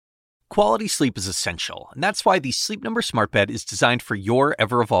Quality sleep is essential, and that's why the Sleep Number Smart Bed is designed for your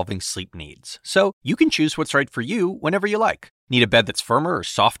ever-evolving sleep needs. So you can choose what's right for you whenever you like. Need a bed that's firmer or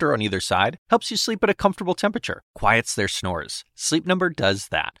softer on either side? Helps you sleep at a comfortable temperature. Quiets their snores. Sleep Number does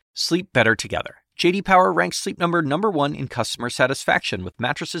that. Sleep better together. J.D. Power ranks Sleep Number #1 in customer satisfaction with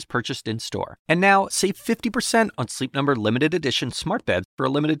mattresses purchased in-store. And now, save 50% on Sleep Number limited edition smart beds for a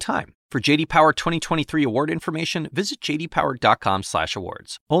limited time. For J.D. Power 2023 award information, visit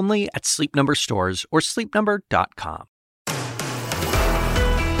jdpower.com/awards. Only at Sleep Number stores or sleepnumber.com.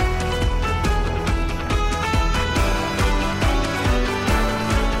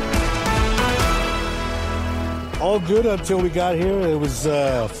 All good until we got here. It was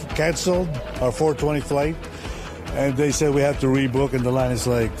canceled, our 4:20 flight, and they said we have to rebook, and the line is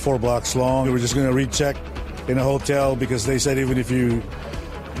like 4 blocks long. We were just going to recheck in a hotel because they said even if you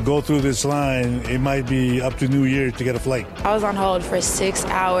go through this line, it might be up to New Year to get a flight. I was on hold for 6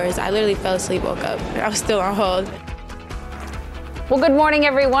 hours. I literally fell asleep, woke up, and I was still on hold. Well, good morning,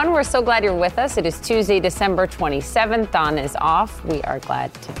 everyone. We're so glad you're with us. It is Tuesday, December 27th. Dawn is off. We are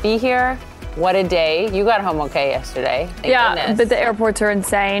glad to be here. What a day. You got home okay yesterday. Thank goodness. But the airports are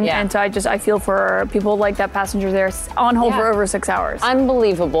insane. Yeah. And so I feel for people like that passenger there on hold for over 6 hours.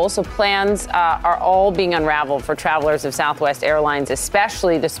 Unbelievable. So plans are all being unraveled for travelers of Southwest Airlines,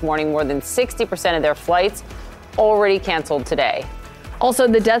 especially this morning. More than 60% of their flights already canceled today. Also,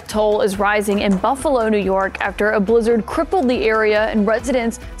 the death toll is rising in Buffalo, New York, after a blizzard crippled the area, and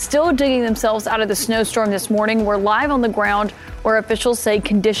residents still digging themselves out of the snowstorm this morning. We're live on the ground where officials say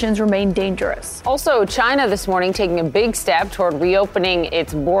conditions remain dangerous. Also, China this morning taking a big step toward reopening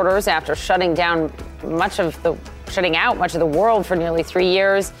its borders after shutting out much of the world for nearly 3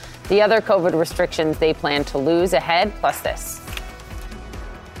 years. The other COVID restrictions they plan to lose ahead, plus this.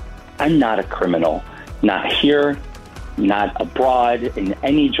 I'm not a criminal, not here, not abroad, in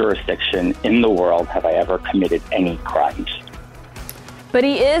any jurisdiction in the world have I ever committed any crimes. But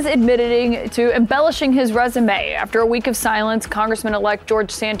he is admitting to embellishing his resume. After a week of silence, Congressman-elect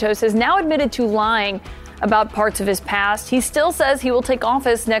George Santos has now admitted to lying about parts of his past. He still says he will take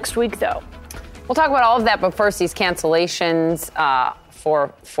office next week, though. We'll talk about all of that, but first, these cancellations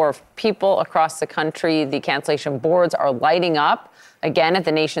for people across the country. The cancellation boards are lighting up again at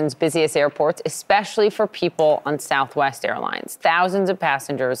the nation's busiest airports, especially for people on Southwest Airlines. Thousands of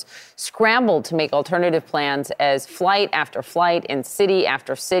passengers scrambled to make alternative plans as flight after flight in city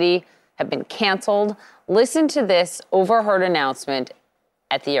after city have been canceled. Listen to this overheard announcement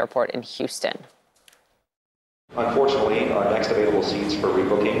at the airport in Houston. Unfortunately, our next available seats for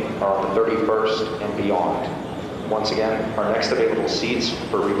rebooking are on the 31st and beyond. Once again, our next available seats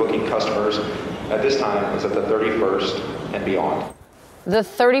for rebooking customers at this time is at the 31st and beyond. The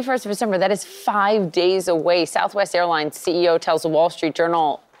 31st of December, that is 5 days away. Southwest Airlines CEO tells the Wall Street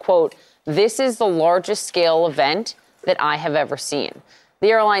Journal, quote, "This is the largest scale event that I have ever seen."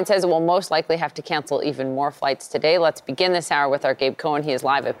 The airline says it will most likely have to cancel even more flights today. Let's begin this hour with our Gabe Cohen. He is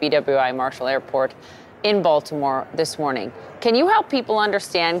live at BWI Marshall Airport in Baltimore this morning. Can you help people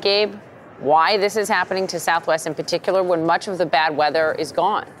understand, Gabe, why this is happening to Southwest in particular when much of the bad weather is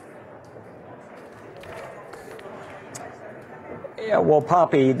gone? Yeah, well,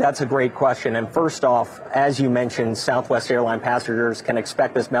 Poppy, that's a great question. And first off, as you mentioned, Southwest Airline passengers can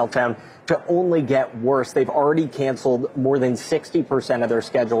expect this meltdown to only get worse. They've already canceled more than 60% of their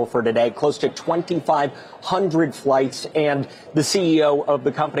schedule for today, close to 2,500 flights. And the CEO of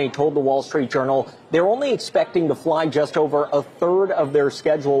the company told the Wall Street Journal they're only expecting to fly just over a third of their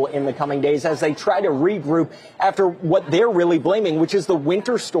schedule in the coming days as they try to regroup after what they're really blaming, which is the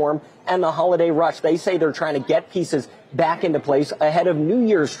winter storm and the holiday rush. They say they're trying to get pieces back into place ahead of New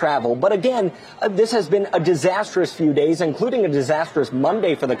Year's travel. But again, this has been a disastrous few days, including a disastrous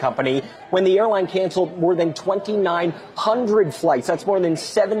Monday for the company when the airline canceled more than 2,900 flights. That's more than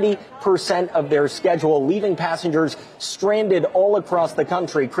 70% of their schedule, leaving passengers stranded all across the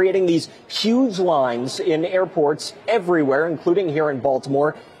country, creating these huge lines in airports everywhere, including here in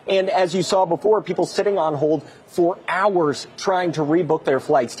Baltimore. And as you saw before, people sitting on hold for hours trying to rebook their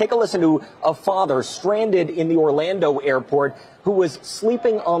flights. Take a listen to a father stranded in the Orlando airport who was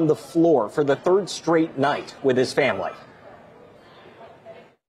sleeping on the floor for the third straight night with his family.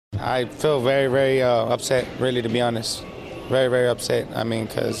 I feel very, very upset, really, to be honest. Very, very upset.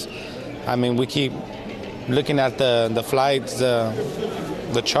 Because we keep looking at the flights,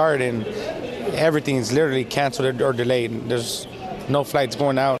 the chart, and everything's literally canceled or delayed. There's no flights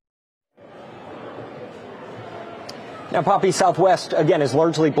going out. Now, Poppy, Southwest, again, is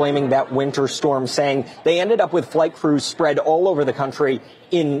largely blaming that winter storm, saying they ended up with flight crews spread all over the country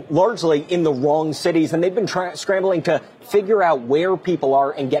largely in the wrong cities. And they've been scrambling to figure out where people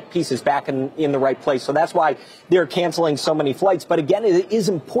are and get pieces back in the right place. So that's why they're canceling so many flights. But again, it is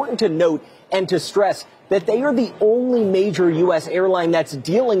important to note and to stress that they are the only major U.S. airline that's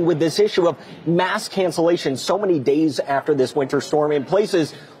dealing with this issue of mass cancellation so many days after this winter storm in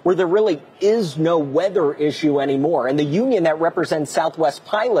places where there really is no weather issue anymore. And the union that represents Southwest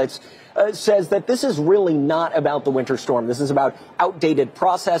pilots says that this is really not about the winter storm. This is about outdated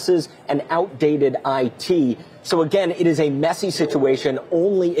processes and outdated IT. So again, it is a messy situation,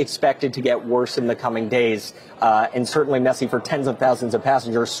 only expected to get worse in the coming days, and certainly messy for tens of thousands of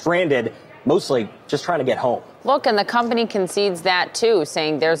passengers stranded, mostly just trying to get home. Look, and the company concedes that, too,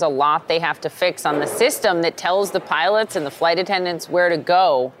 saying there's a lot they have to fix on the system that tells the pilots and the flight attendants where to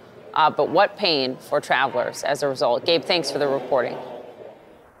go. But what pain for travelers as a result. Gabe, thanks for the reporting.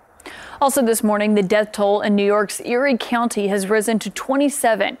 Also this morning, the death toll in New York's Erie County has risen to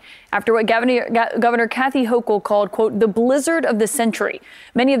 27 after what Governor Kathy Hochul called, quote, the blizzard of the century.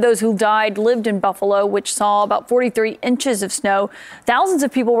 Many of those who died lived in Buffalo, which saw about 43 inches of snow. Thousands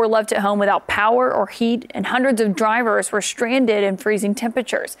of people were left at home without power or heat, and hundreds of drivers were stranded in freezing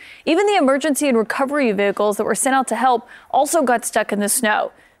temperatures. Even the emergency and recovery vehicles that were sent out to help also got stuck in the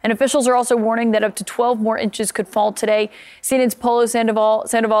snow. And officials are also warning that up to 12 more inches could fall today. CNN's Polo Sandoval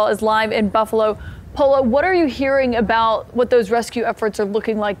is live in Buffalo. Polo, what are you hearing about what those rescue efforts are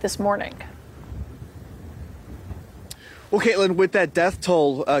looking like this morning? Well, Caitlin, with that death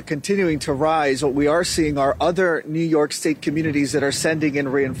toll continuing to rise, what we are seeing are other New York State communities that are sending in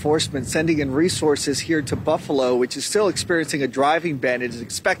reinforcements, sending in resources here to Buffalo, which is still experiencing a driving ban. It is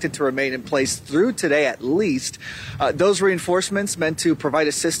expected to remain in place through today at least. Those reinforcements meant to provide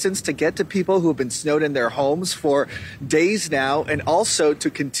assistance to get to people who have been snowed in their homes for days now, and also to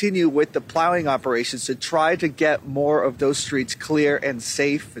continue with the plowing operations to try to get more of those streets clear and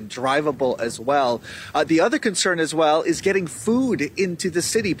safe and drivable as well. The other concern as well is getting food into the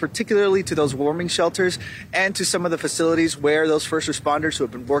city, particularly to those warming shelters and to some of the facilities where those first responders who have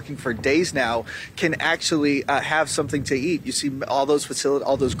been working for days now can actually have something to eat. You see all those facilities,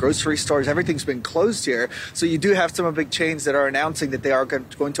 all those grocery stores, everything's been closed here. So you do have some big chains that are announcing that they are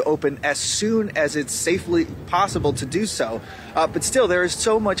going to open as soon as it's safely possible to do so. But still, there is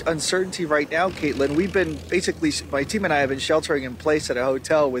so much uncertainty right now, Caitlin. We've been my team and I have been sheltering in place at a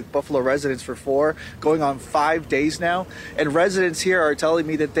hotel with Buffalo residents for going on 5 days now. And residents here are telling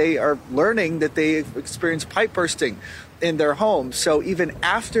me that they are learning that they've experienced pipe bursting in their homes. So even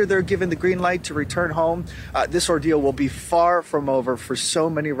after they're given the green light to return home, this ordeal will be far from over for so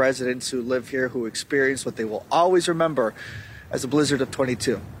many residents who live here, who experience what they will always remember as a blizzard of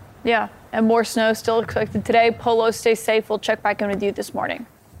 22. Yeah, and more snow still expected today. Polo, stay safe. We'll check back in with you this morning.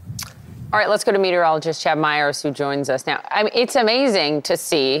 All right, let's go to meteorologist Chad Myers, who joins us now. I mean, it's amazing to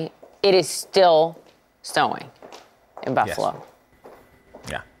see it is still snowing in Buffalo. Yes.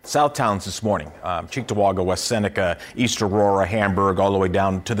 Yeah. South towns this morning, Cheektowaga, West Seneca, East Aurora, Hamburg, all the way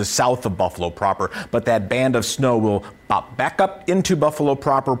down to the south of Buffalo proper. But that band of snow will pop back up into Buffalo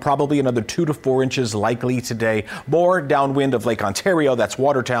proper, probably another 2 to 4 inches likely today. More downwind of Lake Ontario, that's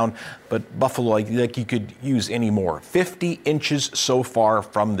Watertown, but Buffalo, like you could use any more. 50 inches so far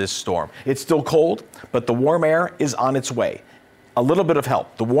from this storm. It's still cold, but the warm air is on its way. A little bit of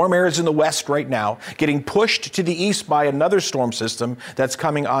help. The warm air is in the west right now, getting pushed to the east by another storm system that's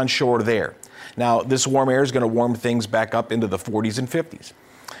coming onshore there. Now, this warm air is going to warm things back up into the 40s and 50s.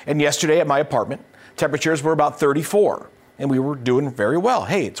 And yesterday at my apartment, temperatures were about 34, and we were doing very well.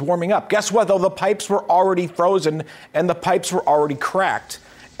 Hey, it's warming up. Guess what, though? The pipes were already frozen, and the pipes were already cracked,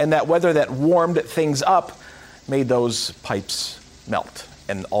 and that weather that warmed things up made those pipes melt.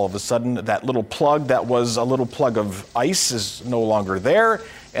 And all of a sudden, that little plug that was a little plug of ice is no longer there,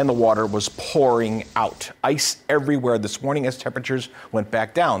 and the water was pouring out. Ice everywhere this morning as temperatures went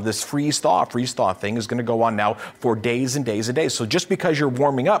back down. This freeze-thaw thing is going to go on now for days and days and days. So just because you're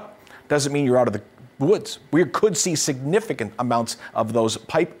warming up doesn't mean you're out of the woods. We could see significant amounts of those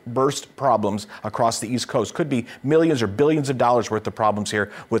pipe burst problems across the East Coast. Could be millions or billions of dollars worth of problems here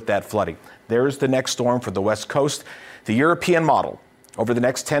with that flooding. There's the next storm for the West Coast. The European model over the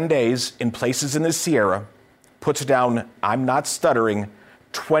next 10 days in places in the Sierra puts down, I'm not stuttering,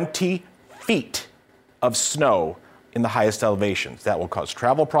 20 feet of snow in the highest elevations. That will cause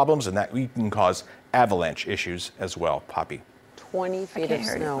travel problems, and that can cause avalanche issues as well, Poppy. 20 feet of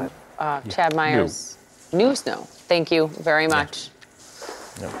snow. Chad Myers, new snow. Thank you very much.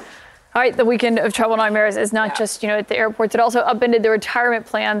 Yeah. All right, the weekend of travel nightmares is not just, at the airports. It also upended the retirement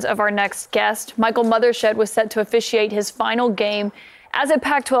plans of our next guest. Michael Mothershed was set to officiate his final game as a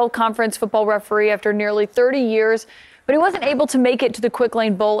Pac-12 conference football referee after nearly 30 years, but he wasn't able to make it to the Quick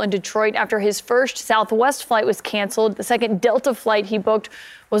Lane Bowl in Detroit after his first Southwest flight was canceled. The second Delta flight he booked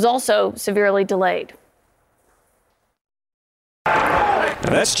was also severely delayed.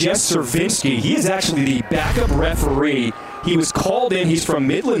 That's Jeff Cervinsky. He is actually the backup referee. He was called in. He's from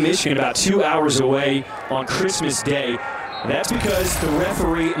Midland, Michigan, about 2 hours away on Christmas Day. That's because the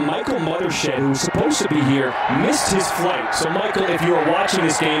referee, Michael Mothershed, who was supposed to be here, missed his flight. So, Michael, if you are watching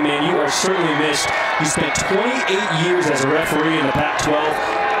this game, man, you are certainly missed. You spent 28 years as a referee in the Pac-12.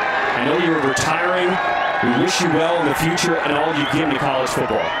 I know you're retiring. We wish you well in the future and all you give to college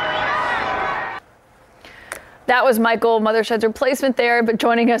football. That was Michael Mothershed's replacement there, but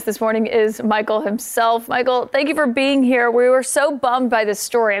joining us this morning is Michael himself. Michael, thank you for being here. We were so bummed by this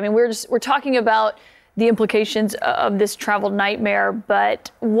story. I mean, we're talking about the implications of this travel nightmare, but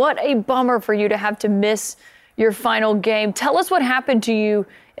what a bummer for you to have to miss your final game. Tell us what happened to you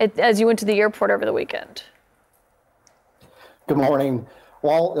as you went to the airport over the weekend. Good morning.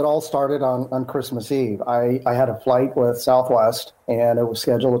 Well, it all started on Christmas Eve. I had a flight with Southwest, and it was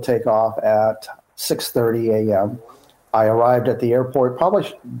scheduled to take off at 6:30 a.m. I arrived at the airport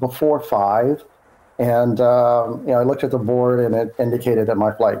probably before 5, and I looked at the board, and it indicated that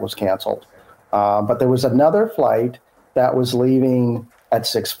my flight was canceled. But there was another flight that was leaving at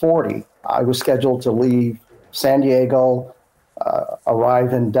 6:40. I was scheduled to leave San Diego,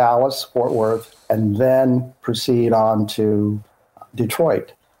 arrive in Dallas, Fort Worth, and then proceed on to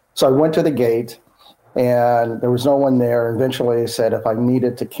Detroit. So I went to the gate, and there was no one there. Eventually, I said if I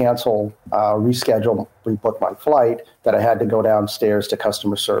needed to cancel, reschedule, rebook my flight, that I had to go downstairs to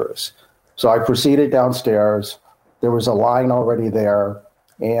customer service. So I proceeded downstairs. There was a line already there,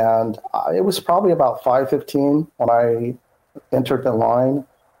 and it was probably about 5:15 when I entered the line,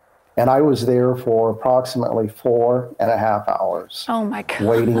 and I was there for approximately 4.5 hours. Oh my God!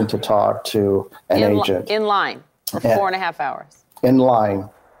 Waiting to talk to an agent. In line for 4.5 hours. In line.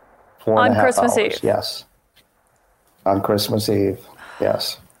 4.5 on Christmas hours, Eve. yes. On Christmas Eve,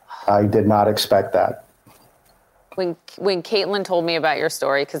 yes. I did not expect that. When Caitlin told me about your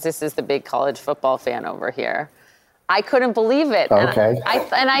story, because this is the big college football fan over here, I couldn't believe it. Okay.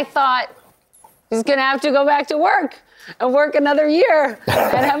 And I thought, he's going to have to go back to work and work another year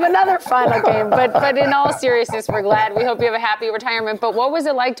and have another final game. But in all seriousness, we're glad. We hope you have a happy retirement. But what was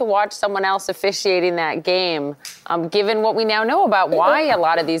it like to watch someone else officiating that game, given what we now know about why a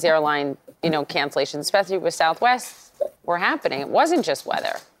lot of these airline, cancellations, especially with Southwest, were happening? It wasn't just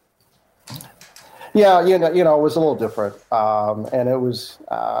weather. Yeah, it was a little different. And it was,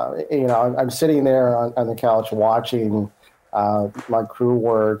 I'm sitting there on the couch watching my crew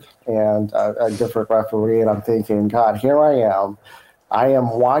work and a different referee, and I'm thinking, God, here I am. I am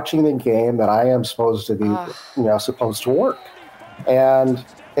watching the game that I am supposed to be, supposed to work. And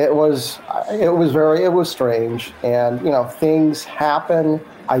it was strange. And, things happen.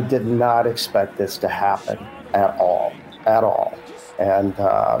 I did not expect this to happen at all. And,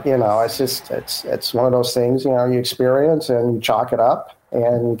 it's one of those things, you experience and you chalk it up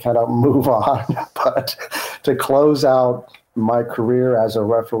and you kind of move on. But to close out my career as a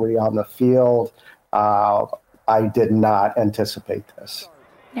referee on the field, I did not anticipate this.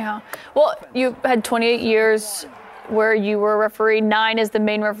 Yeah. Well, you had 28 years where you were a referee, 9 as the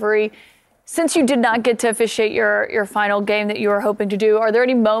main referee. Since you did not get to officiate your final game that you were hoping to do, are there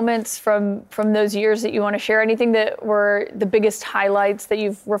any moments from those years that you want to share? Anything that were the biggest highlights that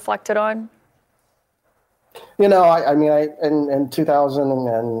you've reflected on? In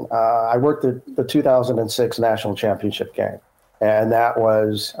 2000, I worked the 2006 national championship game, and that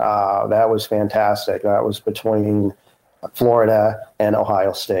was fantastic. That was between Florida and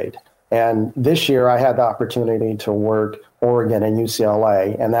Ohio State. And this year, I had the opportunity to work Oregon and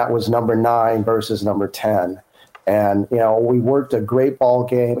UCLA, and that was number 9 versus number 10. And we worked a great ball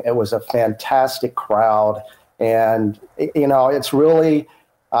game. It was a fantastic crowd, and it's really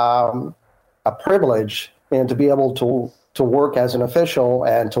a privilege and to be able to work as an official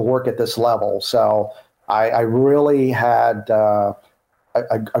and to work at this level. So I really had a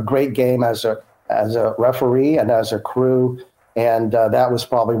great game as a referee and as a crew, and that was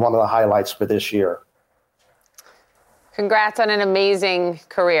probably one of the highlights for this year. Congrats on an amazing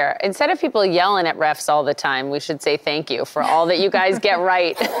career. Instead of people yelling at refs all the time, we should say thank you for all that you guys get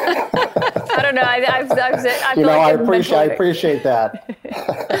right. I don't know. I feel I like appreciate that.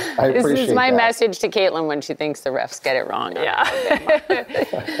 This is my message to Caitlin when she thinks the refs get it wrong. Yeah.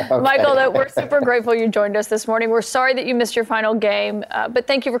 Michael, we're super grateful you joined us this morning. We're sorry that you missed your final game, but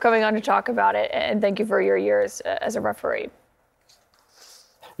thank you for coming on to talk about it, and thank you for your years as a referee.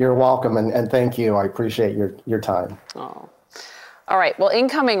 You're welcome, and thank you. I appreciate your time. Oh. All right. Well,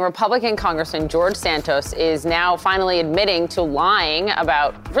 incoming Republican Congressman George Santos is now finally admitting to lying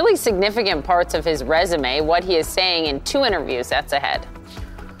about really significant parts of his resume, what he is saying in 2 interviews. That's ahead.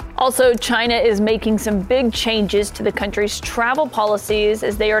 Also, China is making some big changes to the country's travel policies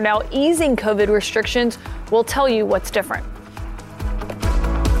as they are now easing COVID restrictions. We'll tell you what's different.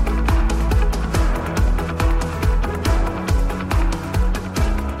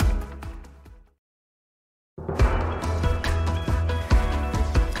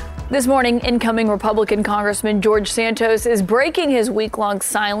 This morning, incoming Republican Congressman George Santos is breaking his week-long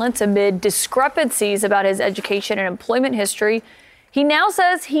silence amid discrepancies about his education and employment history. He now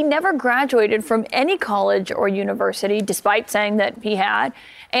says he never graduated from any college or university, despite saying that he had,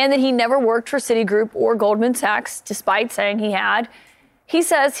 and that he never worked for Citigroup or Goldman Sachs, despite saying he had. He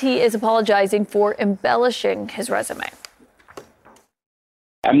says he is apologizing for embellishing his resume.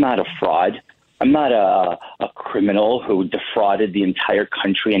 I'm not a fraud. I'm not a criminal who defrauded the entire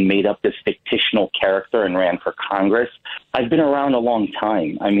country and made up this fictional character and ran for Congress. I've been around a long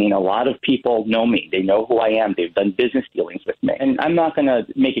time. I mean, a lot of people know me. They know who I am. They've done business dealings with me. And I'm not going to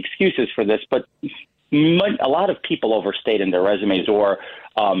make excuses for this, but a lot of people overstate in their resumes or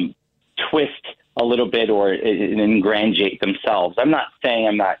twist a little bit or ingratiate themselves. I'm not saying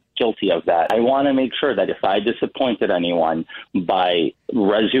I'm not guilty of that. I want to make sure that if I disappointed anyone by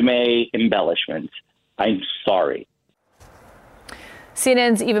resume embellishments, I'm sorry.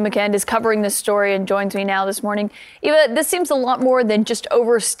 CNN's Eva McKend is covering this story and joins me now this morning. Eva, this seems a lot more than just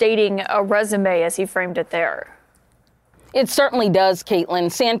overstating a resume as he framed it there. It certainly does, Caitlin.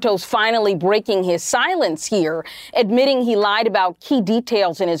 Santos finally breaking his silence here, admitting he lied about key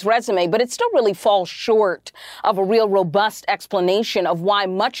details in his resume, but it still really falls short of a real robust explanation of why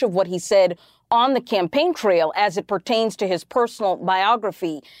much of what he said on the campaign trail as it pertains to his personal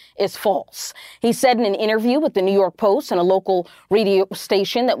biography is false. He said in an interview with the New York Post and a local radio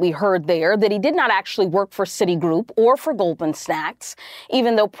station that we heard there that he did not actually work for Citigroup or for Goldman Sachs,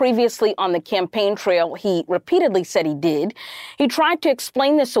 even though previously on the campaign trail he repeatedly said he did. He tried to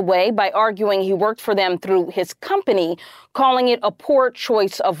explain this away by arguing he worked for them through his company, calling it a poor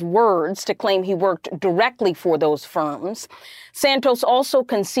choice of words to claim he worked directly for those firms. Santos also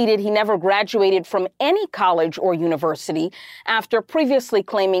conceded he never graduated from any college or university after previously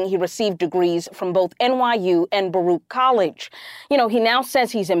claiming he received degrees from both NYU and Baruch College. You know, he now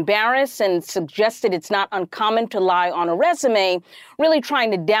says he's embarrassed and suggested it's not uncommon to lie on a resume, really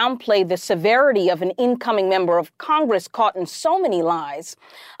trying to downplay the severity of an incoming member of Congress caught in so many lies.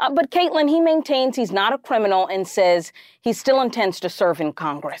 But Caitlin, he maintains he's not a criminal and says he still intends to serve in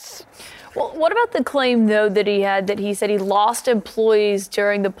Congress. Well, what about the claim, though, that he said he lost employees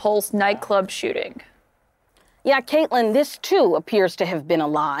during the Pulse nightclub shooting? Yeah, Caitlin, this too appears to have been a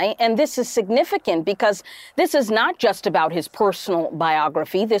lie. And this is significant because this is not just about his personal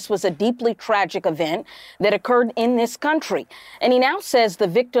biography. This was a deeply tragic event that occurred in this country. And he now says the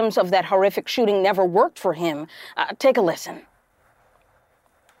victims of that horrific shooting never worked for him. Take a listen.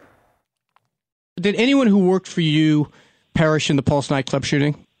 Did anyone who worked for you perish in the Pulse nightclub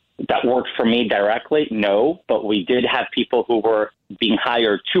shooting? That worked for me directly? No, but we did have people who were being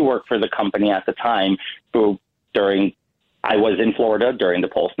hired to work for the company at the time who I was in Florida during the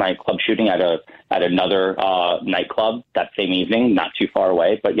Pulse nightclub shooting at another nightclub that same evening, not too far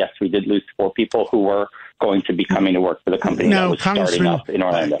away. But yes, we did lose 4 people who were going to be coming to work for the company that was starting up in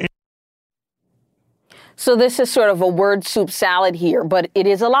Orlando. So this is sort of a word soup salad here, but it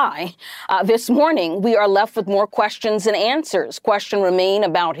is a lie. This morning, we are left with more questions than answers. Questions remain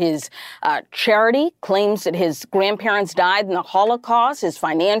about his charity, claims that his grandparents died in the Holocaust, his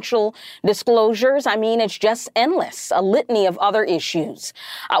financial disclosures. I mean, it's just endless, a litany of other issues.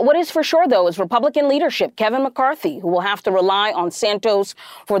 What is for sure, though, is Republican leadership, Kevin McCarthy, who will have to rely on Santos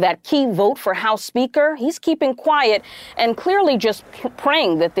for that key vote for House Speaker. He's keeping quiet and clearly just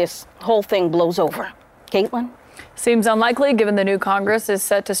praying that this whole thing blows over. Caitlin? Seems unlikely given the new Congress is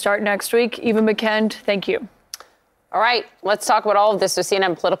set to start next week. Eva McKend, thank you. All right, let's talk about all of this with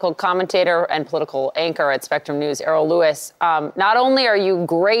CNN political commentator and political anchor at Spectrum News, Errol Lewis. Not only are you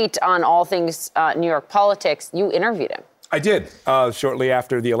great on all things New York politics, you interviewed him. I did, shortly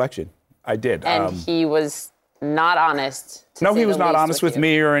after the election. I did. And he was not honest. No, he was not honest with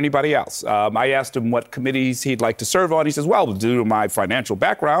me or anybody else. I asked him what committees he'd like to serve on. He says, well, due to my financial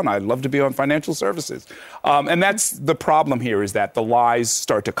background, I'd love to be on financial services. And that's the problem here, is that the lies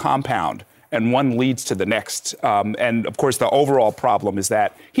start to compound and one leads to the next. And, of course, the overall problem is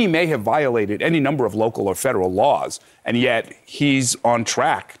that he may have violated any number of local or federal laws, and yet he's on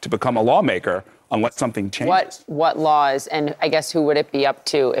track to become a lawmaker unless something changes. What laws, and I guess who would it be up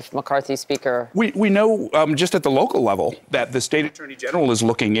to if McCarthy's speaker? We know just at the local level that the state attorney general is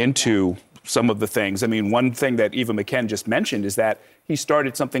looking into some of the things. I mean, one thing that Eva McKen just mentioned is that he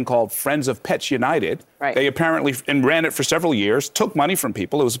started something called Friends of Pets United. Right. They apparently, and ran it for several years, took money from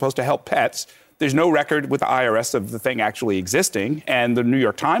people. It was supposed to help pets. There's no record with the IRS of the thing actually existing. And the New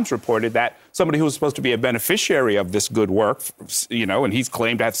York Times reported that somebody who was supposed to be a beneficiary of this good work, and he's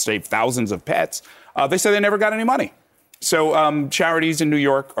claimed to have saved thousands of pets, they said they never got any money. So charities in New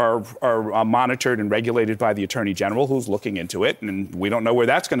York are monitored and regulated by the Attorney General, who's looking into it. And we don't know where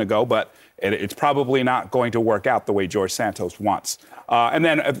that's going to go, but it's probably not going to work out the way George Santos wants. And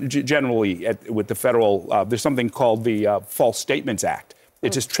then generally with the federal, there's something called the False Statements Act.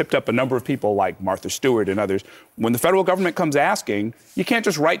 It just tripped up a number of people like Martha Stewart and others. When the federal government comes asking, you can't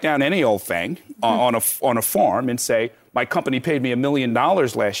just write down any old thing on a form and say, my company paid me $1 million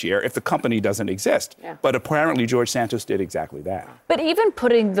last year if the company doesn't exist. Yeah. But apparently George Santos did exactly that. But even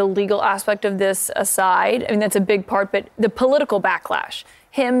putting the legal aspect of this aside, I mean, that's a big part, but the political backlash,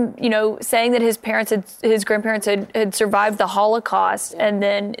 him, saying that his grandparents had survived the Holocaust, and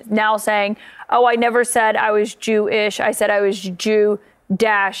then now saying, oh, I never said I was Jewish. I said I was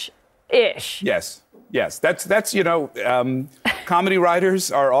Jew-ish. Yes. That's comedy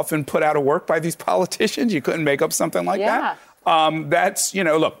writers are often put out of work by these politicians. You couldn't make up something like that. That's,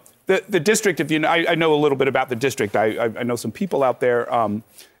 look, the district, I know a little bit about the district. I know some people out there.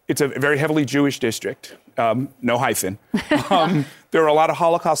 It's a very heavily Jewish district, no hyphen. There are a lot of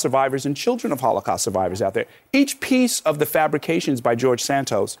Holocaust survivors and children of Holocaust survivors out there. Each piece of the fabrications by George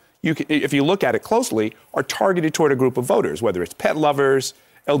Santos, if you look at it closely, are targeted toward a group of voters, whether it's pet lovers,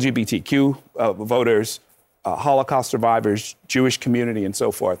 LGBTQ voters, Holocaust survivors, Jewish community, and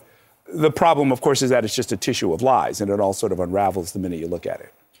so forth. The problem, of course, is that it's just a tissue of lies, and it all sort of unravels the minute you look at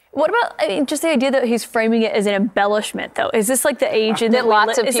it. What about just the idea that he's framing it as an embellishment, though? Is this like the age in that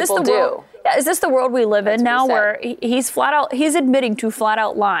lots of people do? Is this the world we live in now, where he's admitting to flat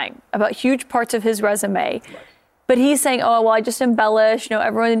out lying about huge parts of his resume? Right. But he's saying, oh, well, I just embellish.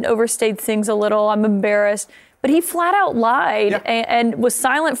 Everyone overstates things a little. I'm embarrassed. But he flat out lied and was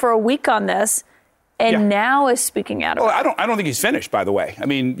silent for a week on this, and now is speaking out about it. I don't think he's finished, by the way. I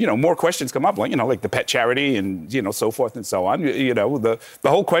mean, more questions come up, like the pet charity and, so forth and so on. The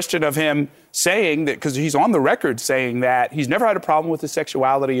whole question of him saying that, because he's on the record saying that he's never had a problem with his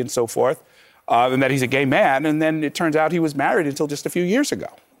sexuality and so forth, and that he's a gay man. And then it turns out he was married until just a few years ago.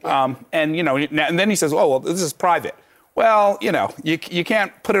 And then he says, oh, well, this is private. Well, you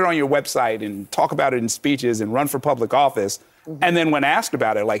can't put it on your website and talk about it in speeches and run for public office. Mm-hmm. And then when asked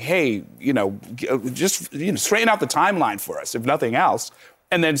about it, like, hey, just straighten out the timeline for us, if nothing else,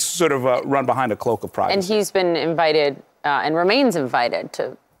 and then sort of run behind a cloak of privacy. And he's been invited and remains invited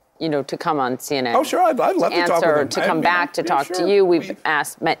to come on CNN. Oh, sure. I'd love to talk with him. To come back to talk to you. We've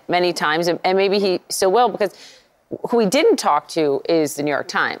asked many times, and maybe he still will, because who he didn't talk to is the New York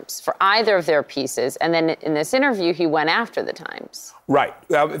Times for either of their pieces. And then in this interview, he went after the Times. Right.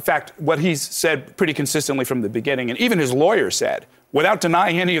 In fact, what he's said pretty consistently from the beginning, and even his lawyer said, without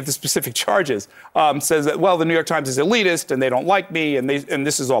denying any of the specific charges, says that, well, the New York Times is elitist and they don't like me and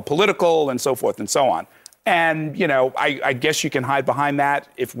this is all political and so forth and so on. And, I guess you can hide behind that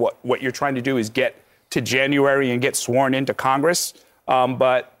if what you're trying to do is get to January and get sworn into Congress.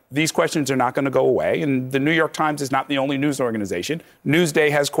 But these questions are not going to go away. And the New York Times is not the only news organization. Newsday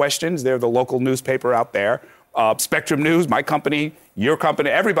has questions. They're the local newspaper out there. Spectrum News, my company, your company,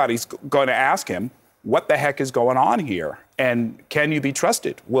 everybody's going to ask him, what the heck is going on here? And can you be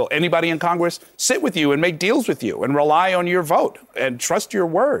trusted? Will anybody in Congress sit with you and make deals with you and rely on your vote and trust your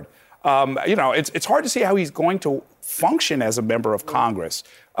word? It's hard to see how he's going to function as a member of Congress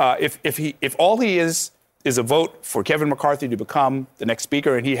if all he is a vote for Kevin McCarthy to become the next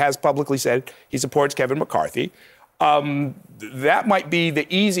speaker, and he has publicly said he supports Kevin McCarthy. That might be the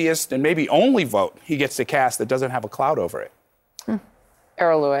easiest and maybe only vote he gets to cast that doesn't have a cloud over it.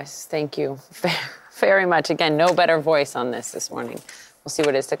 Errol Louis, thank you very much. Again, no better voice on this morning. We'll see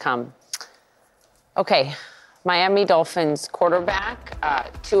what is to come. Okay, Miami Dolphins quarterback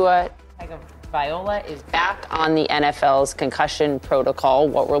Tua Tagovailoa is back on the NFL's concussion protocol,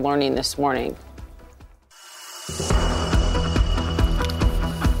 what we're learning this morning.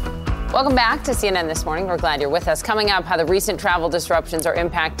 Welcome back to CNN This Morning. We're glad you're with us. Coming up, how the recent travel disruptions are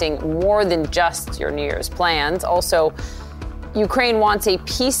impacting more than just your New Year's plans. Also, Ukraine wants a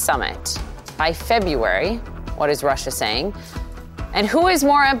peace summit by February. What is Russia saying? And who is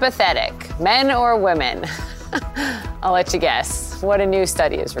more empathetic, men or women? I'll let you guess what a new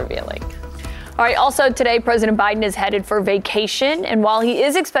study is revealing. All right. Also today, President Biden is headed for vacation. And while he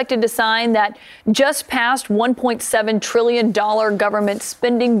is expected to sign that just passed $1.7 trillion government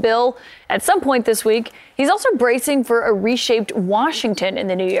spending bill at some point this week, he's also bracing for a reshaped Washington in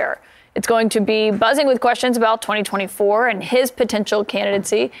the new year. It's going to be buzzing with questions about 2024 and his potential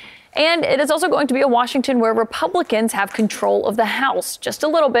candidacy. And it is also going to be a Washington where Republicans have control of the House. Just a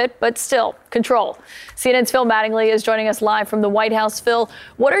little bit, but still control. CNN's Phil Mattingly is joining us live from the White House. Phil,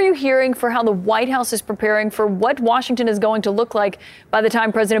 what are you hearing for how the White House is preparing for what Washington is going to look like by the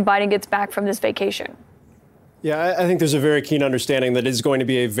time President Biden gets back from this vacation? Yeah, I think there's a very keen understanding that it's going to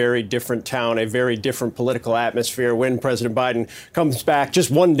be a very different town, a very different political atmosphere when President Biden comes back just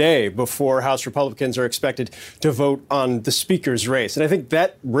one day before House Republicans are expected to vote on the speaker's race. And I think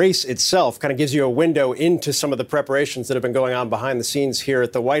that race itself kind of gives you a window into some of the preparations that have been going on behind the scenes here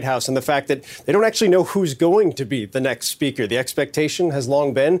at the White House and the fact that they don't actually know who's going to be the next speaker. The expectation has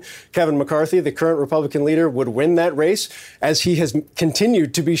long been Kevin McCarthy, the current Republican leader, would win that race. As he has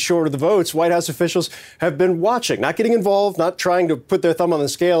continued to be short of the votes, White House officials have been watching, not getting involved, not trying to put their thumb on the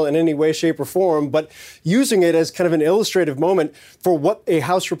scale in any way, shape, or form, but using it as kind of an illustrative moment for what a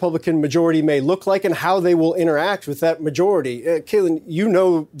House Republican majority may look like and how they will interact with that majority. Caitlin, you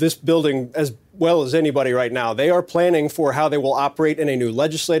know this building as well as anybody right now. They are planning for how they will operate in a new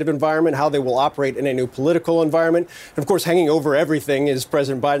legislative environment, how they will operate in a new political environment. And of course, hanging over everything is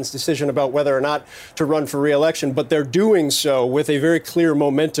President Biden's decision about whether or not to run for re-election. But they're doing so with a very clear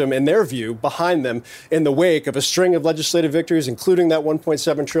momentum, in their view, behind them in the wake of a string of legislative victories, including that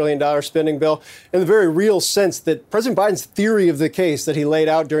 $1.7 trillion spending bill, in the very real sense that President Biden's theory of the case that he laid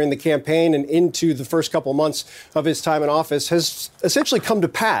out during the campaign and into the first couple months of his time in office has essentially come to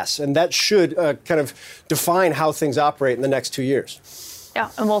pass. And that should kind of define how things operate in the next 2 years. Yeah,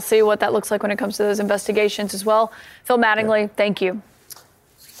 and we'll see what that looks like when it comes to those investigations as well. Phil Mattingly, thank you.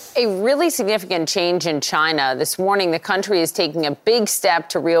 A really significant change in China. This morning, the country is taking a big step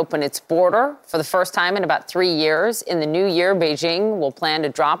to reopen its border for the first time in about 3 years. In the new year, Beijing will plan to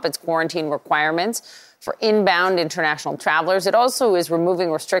drop its quarantine requirements for inbound international travelers. It also is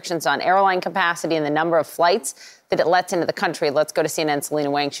removing restrictions on airline capacity and the number of flights that it lets into the country. Let's go to CNN's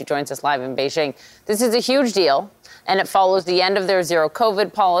Selena Wang. She joins us live in Beijing. This is a huge deal, and it follows the end of their zero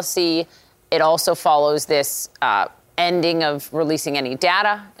COVID policy. It also follows this ending of releasing any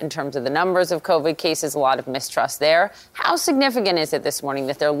data in terms of the numbers of COVID cases, a lot of mistrust there. How significant is it this morning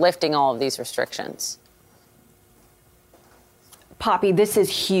that they're lifting all of these restrictions? Poppy, this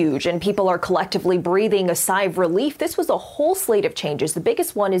is huge, and people are collectively breathing a sigh of relief. This was a whole slate of changes. The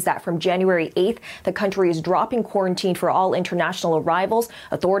biggest one is that from January 8th, the country is dropping quarantine for all international arrivals.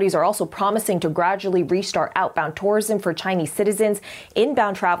 Authorities are also promising to gradually restart outbound tourism for Chinese citizens.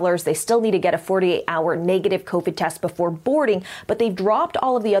 Inbound travelers, they still need to get a 48-hour negative COVID test before boarding, but they've dropped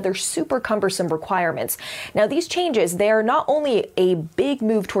all of the other super cumbersome requirements. Now, these changes, they are not only a big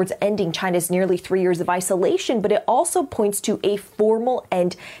move towards ending China's nearly 3 years of isolation, but it also points to a formal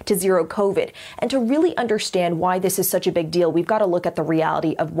end to zero COVID. And to really understand why this is such a big deal, we've got to look at the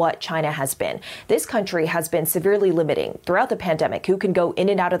reality of what China has been. This country has been severely limiting throughout the pandemic who can go in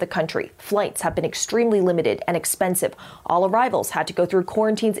and out of the country. Flights have been extremely limited and expensive. All arrivals had to go through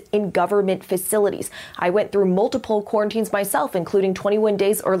quarantines in government facilities. I went through multiple quarantines myself, including 21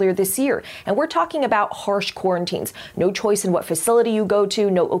 days earlier this year. And we're talking about harsh quarantines. No choice in what facility you go to,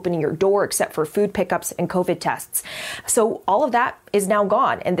 no opening your door except for food pickups and COVID tests. So all of that is now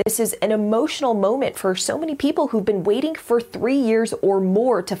gone. And this is an emotional moment for so many people who've been waiting for 3 years or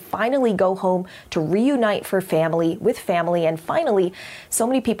more to finally go home, to reunite with family. And finally, so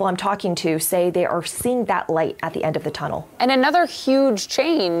many people I'm talking to say they are seeing that light at the end of the tunnel. And another huge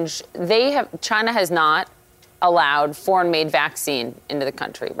change, China has not allowed foreign-made vaccine into the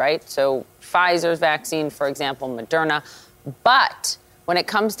country, right? So Pfizer's vaccine, for example, Moderna. But when it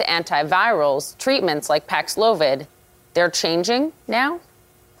comes to antivirals, treatments like Paxlovid, they're changing now?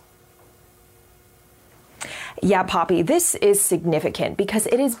 Yeah, Poppy, this is significant because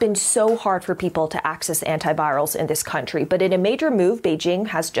it has been so hard for people to access antivirals in this country. But in a major move, Beijing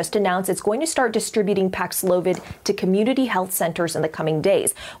has just announced it's going to start distributing Paxlovid to community health centers in the coming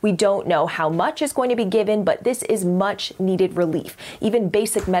days. We don't know how much is going to be given, but this is much needed relief. Even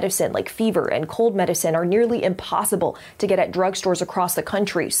basic medicine like fever and cold medicine are nearly impossible to get at drugstores across the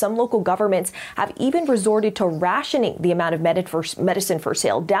country. Some local governments have even resorted to rationing the amount of medicine for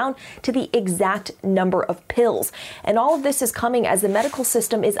sale down to the exact number of pills. And all of this is coming as the medical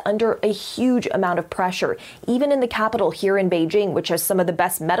system is under a huge amount of pressure. Even in the capital here in Beijing, which has some of the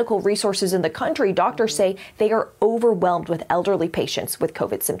best medical resources in the country, doctors say they are overwhelmed with elderly patients with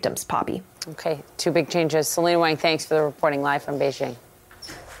COVID symptoms. Poppy. Okay, two big changes. Selena Wang, thanks for the reporting live from Beijing.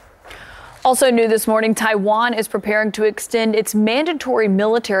 Also new this morning, Taiwan is preparing to extend its mandatory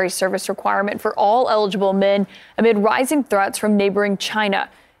military service requirement for all eligible men amid rising threats from neighboring China.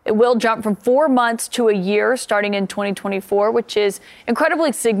 It will jump from 4 months to a year starting in 2024, which is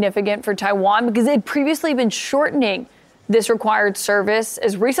incredibly significant for Taiwan because they'd previously been shortening this required service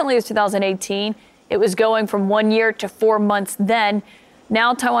as recently as 2018. It was going from 1 year to 4 months then.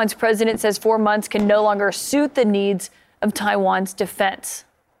 Now Taiwan's president says 4 months can no longer suit the needs of Taiwan's defense.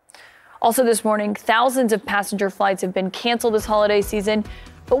 Also this morning, thousands of passenger flights have been canceled this holiday season.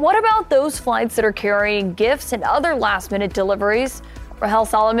 But what about those flights that are carrying gifts and other last-minute deliveries? Rahel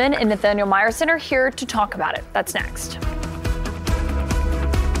Solomon and Nathaniel Meyerson are here to talk about it. That's next.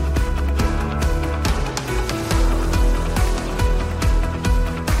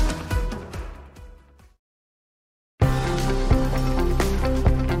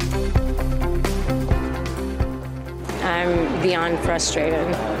 I'm beyond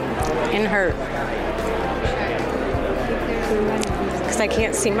frustrated and hurt because I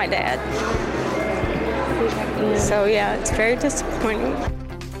can't see my dad. So, yeah, it's very disappointing.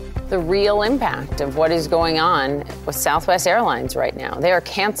 The real impact of what is going on with Southwest Airlines right now. They are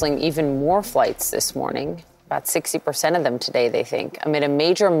canceling even more flights this morning, about 60% of them today, they think, amid a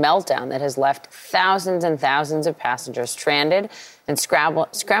major meltdown that has left thousands and thousands of passengers stranded and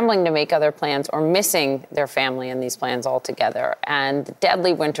scrambling to make other plans or missing their family in these plans altogether. And the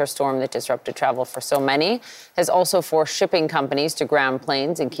deadly winter storm that disrupted travel for so many has also forced shipping companies to ground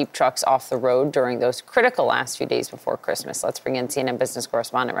planes and keep trucks off the road during those critical last few days before Christmas. Let's bring in CNN business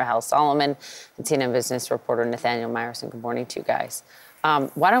correspondent Rahel Solomon and CNN business reporter Nathaniel Meyerson. Good morning to you guys.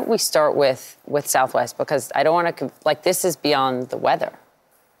 Why don't we start with Southwest? Because I don't want to, this is beyond the weather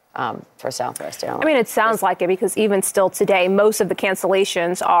for Southwest Airlines. I mean, it sounds like it because even still today, most of the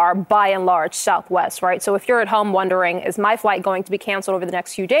cancellations are by and large Southwest, right? So if you're at home wondering, is my flight going to be canceled over the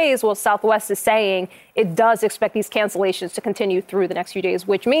next few days? Well, Southwest is saying it does expect these cancellations to continue through the next few days,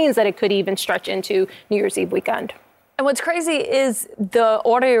 which means that it could even stretch into New Year's Eve weekend. And what's crazy is the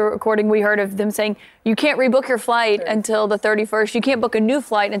audio recording we heard of them saying you can't rebook your flight until the 31st. You can't book a new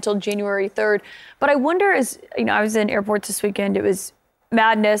flight until January 3rd. But I wonder, I was in airports this weekend. It was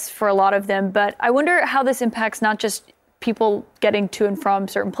madness for a lot of them. But I wonder how this impacts not just people getting to and from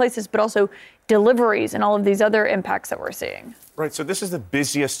certain places, but also deliveries and all of these other impacts that we're seeing. Right. So this is the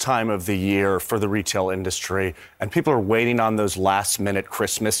busiest time of the year for the retail industry, and people are waiting on those last-minute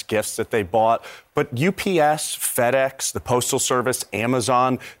Christmas gifts that they bought. But UPS, FedEx, the Postal Service,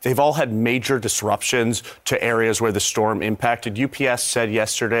 Amazon, they've all had major disruptions to areas where the storm impacted. UPS said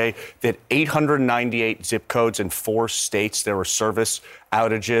yesterday that 898 zip codes in 4 states, there were service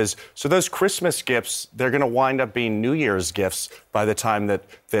outages. So those Christmas gifts, they're going to wind up being New Year's gifts by the time that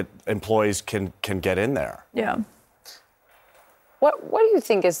employees can get in there. Yeah. What do you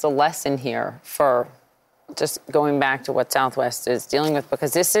think is the lesson here for just going back to what Southwest is dealing with?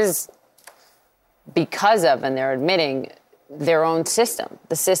 Because this is because of, and they're admitting, their own system,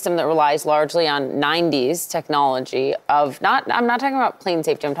 the system that relies largely on 90s technology of I'm not talking about plane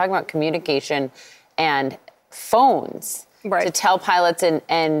safety, I'm talking about communication and phones to tell pilots and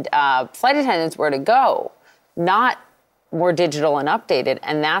flight attendants where to go, not more digital and updated.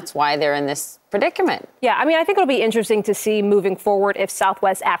 And that's why they're in this predicament. Yeah, I mean, I think it'll be interesting to see moving forward if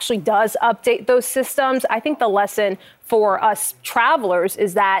Southwest actually does update those systems. I think the lesson for us travelers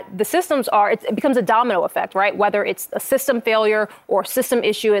is that the systems it becomes a domino effect, right? Whether it's a system failure or system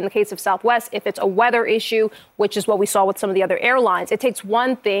issue in the case of Southwest, if it's a weather issue, which is what we saw with some of the other airlines, it takes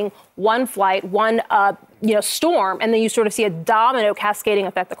one thing, one flight, one storm, and then you sort of see a domino cascading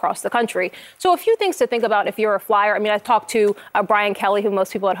effect across the country. So a few things to think about if you're a flyer. I mean, I talked to Brian Kelly, who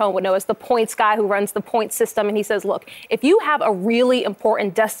most people at home would know as the points guy who runs the point system, and he says, look, if you have a really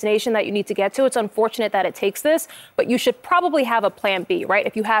important destination that you need to get to, it's unfortunate that it takes this, but you should probably have a plan B, right?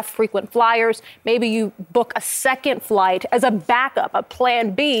 If you have frequent flyers, maybe you book a second flight as a backup, a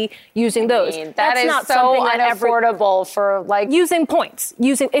plan B using those. That is not so something that unaffordable for using points,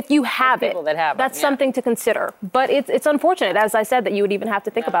 if you have it, that's something to consider. But it's unfortunate, as I said, that you would even have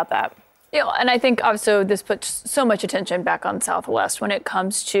to think about that. And I think also this puts so much attention back on Southwest when it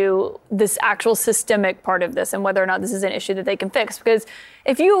comes to this actual systemic part of this and whether or not this is an issue that they can fix. Because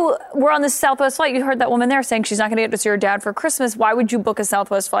if you were on this Southwest flight, you heard that woman there saying she's not going to get to see her dad for Christmas. Why would you book a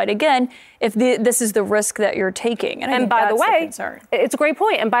Southwest flight again if this is the risk that you're taking? And by the way, it's a great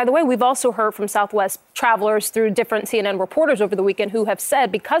point. And by the way, we've also heard from Southwest travelers through different CNN reporters over the weekend who have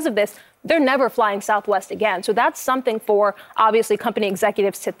said because of this, they're never flying Southwest again. So that's something for, obviously, company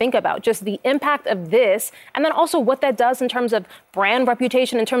executives to think about, just the impact of this, and then also what that does in terms of brand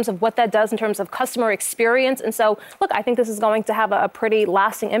reputation, in terms of what that does in terms of customer experience. And so, look, I think this is going to have a pretty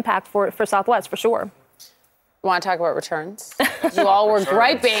lasting impact for Southwest, for sure. Want to talk about returns? You all were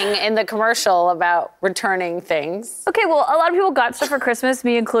griping in the commercial about returning things. Okay, well, a lot of people got stuff for Christmas,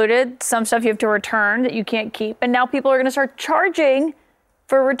 me included. Some stuff you have to return that you can't keep. And now people are going to start charging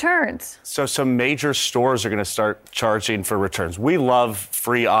for returns. So some major stores are going to start charging for returns. We love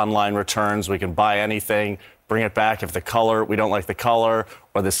free online returns. We can buy anything, bring it back if we don't like the color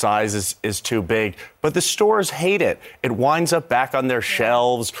or the size is too big. But the stores hate it. It winds up back on their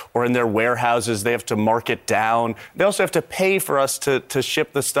shelves or in their warehouses. They have to mark it down. They also have to pay for us to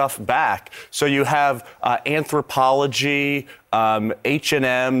ship the stuff back. So you have Anthropologie,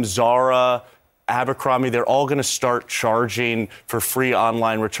 H&M, Zara, Abercrombie, they're all going to start charging for free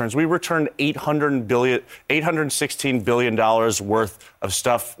online returns. We returned $816 billion worth of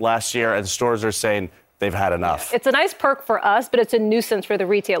stuff last year, and stores are saying they've had enough. It's a nice perk for us, but it's a nuisance for the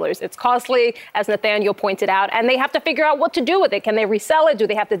retailers. It's costly, as Nathaniel pointed out, and they have to figure out what to do with it. Can they resell it? Do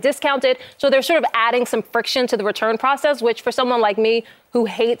they have to discount it? So they're sort of adding some friction to the return process, which for someone like me who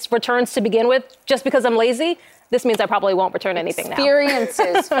hates returns to begin with, just because I'm lazy, this means I probably won't return anything now.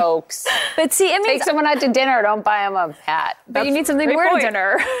 Experiences, folks. But see, it means take someone out to dinner. Don't buy them a hat. But you need something to wear to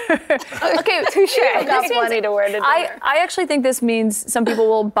dinner. Okay, touche. I've got plenty to wear to dinner. I actually think this means some people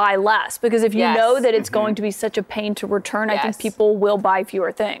will buy less because if you know that it's going to be such a pain to return, I think people will buy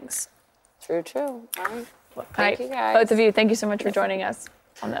fewer things. True. All right. Thank you, guys. Both of you, thank you so much for joining us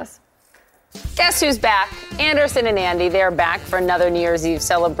on this. Guess who's back? Anderson and Andy. They're back for another New Year's Eve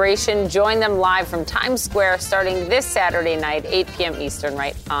celebration. Join them live from Times Square starting this Saturday night, 8 p.m. Eastern,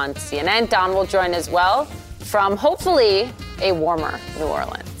 right on CNN. Don will join as well from, hopefully, a warmer New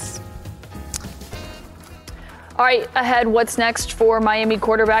Orleans. All right, ahead, what's next for Miami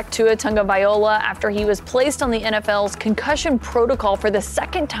quarterback Tua Tagovailoa after he was placed on the NFL's concussion protocol for the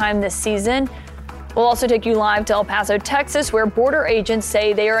second time this season? We'll also take you live to El Paso, Texas, where border agents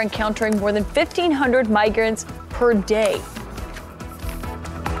say they are encountering more than 1,500 migrants per day.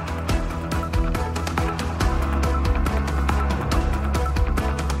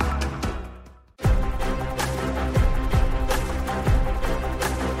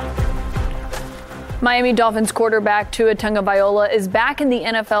 Miami Dolphins quarterback Tua Tagovailoa is back in the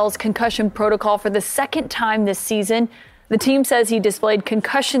NFL's concussion protocol for the second time this season. The team says he displayed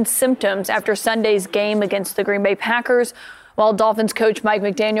concussion symptoms after Sunday's game against the Green Bay Packers, while Dolphins coach Mike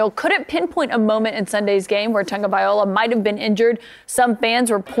McDaniel couldn't pinpoint a moment in Sunday's game where Tagovailoa might have been injured. Some fans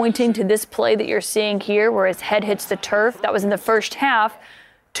were pointing to this play that you're seeing here where his head hits the turf. That was in the first half.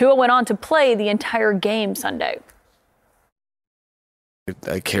 Tua went on to play the entire game Sunday.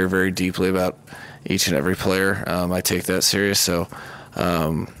 I care very deeply about each and every player. I take that serious. So,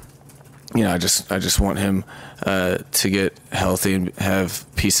 I just want him to get healthy and have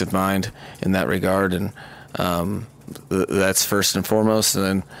peace of mind in that regard, and that's first and foremost.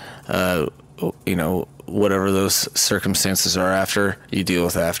 And then, whatever those circumstances are after, you deal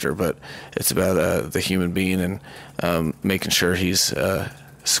with after. But it's about the human being and making sure he's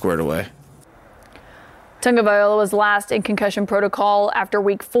squared away. Tagovailoa was last in concussion protocol after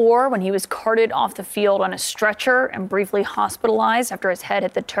week 4 when he was carted off the field on a stretcher and briefly hospitalized after his head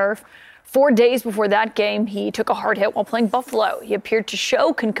hit the turf. 4 days before that game, he took a hard hit while playing Buffalo. He appeared to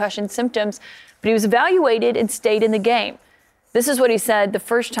show concussion symptoms, but he was evaluated and stayed in the game. This is what he said the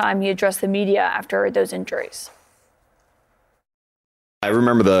first time he addressed the media after those injuries. I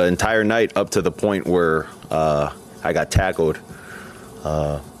remember the entire night up to the point where I got tackled.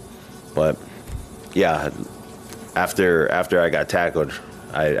 But yeah, after I got tackled,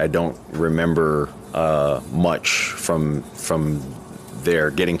 I don't remember much from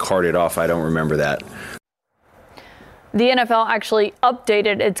there. Getting carted off, I don't remember that. The NFL actually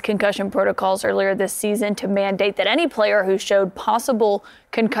updated its concussion protocols earlier this season to mandate that any player who showed possible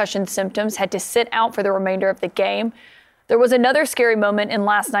concussion symptoms had to sit out for the remainder of the game. There was another scary moment in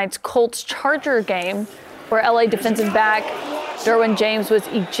last night's Colts-Charger game where LA defensive back Derwin James was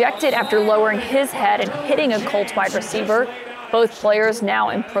ejected after lowering his head and hitting a Colts wide receiver. Both players now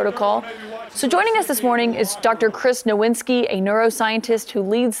in protocol. So joining us this morning is Dr. Chris Nowinski, a neuroscientist who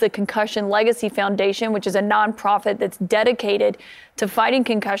leads the Concussion Legacy Foundation, which is a nonprofit that's dedicated to fighting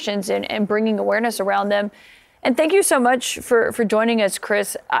concussions and bringing awareness around them. And thank you so much for joining us,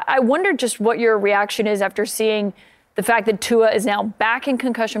 Chris. I wonder just what your reaction is after seeing the fact that Tua is now back in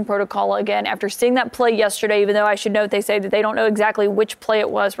concussion protocol again, after seeing that play yesterday, even though I should note they say that they don't know exactly which play it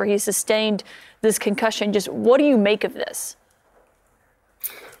was where he sustained this concussion. Just what do you make of this?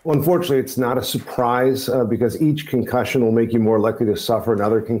 Well, unfortunately, it's not a surprise because each concussion will make you more likely to suffer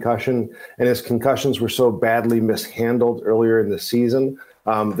another concussion. And his concussions were so badly mishandled earlier in the season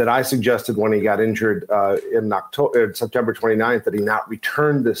that I suggested when he got injured in September 29th that he not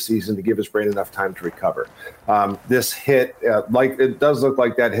return this season to give his brain enough time to recover. This hit, it does look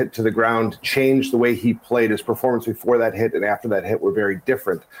like that hit to the ground changed the way he played. His performance before that hit and after that hit were very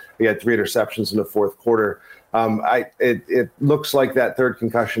different. He had 3 interceptions in the fourth quarter. It looks like that third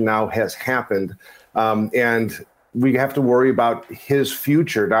concussion now has happened, and we have to worry about his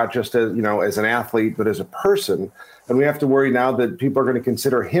future, not just as an athlete, but as a person. And we have to worry now that people are going to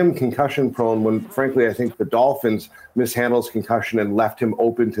consider him concussion prone when, frankly, I think the Dolphins mishandled his concussion and left him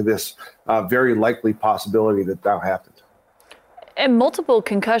open to this very likely possibility that now happened. And multiple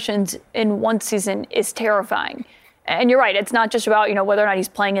concussions in one season is terrifying. And you're right. It's not just about, whether or not he's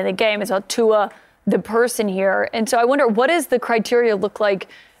playing in the game. It's about Tua, the person here. And so I wonder, what does the criteria look like?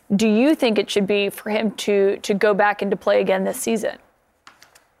 Do you think it should be for him to go back into play again this season?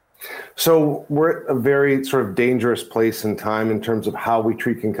 So we're at a very sort of dangerous place in time in terms of how we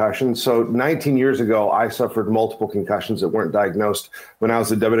treat concussions. So 19 years ago, I suffered multiple concussions that weren't diagnosed when I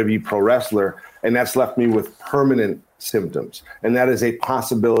was a WWE pro wrestler, and that's left me with permanent symptoms. And that is a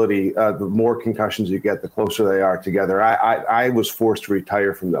possibility. The more concussions you get, the closer they are together. I was forced to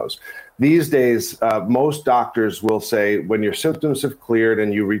retire from those. These days, most doctors will say when your symptoms have cleared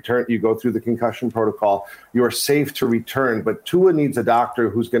and you go through the concussion protocol, you're safe to return. But Tua needs a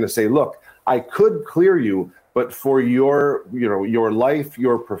doctor who's going to say, look, I could clear you, but for your life,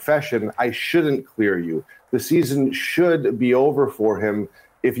 your profession, I shouldn't clear you. The season should be over for him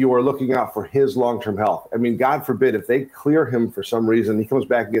if you are looking out for his long-term health. I mean, God forbid, if they clear him for some reason, he comes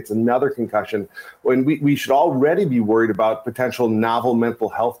back and gets another concussion, when we should already be worried about potential novel mental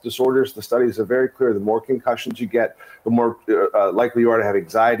health disorders. The studies are very clear. The more concussions you get, the more likely you are to have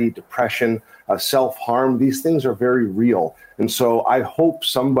anxiety, depression, self-harm. These things are very real. And so I hope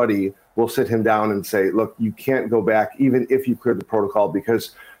somebody will sit him down and say, look, you can't go back even if you clear the protocol,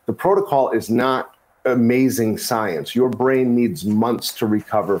 because the protocol is not amazing science. Your brain needs months to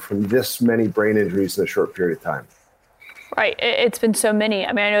recover from this many brain injuries in a short period of time. Right. It's been so many.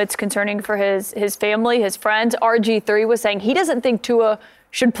 I mean, I know it's concerning for his family, his friends. RG3 was saying he doesn't think Tua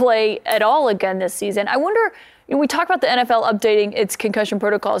should play at all again this season. I wonder, we talk about the NFL updating its concussion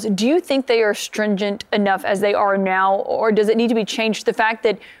protocols. Do you think they are stringent enough as they are now, or does it need to be changed? The fact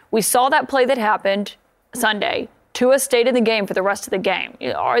that we saw that play that happened Sunday, Tua stayed in the game for the rest of the game.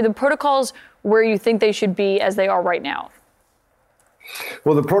 Are the protocols where you think they should be as they are right now?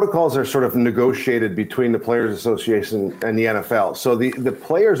 Well, the protocols are sort of negotiated between the Players Association and the NFL. So the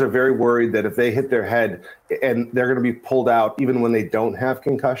players are very worried that if they hit their head and they're going to be pulled out even when they don't have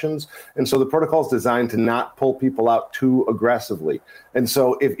concussions. And so the protocol is designed to not pull people out too aggressively. And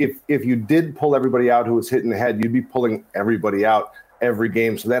so if you did pull everybody out who was hit in the head, you'd be pulling everybody out every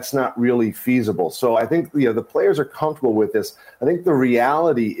game. So that's not really feasible. So I think the players are comfortable with this. I think the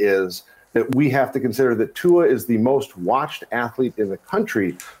reality is that we have to consider that Tua is the most watched athlete in the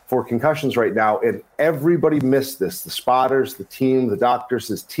country for concussions right now. And everybody missed this, the spotters, the team, the doctors,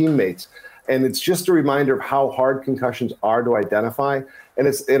 his teammates. And it's just a reminder of how hard concussions are to identify.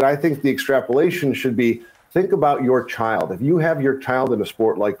 And I think the extrapolation should be, think about your child. If you have your child in a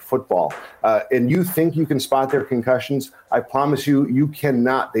sport like football and you think you can spot their concussions, I promise you, you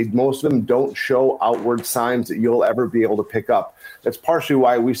cannot. Most of them don't show outward signs that you'll ever be able to pick up. That's partially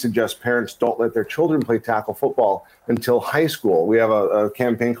why we suggest parents don't let their children play tackle football until high school. We have a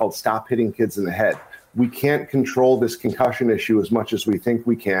campaign called Stop Hitting Kids in the Head. We can't control this concussion issue as much as we think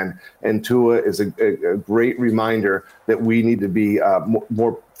we can. And Tua is a great reminder that we need to be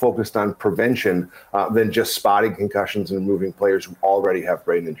more focused on prevention than just spotting concussions and removing players who already have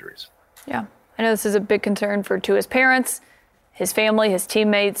brain injuries. Yeah. I know this is a big concern to his parents, his family, his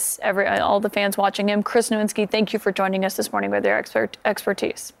teammates, all the fans watching him. Chris Nowinski, thank you for joining us this morning with your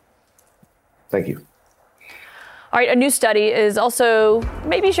expertise. Thank you. All right, a new study is also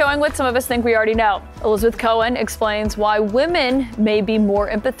maybe showing what some of us think we already know. Elizabeth Cohen explains why women may be more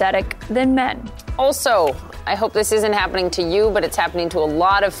empathetic than men. Also, I hope this isn't happening to you, but it's happening to a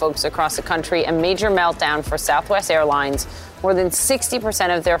lot of folks across the country. A major meltdown for Southwest Airlines. More than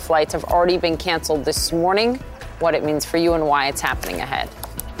 60% of their flights have already been canceled this morning. What it means for you and why it's happening ahead.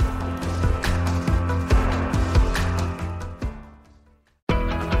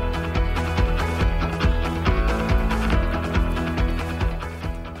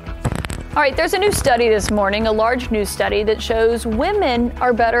 All right, there's a new study this morning, a large new study that shows women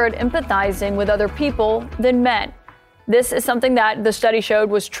are better at empathizing with other people than men. This is something that the study showed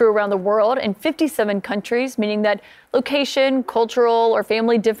was true around the world in 57 countries, meaning that location, cultural, or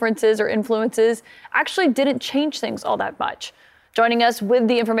family differences or influences actually didn't change things all that much. Joining us with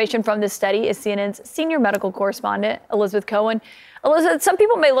the information from this study is CNN's senior medical correspondent, Elizabeth Cohen. Elizabeth, some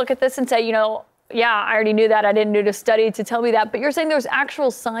people may look at this and say, yeah, I already knew that. I didn't need a study to tell me that. But you're saying there's actual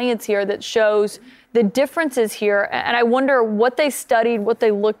science here that shows the differences here. And I wonder what they studied, what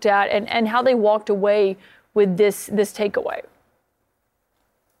they looked at, and how they walked away with this takeaway.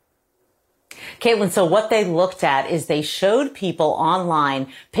 Caitlin, so what they looked at is they showed people online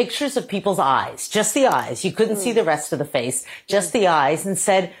pictures of people's eyes, just the eyes. You couldn't see the rest of the face, just the eyes, and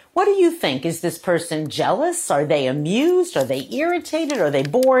said, what do you think? Is this person jealous? Are they amused? Are they irritated? Are they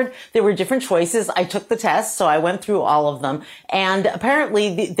bored? There were different choices. I took the test, so I went through all of them. And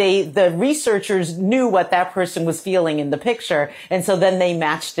apparently the researchers knew what that person was feeling in the picture. And so then they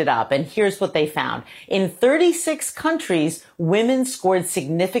matched it up. And here's what they found. In 36 countries, women scored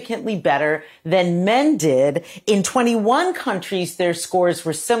significantly better than men did. In 21 countries, their scores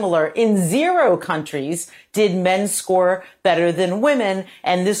were similar. In 0 countries, did men score better than women?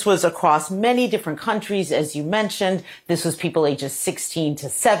 And this was across many different countries, as you mentioned. This was people ages 16 to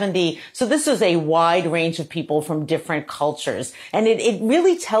 70. So this was a wide range of people from different cultures. And it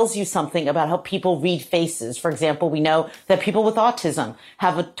really tells you something about how people read faces. For example, we know that people with autism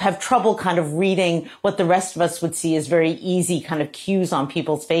have trouble kind of reading what the rest of us would see as very easy kind of cues on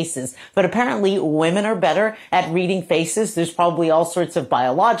people's faces. But apparently women are better at reading faces. There's probably all sorts of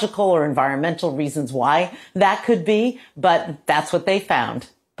biological or environmental reasons why that could be, but that's what they found.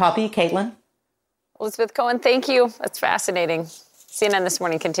 Poppy, Caitlin? Elizabeth Cohen, thank you. That's fascinating. CNN This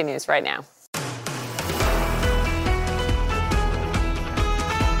Morning continues right now.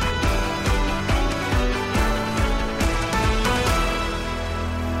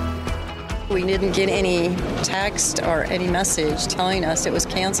 We didn't get any text or any message telling us it was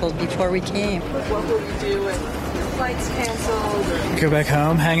canceled before we came. What will you do when your flight's canceled? Go back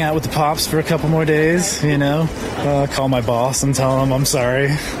home, hang out with the pops for a couple more days, call my boss and tell him I'm sorry.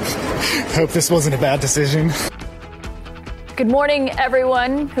 Hope this wasn't a bad decision. Good morning,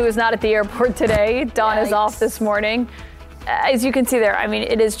 everyone who is not at the airport today. Dawn is off this morning. As you can see there,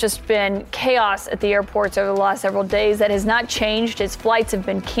 it has just been chaos at the airports over the last several days. That has not changed as flights have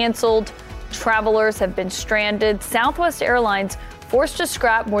been canceled. Travelers have been stranded. Southwest Airlines forced to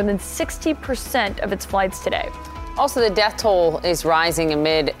scrap more than 60% of its flights today. Also, the death toll is rising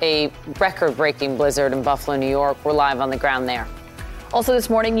amid a record-breaking blizzard in Buffalo, New York. We're live on the ground there. Also this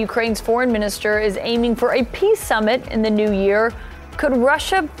morning, Ukraine's foreign minister is aiming for a peace summit in the new year. Could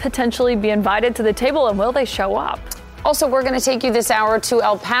Russia potentially be invited to the table, and will they show up? Also, we're going to take you this hour to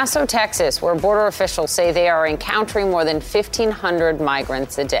El Paso, Texas, where border officials say they are encountering more than 1,500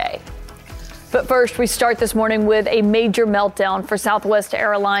 migrants a day. But first, we start this morning with a major meltdown for Southwest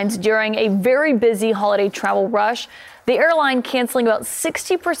Airlines during a very busy holiday travel rush. The airline canceling about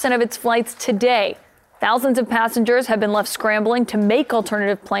 60% of its flights today. Thousands of passengers have been left scrambling to make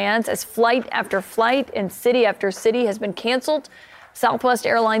alternative plans as flight after flight and city after city has been canceled. Southwest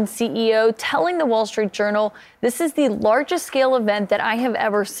Airlines CEO telling the Wall Street Journal, this is the largest scale event that I have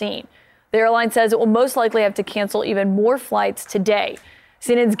ever seen. The airline says it will most likely have to cancel even more flights today.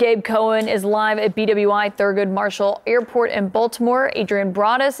 CNN's Gabe Cohen is live at BWI Thurgood Marshall Airport in Baltimore. Adrian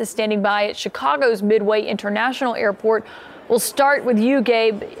Broadus is standing by at Chicago's Midway International Airport. We'll start with you,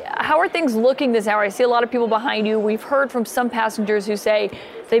 Gabe. How are things looking this hour? I see a lot of people behind you. We've heard from some passengers who say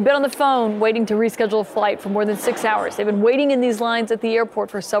they've been on the phone waiting to reschedule a flight for more than 6 hours. They've been waiting in these lines at the airport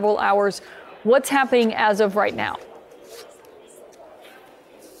for several hours. What's happening as of right now?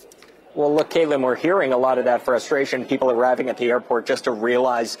 Well, look, Caitlin, we're hearing a lot of that frustration. People arriving at the airport just to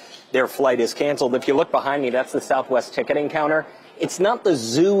realize their flight is canceled. If you look behind me, that's the Southwest ticketing counter. it's not the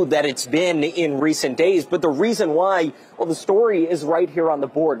zoo that it's been in recent days. But the reason why, well, the story is right here on the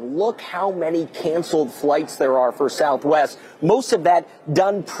board. Look how many canceled flights there are for Southwest. Most of that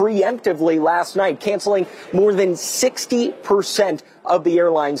done preemptively last night, canceling more than 60% of the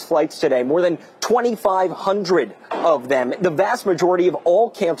airline's flights today, more than 2,500 of them, the vast majority of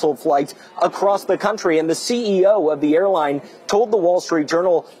all canceled flights across the country. And the CEO of the airline told the Wall Street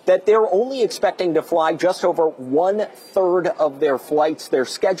Journal that they're only expecting to fly just over 1/3 of their flights, their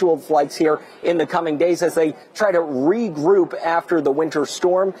scheduled flights here in the coming days as they try to regroup after the winter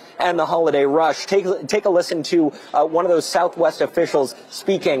storm and the holiday rush. Take a listen to one of those Southwest officials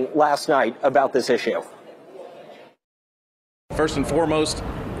speaking last night about this issue. First and foremost,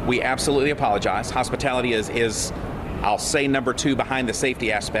 we absolutely apologize. Hospitality is I'll say number two behind the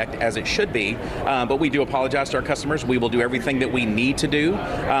safety aspect, as it should be, but we do apologize to our customers. We will do everything that we need to do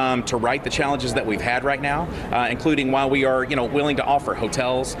to right the challenges that we've had right now, including while we are, willing to offer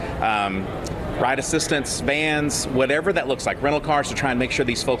hotels, ride assistance, vans, whatever that looks like, rental cars, to try and make sure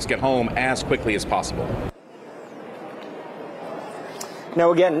these folks get home as quickly as possible.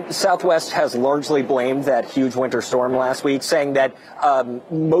 Now, again, Southwest has largely blamed that huge winter storm last week, saying that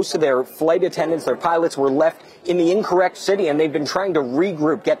most of their flight attendants, their pilots, were left in the incorrect city, and they've been trying to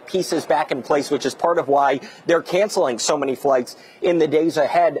regroup, get pieces back in place, which is part of why they're canceling so many flights in the days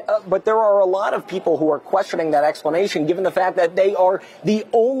ahead. But there are a lot of people who are questioning that explanation, given the fact that they are the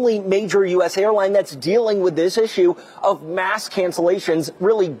only major U.S. airline that's dealing with this issue of mass cancellations,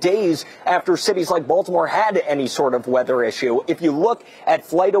 really days after cities like Baltimore had any sort of weather issue. If you look at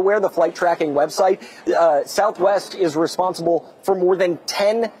FlightAware, the flight tracking website, Southwest is responsible for more than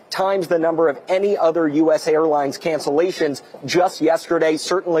 10 times the number of any other U.S. airlines cancellations. Just yesterday,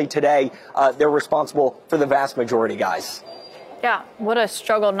 certainly today, they're responsible for the vast majority, guys. Yeah, what a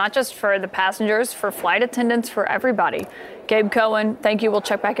struggle, not just for the passengers, for flight attendants, for everybody. Gabe Cohen, thank you. We'll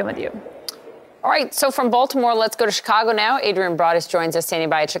check back in with you. All right, so from Baltimore, let's go to Chicago now. Adrian Broadus joins us standing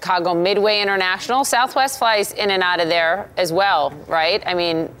by at Chicago Midway International. Southwest flies in and out of there as well, right? I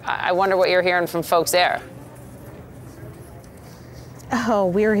mean, I wonder what you're hearing from folks there. Oh,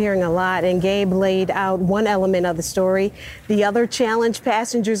 we're hearing a lot, and Gabe laid out one element of the story. The other challenge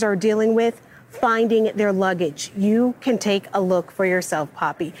passengers are dealing with, finding their luggage. You can take a look for yourself,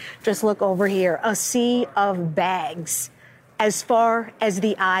 Poppy. Just look over here, a sea of bags as far as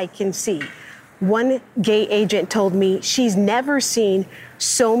the eye can see. One gate agent told me she's never seen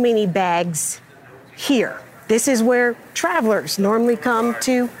so many bags here. This is where travelers normally come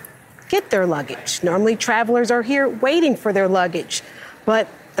to get their luggage. Normally travelers are here waiting for their luggage, but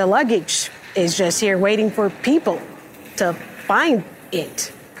the luggage is just here waiting for people to find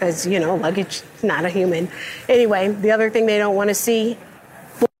it because, luggage is not a human. Anyway, the other thing they don't want to see,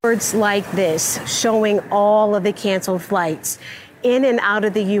 boards like this showing all of the canceled flights. In and out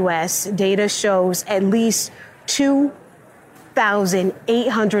of the U.S., data shows at least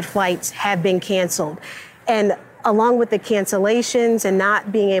 2,800 flights have been canceled. And along with the cancellations and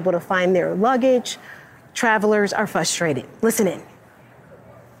not being able to find their luggage, travelers are frustrated. Listen in.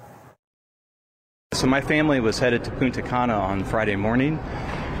 So my family was headed to Punta Cana on Friday morning,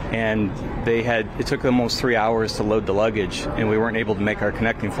 and it took them almost 3 hours to load the luggage, and we weren't able to make our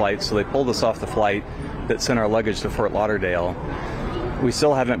connecting flight, so they pulled us off the flight that sent our luggage to Fort Lauderdale. We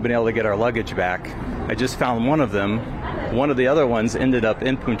still haven't been able to get our luggage back. I just found one of them. One of the other ones ended up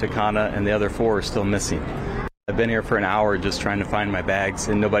in Punta Cana, and the other 4 are still missing. I've been here for an hour just trying to find my bags,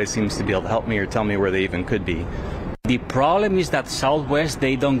 and nobody seems to be able to help me or tell me where they even could be. The problem is that Southwest,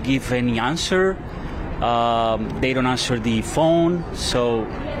 they don't give any answer. They don't answer the phone, so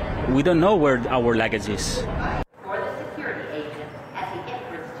we don't know where our luggage is.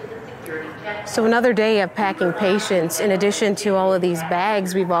 So another day of packing patience. In addition to all of these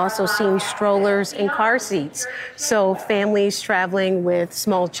bags, we've also seen strollers and car seats. So families traveling with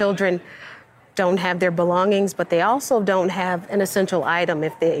small children don't have their belongings, but they also don't have an essential item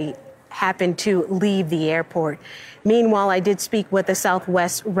if they happen to leave the airport. Meanwhile, I did speak with a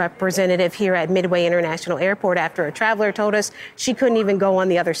Southwest representative here at Midway International Airport after a traveler told us she couldn't even go on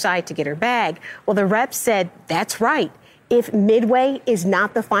the other side to get her bag. Well, the rep said that's right. If Midway is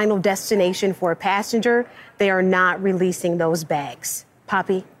not the final destination for a passenger, they are not releasing those bags.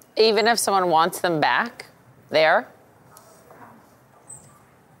 Poppy? Even if someone wants them back there?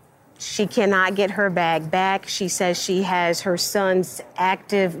 She cannot get her bag back. She says she has her son's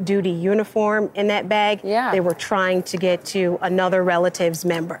active duty uniform in that bag. Yeah. They were trying to get to another relative's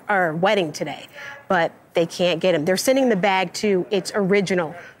wedding today, but they can't get him. They're sending the bag to its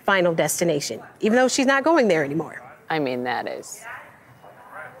original final destination, even though she's not going there anymore. I mean, that is.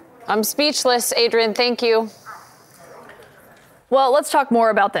 I'm speechless, Adrian. Thank you. Well, let's talk more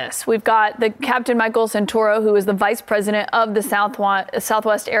about this. We've got the Captain Michael Santoro, who is the vice president of the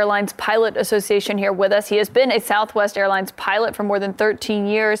Southwest Airlines Pilot Association, here with us. He has been a Southwest Airlines pilot for more than 13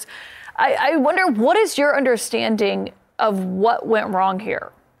 years. I wonder, what is your understanding of what went wrong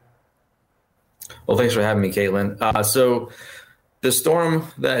here? Well, thanks for having me, Caitlin. So the storm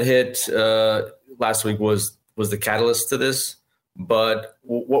that hit last week was the catalyst to this. But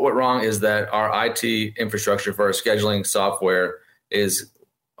what went wrong is that our IT infrastructure for our scheduling software is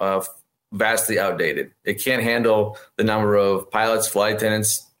vastly outdated. It can't handle the number of pilots, flight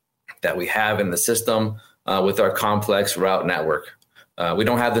attendants that we have in the system with our complex route network. We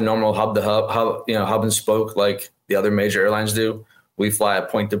don't have the normal hub and spoke like the other major airlines do. We fly a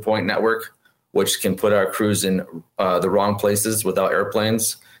point-to-point network, which can put our crews in the wrong places without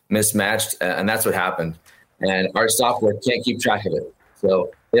airplanes, mismatched, and that's what happened. And our software can't keep track of it.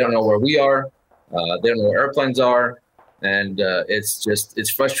 So they don't know where we are. They don't know where airplanes are. And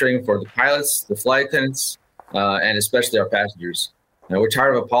it's frustrating for the pilots, the flight attendants, and especially our passengers. And we're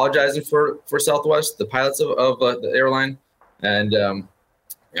tired of apologizing for Southwest, the pilots of the airline. And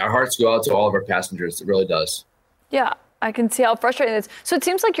our hearts go out to all of our passengers. It really does. Yeah, I can see how frustrating it is. So it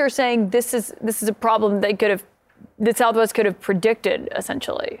seems like you're saying this is a problem that Southwest could have predicted,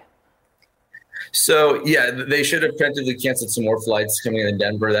 essentially. So, yeah, they should have preemptively canceled some more flights coming in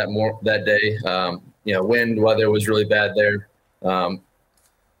Denver that day. Wind, weather was really bad there.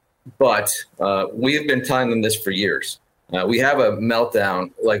 But we've been telling them this for years. We have a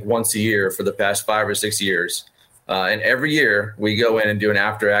meltdown like once a year for the past 5 or 6 years. And every year we go in and do an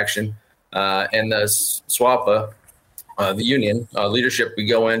after action. And the SWAPA, the union leadership, we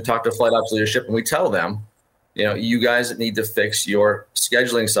go in, talk to flight ops leadership, and we tell them, you guys need to fix your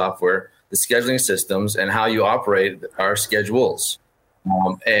scheduling software, the scheduling systems, and how you operate our schedules.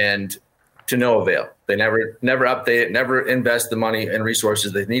 And to no avail. They never update it, never invest the money and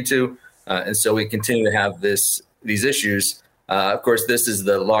resources they need to. And so we continue to have these issues. Of course, this is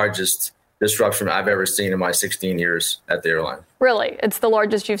the largest disruption I've ever seen in my 16 years at the airline. Really? It's the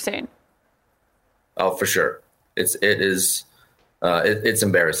largest you've seen? Oh, for sure. It's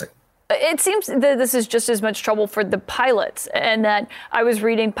embarrassing. It seems that this is just as much trouble for the pilots, and that I was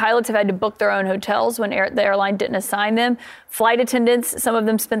reading pilots have had to book their own hotels when the airline didn't assign them. Flight attendants, some of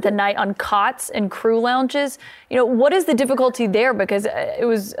them spent the night on cots and crew lounges. What is the difficulty there? Because it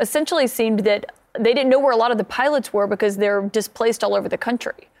was essentially seemed that they didn't know where a lot of the pilots were because they're displaced all over the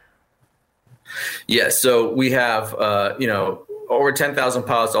country. Yeah, so we have, over 10,000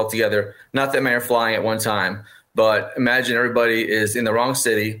 pilots altogether. Not that many are flying at one time, but imagine everybody is in the wrong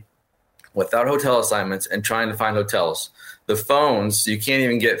city without hotel assignments and trying to find hotels. The phones, you can't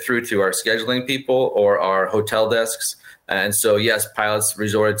even get through to our scheduling people or our hotel desks. And so, yes, pilots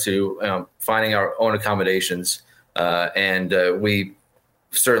resorted to finding our own accommodations. And we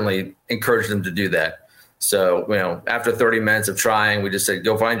certainly encourage them to do that. So, after 30 minutes of trying, we just said,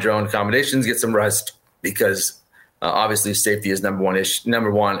 go find your own accommodations, get some rest, because obviously safety is number one,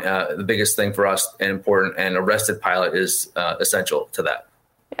 the biggest thing for us and important, and a rested pilot is essential to that.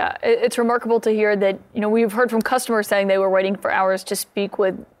 Yeah, it's remarkable to hear that, we've heard from customers saying they were waiting for hours to speak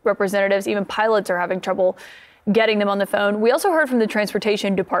with representatives. Even pilots are having trouble getting them on the phone. We also heard from the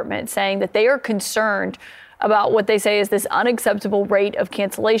transportation department saying that they are concerned about what they say is this unacceptable rate of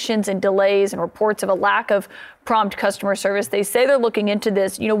cancellations and delays and reports of a lack of prompt customer service. They say they're looking into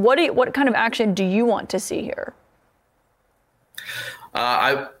this. What kind of action do you want to see here?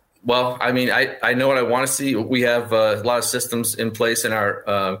 I know what I want to see. We have a lot of systems in place in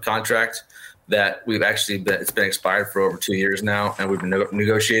our contract that it's been expired for over 2 years now, and we've been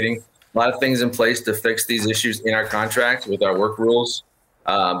negotiating a lot of things in place to fix these issues in our contract with our work rules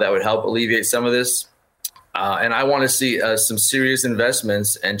that would help alleviate some of this. And I want to see some serious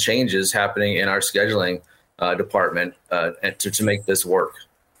investments and changes happening in our scheduling department to make this work.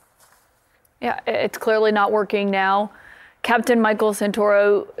 Yeah, it's clearly not working now. Captain Michael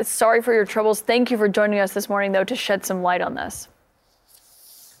Santoro, sorry for your troubles. Thank you for joining us this morning, though, to shed some light on this.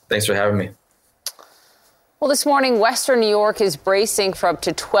 Thanks for having me. Well, this morning, Western New York is bracing for up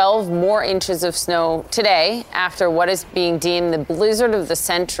to 12 more inches of snow today after what is being deemed the blizzard of the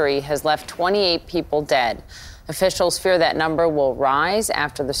century has left 28 people dead. Officials fear that number will rise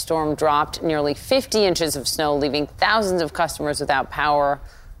after the storm dropped nearly 50 inches of snow, leaving thousands of customers without power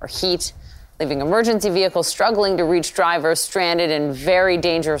or heat, leaving emergency vehicles struggling to reach drivers stranded in very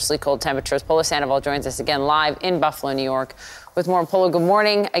dangerously cold temperatures. Polo Sandoval joins us again live in Buffalo, New York. With more. Polo, good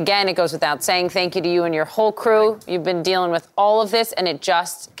morning. Again, it goes without saying, thank you to you and your whole crew. You've been dealing with all of this, and it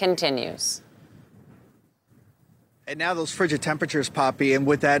just continues. And now those frigid temperatures, Poppy, and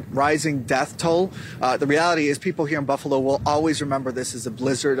with that rising death toll, the reality is people here in Buffalo will always remember this as a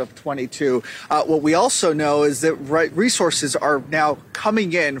blizzard of 22. What we also know is that resources are now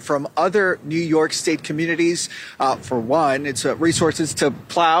coming in from other New York State communities. For one, it's resources to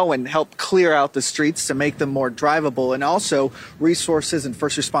plow and help clear out the streets to make them more drivable, and also resources and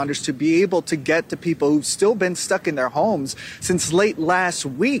first responders to be able to get to people who've still been stuck in their homes since late last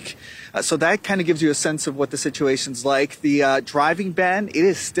week. So that kind of gives you a sense of what the situation's like. The driving ban, it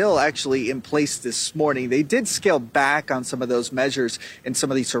is still actually in place this morning. They did scale back on some of those measures in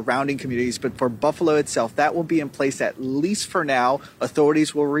some of the surrounding communities, but for Buffalo itself, that will be in place at least for now.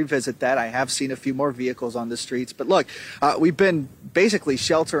 Authorities will revisit that. I have seen a few more vehicles on the streets. But look, we've been basically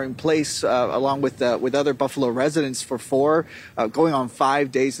shelter in place along with other Buffalo residents for going on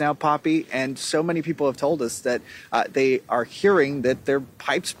 5 days now, Poppy. And so many people have told us that they are hearing that their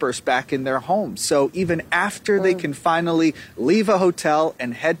pipes burst back in their homes. So even after they can finally leave a hotel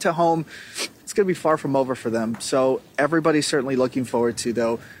and head to home, it's going to be far from over for them. So everybody's certainly looking forward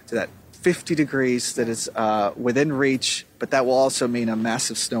to that 50 degrees that is within reach, but that will also mean a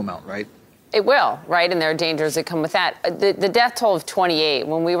massive snowmelt, right? It will, right? And there are dangers that come with that. The death toll of 28,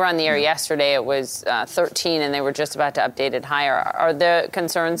 when we were on the air yesterday, it was 13, and they were just about to update it higher. Are the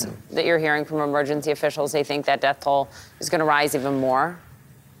concerns that you're hearing from emergency officials, they think that death toll is going to rise even more?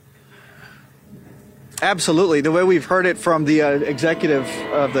 Absolutely. The way we've heard it from the executive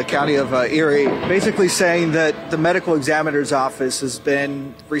of the county of Erie, basically saying that the medical examiner's office has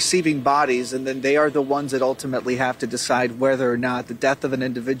been receiving bodies, and then they are the ones that ultimately have to decide whether or not the death of an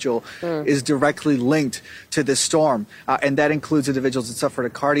individual is directly linked to this storm. And that includes individuals that suffered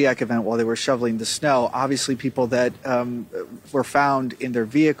a cardiac event while they were shoveling the snow. Obviously, people that were found in their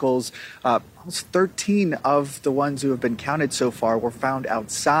vehicles. Almost 13 of the ones who have been counted so far were found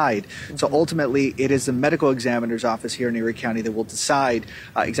outside. So ultimately, it is the medical examiner's office here in Erie County that will decide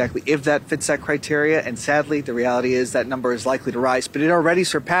exactly if that fits that criteria. And sadly, the reality is that number is likely to rise. But it already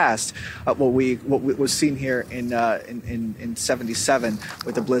surpassed what was seen here in 77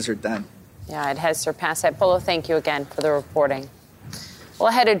 with the blizzard then. Yeah, it has surpassed that. Polo, thank you again for the reporting. Well,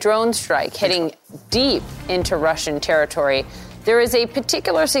 ahead, a drone strike hitting deep into Russian territory. There is a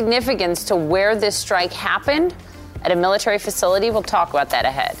particular significance to where this strike happened at a military facility. We'll talk about that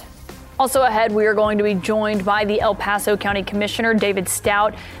ahead. Also ahead, we are going to be joined by the El Paso County Commissioner, David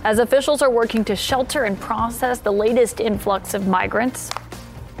Stout, as officials are working to shelter and process the latest influx of migrants.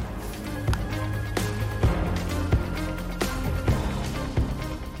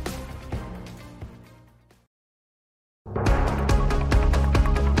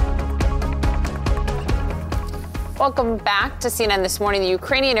 Welcome back to CNN This Morning. The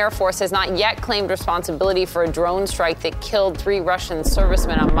Ukrainian Air Force has not yet claimed responsibility for a drone strike that killed 3 Russian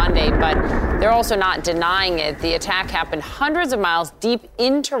servicemen on Monday, but they're also not denying it. The attack happened hundreds of miles deep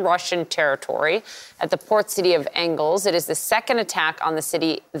into Russian territory at the port city of Engels. It is the second attack on the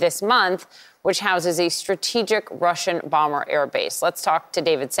city this month, which houses a strategic Russian bomber air base. Let's talk to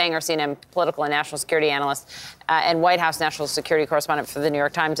David Sanger, CNN political and national security analyst and White House national security correspondent for the New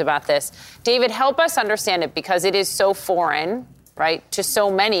York Times about this. David, help us understand it because it is so foreign, right, to so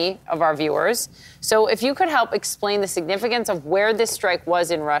many of our viewers. So if you could help explain the significance of where this strike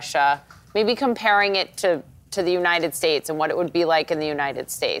was in Russia, maybe comparing it to the United States and what it would be like in the United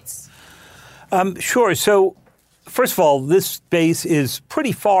States. Sure. So, first of all, this base is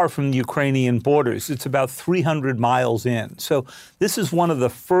pretty far from the Ukrainian borders. It's about 300 miles in. So this is one of the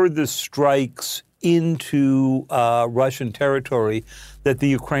furthest strikes into Russian territory that the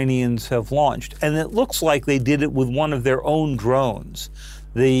Ukrainians have launched. And it looks like they did it with one of their own drones.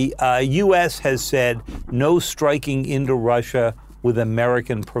 The U.S. has said no striking into Russia with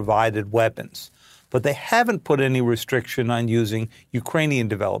American-provided weapons. But they haven't put any restriction on using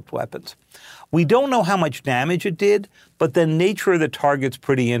Ukrainian-developed weapons. We don't know how much damage it did, but the nature of the target's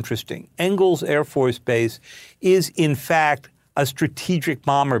pretty interesting. Engels Air Force Base is, in fact, a strategic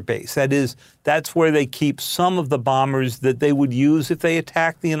bomber base. That is, that's where they keep some of the bombers that they would use if they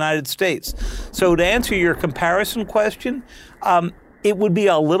attacked the United States. So to answer your comparison question, it would be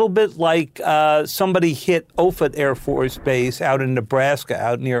a little bit like somebody hit Offutt Air Force Base out in Nebraska,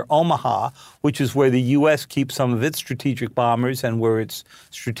 out near Omaha, which is where the U.S. keeps some of its strategic bombers and where its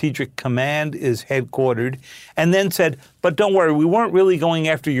strategic command is headquartered, and then said, but don't worry, we weren't really going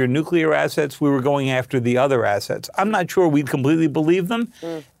after your nuclear assets, we were going after the other assets. I'm not sure we'd completely believe them.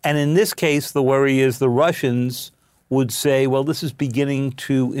 And in this case, the worry is the Russians would say, well, this is beginning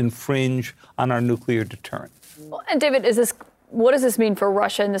to infringe on our nuclear deterrent. And David, what does this mean for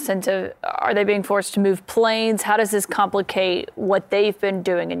Russia in the sense of, are they being forced to move planes? How does this complicate what they've been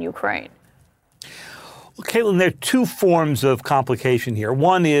doing in Ukraine? Well, Caitlin, there are two forms of complication here.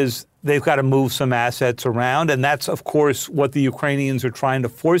 One is they've got to move some assets around, and that's, of course, what the Ukrainians are trying to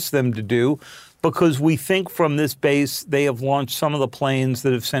force them to do, because we think from this base they have launched some of the planes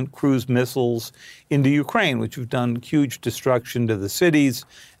that have sent cruise missiles into Ukraine, which have done huge destruction to the cities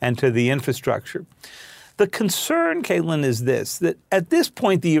and to the infrastructure. The concern, Caitlin, is this, that at this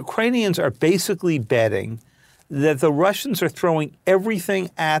point the Ukrainians are basically betting that the Russians are throwing everything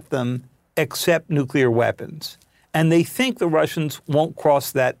at them except nuclear weapons. And they think the Russians won't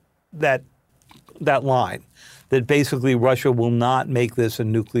cross that line, that basically Russia will not make this a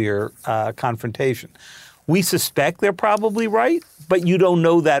nuclear confrontation. We suspect they're probably right, but you don't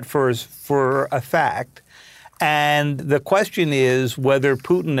know that for a fact. And the question is whether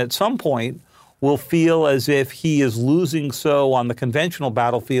Putin at some point will feel as if he is losing so on the conventional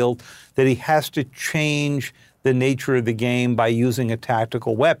battlefield that he has to change the nature of the game by using a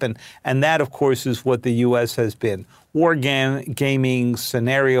tactical weapon. And that, of course, is what the U.S. has been gaming,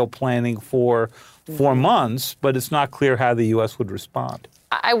 scenario planning for months, but it's not clear how the U.S. would respond.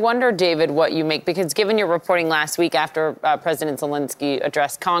 I wonder, David, what you make, because given your reporting last week after President Zelensky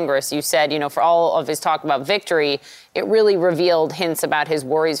addressed Congress, you said, for all of his talk about victory, it really revealed hints about his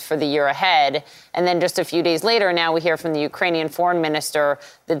worries for the year ahead. And then just a few days later, now we hear from the Ukrainian foreign minister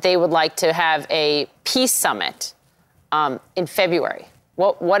that they would like to have a peace summit in February.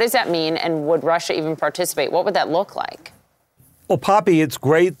 What does that mean? And would Russia even participate? What would that look like? Well, Poppy, it's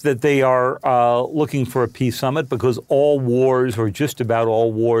great that they are looking for a peace summit, because all wars, or just about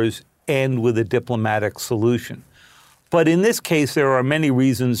all wars, end with a diplomatic solution. But in this case, there are many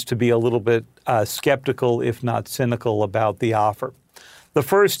reasons to be a little bit skeptical, if not cynical, about the offer. The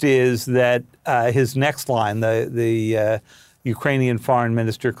first is that his next line, the Ukrainian Foreign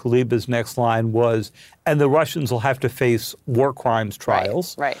Minister Kuleba's next line was, and the Russians will have to face war crimes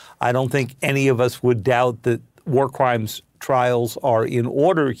trials. Right. I don't think any of us would doubt that war crimes trials are in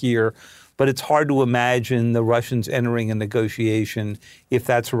order here, but it's hard to imagine the Russians entering a negotiation if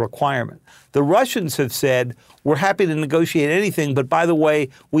that's a requirement. The Russians have said, we're happy to negotiate anything, but by the way,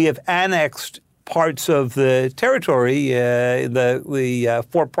 we have annexed parts of the territory, the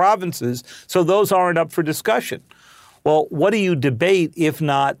 4 provinces, so those aren't up for discussion. Well, what do you debate if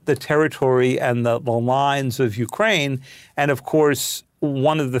not the territory and the lines of Ukraine? And of course,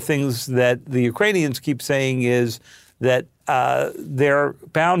 one of the things that the Ukrainians keep saying is that their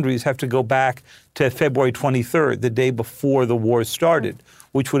boundaries have to go back to February 23rd, the day before the war started,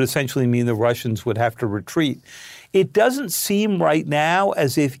 which would essentially mean the Russians would have to retreat. It doesn't seem right now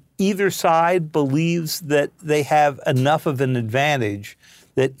as if either side believes that they have enough of an advantage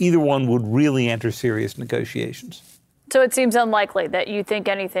that either one would really enter serious negotiations. So it seems unlikely that you think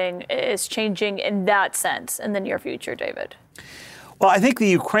anything is changing in that sense in the near future, David. Well, I think the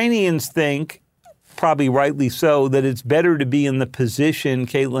Ukrainians think, probably rightly so, that it's better to be in the position,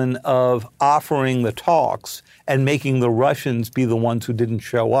 Caitlin, of offering the talks and making the Russians be the ones who didn't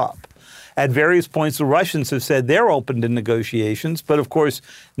show up. At various points, the Russians have said they're open to negotiations, but of course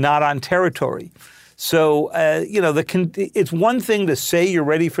not on territory. So, it's one thing to say you're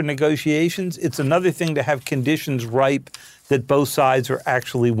ready for negotiations. It's another thing to have conditions ripe that both sides are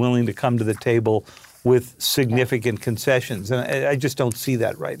actually willing to come to the table with significant concessions. And I just don't see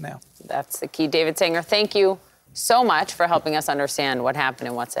that right now. That's the key. David Sanger, thank you so much for helping us understand what happened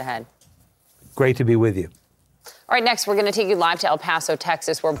and what's ahead. Great to be with you. All right, next, we're going to take you live to El Paso,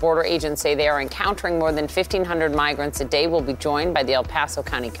 Texas, where border agents say they are encountering more than 1,500 migrants a day. We'll be joined by the El Paso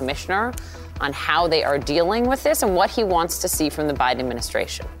County Commissioner on how they are dealing with this and what he wants to see from the Biden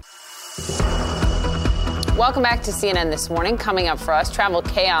administration. Welcome back to CNN This Morning. Coming up for us, travel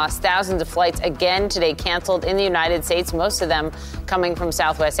chaos. Thousands of flights again today canceled in the United States, most of them coming from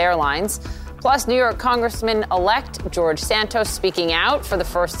Southwest Airlines. Plus, New York Congressman-elect George Santos speaking out for the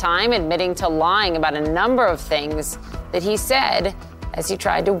first time, admitting to lying about a number of things that he said as he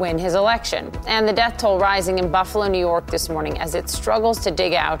tried to win his election. And the death toll rising in Buffalo, New York this morning as it struggles to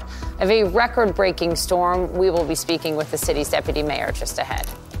dig out of a record-breaking storm. We will be speaking with the city's deputy mayor just ahead.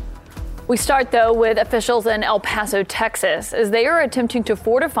 We start, though, with officials in El Paso, Texas, as they are attempting to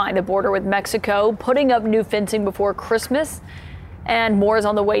fortify the border with Mexico, putting up new fencing before Christmas. And more is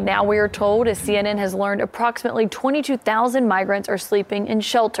on the way now, we are told, as CNN has learned approximately 22,000 migrants are sleeping in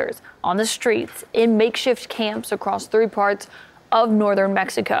shelters, on the streets, in makeshift camps across 3 parts of northern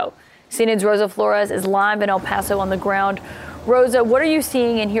Mexico. CNN's Rosa Flores is live in El Paso on the ground. Rosa, what are you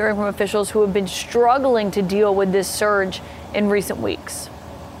seeing and hearing from officials who have been struggling to deal with this surge in recent weeks?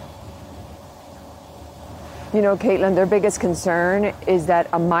 You know, Caitlin, their biggest concern is that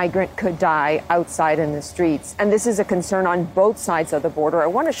a migrant could die outside in the streets. And this is a concern on both sides of the border. I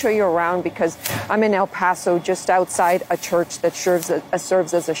want to show you around because I'm in El Paso, just outside a church that serves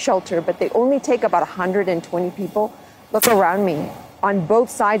as a shelter, but they only take about 120 people. Look around me. On both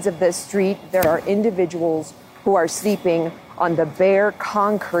sides of this street, there are individuals who are sleeping on the bare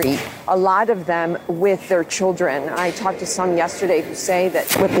concrete, a lot of them with their children. I talked to some yesterday who say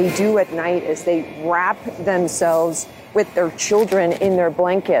that what they do at night is they wrap themselves with their children in their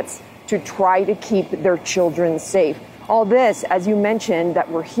blankets to try to keep their children safe. All this, as you mentioned, that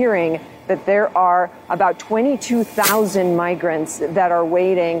we're hearing that there are about 22,000 migrants that are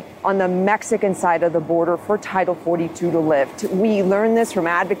waiting on the Mexican side of the border for Title 42 to lift. We learned this from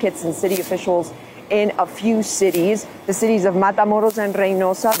advocates and city officials in a few cities, the cities of Matamoros and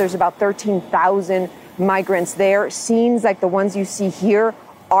Reynosa. There's about 13,000 migrants there. Scenes like the ones you see here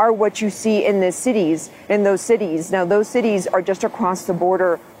are what you see in those cities. Now, those cities are just across the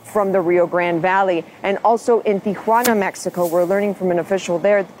border from the Rio Grande Valley. And also in Tijuana, Mexico, we're learning from an official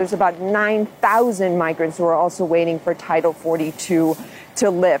there that there's about 9,000 migrants who are also waiting for Title 42 to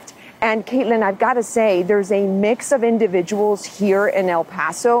lift. And Caitlin, I've got to say, there's a mix of individuals here in El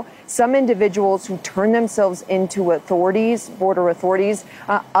Paso, some individuals who turn themselves into authorities, border authorities,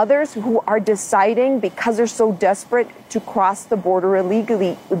 others who are deciding because they're so desperate to cross the border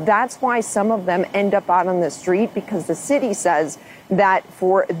illegally. That's why some of them end up out on the street, because the city says that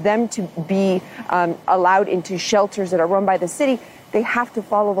for them to be allowed into shelters that are run by the city, they have to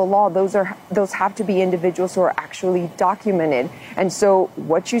follow the law. Those have to be individuals who are actually documented. And so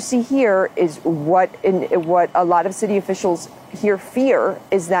what you see here is what a lot of city officials here fear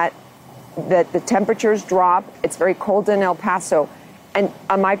is that the temperatures drop. It's very cold in El Paso, and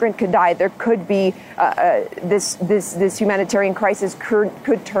a migrant could die. There could be this humanitarian crisis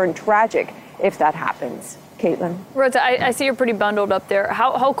could turn tragic if that happens. Caitlin. Rosa, I see you're pretty bundled up there.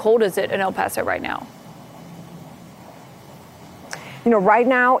 How cold is it in El Paso right now? You know, right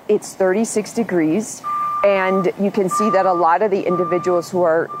now it's 36 degrees, and you can see that a lot of the individuals who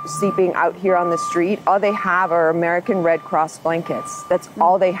are sleeping out here on the street, all they have are American Red Cross blankets. That's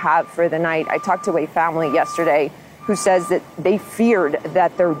all they have for the night. I talked to a family yesterday who says that they feared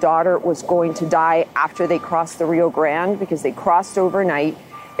that their daughter was going to die after they crossed the Rio Grande because they crossed overnight.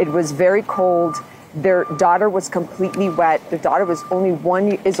 It was very cold. Their daughter was completely wet. Their daughter was only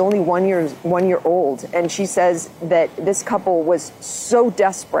 1 year old. And she says that this couple was so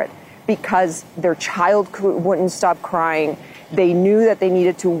desperate because their child wouldn't stop crying. They knew that they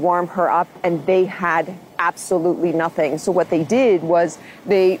needed to warm her up, and they had absolutely nothing. So what they did was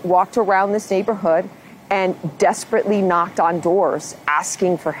they walked around this neighborhood and desperately knocked on doors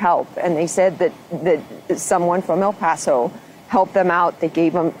asking for help. And they said that someone from El Paso helped them out. They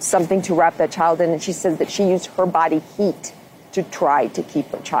gave them something to wrap that child in, and she says that she used her body heat to try to keep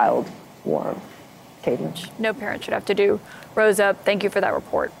her child warm. Caitlin. No parent should have to do. Rosa, thank you for that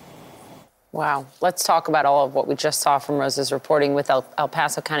report. Wow. Let's talk about all of what we just saw from Rosa's reporting with El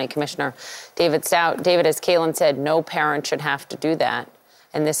Paso County Commissioner David Stout. David, as Caitlin said, no parent should have to do that.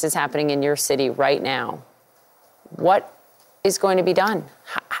 And this is happening in your city right now. What is going to be done?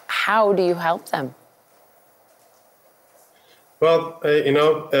 How do you help them? Well,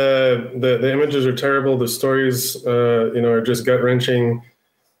 the images are terrible. The stories, are just gut-wrenching.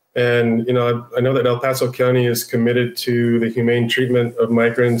 And, I know that El Paso County is committed to the humane treatment of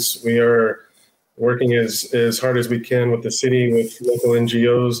migrants. We are working as hard as we can with the city, with local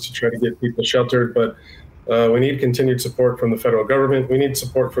NGOs to try to get people sheltered. But we need continued support from the federal government. We need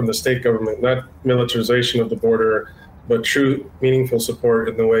support from the state government, not militarization of the border, but true meaningful support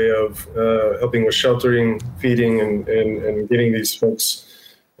in the way of helping with sheltering, feeding, and getting these folks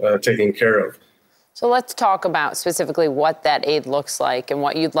taken care of. So let's talk about specifically what that aid looks like and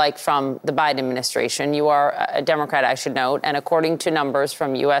what you'd like from the Biden administration. You are a Democrat, I should note, and according to numbers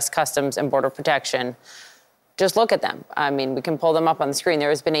from U.S. Customs and Border Protection, just look at them. I mean, we can pull them up on the screen. There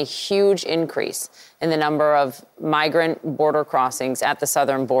has been a huge increase in the number of migrant border crossings at the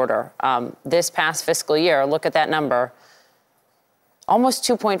southern border. This past fiscal year, look at that number, almost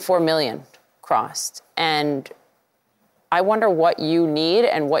 2.4 million crossed. And I wonder what you need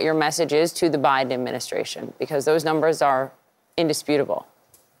and what your message is to the Biden administration, because those numbers are indisputable.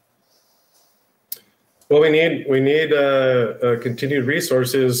 Well, we need continued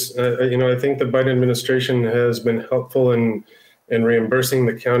resources. I think the Biden administration has been helpful in reimbursing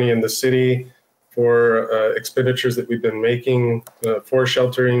the county and the city for expenditures that we've been making for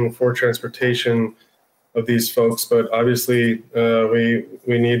sheltering, for transportation of these folks. But obviously, we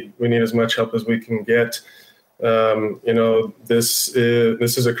need as much help as we can get. This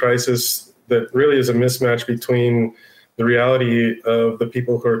is a crisis that really is a mismatch between the reality of the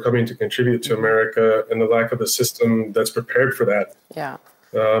people who are coming to contribute to America and the lack of a system that's prepared for that. Yeah.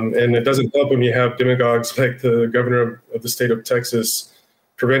 And it doesn't help when you have demagogues like the governor of the state of Texas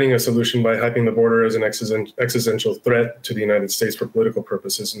preventing a solution by hyping the border as an existential threat to the United States for political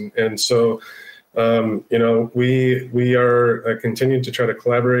purposes. And so, we are continuing to try to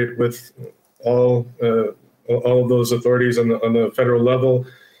collaborate with all of those authorities on the federal level,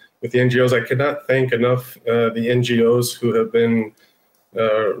 with the NGOs. I cannot thank enough the NGOs who have been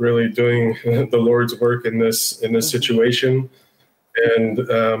really doing the Lord's work in this situation. And,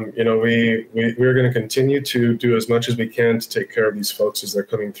 we're going to continue to do as much as we can to take care of these folks as they're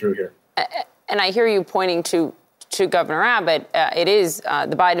coming through here. And I hear you pointing to Governor Abbott. It is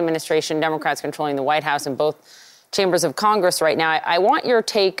the Biden administration, Democrats controlling the White House and both chambers of Congress right now. I want your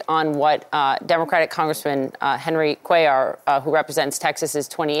take on what Democratic Congressman Henry Cuellar, who represents Texas's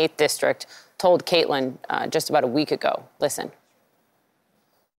 28th district, told Caitlin just about a week ago. Listen.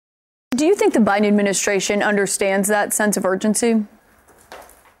 Do you think the Biden administration understands that sense of urgency?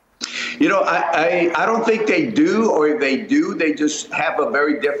 I don't think they do, or if they do, they just have a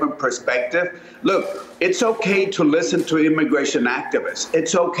very different perspective. Look, it's okay to listen to immigration activists.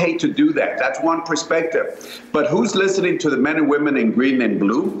 It's okay to do that. That's one perspective. But who's listening to the men and women in green and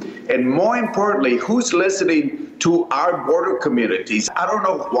blue? And more importantly, who's listening to our border communities? I don't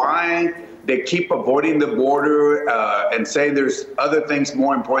know why they keep avoiding the border and saying there's other things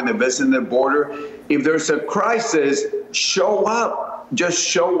more important than visiting the border. If there's a crisis, show up. Just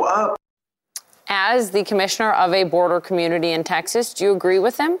show up. As the commissioner of a border community in Texas, do you agree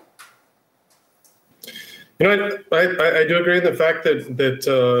with him? I do agree in the fact that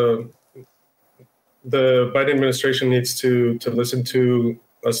the Biden administration needs to listen to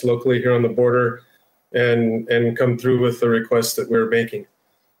us locally here on the border and come through with the requests that we're making.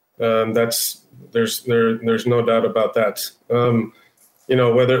 There's no doubt about that.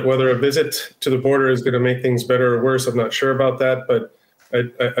 Whether a visit to the border is going to make things better or worse, I'm not sure about that, but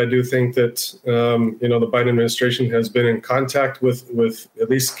I do think that the Biden administration has been in contact with at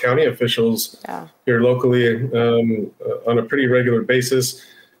least county officials here locally on a pretty regular basis.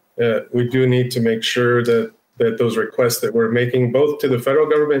 We do need to make sure that those requests that we're making, both to the federal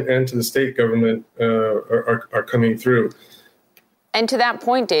government and to the state government, are coming through. And to that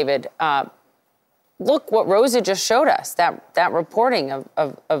point, David, look what Rosa just showed us, that reporting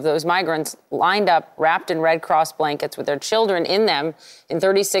of those migrants lined up, wrapped in Red Cross blankets with their children in them in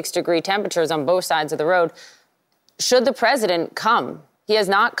 36-degree temperatures on both sides of the road. Should the president come? He has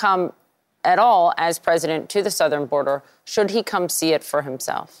not come at all as president to the southern border. Should he come see it for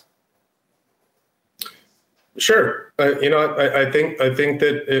himself? Sure. I think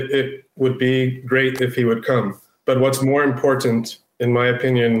that it would be great if he would come. But what's more important, in my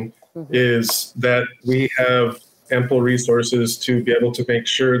opinion, is that we have ample resources to be able to make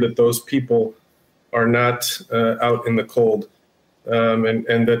sure that those people are not out in the cold,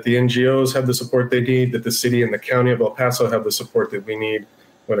 and that the NGOs have the support they need, that the city and the county of El Paso have the support that we need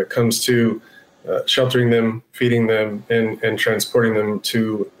when it comes to sheltering them, feeding them, and transporting them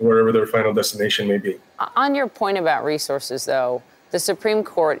to wherever their final destination may be. On your point about resources, though, the Supreme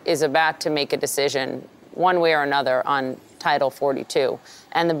Court is about to make a decision one way or another on Title 42.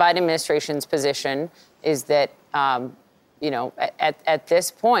 And the Biden administration's position is that, at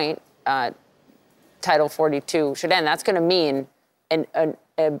this point, Title 42 should end. That's going to mean a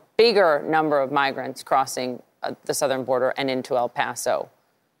bigger number of migrants crossing the southern border and into El Paso.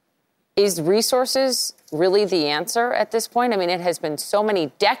 Is resources really the answer at this point? I mean, it has been so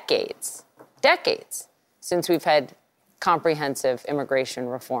many decades since we've had comprehensive immigration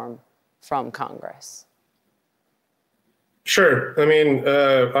reform from Congress. Sure. I mean,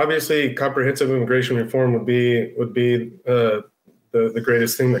 obviously, comprehensive immigration reform would be the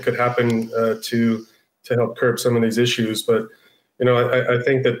greatest thing that could happen to help curb some of these issues. But I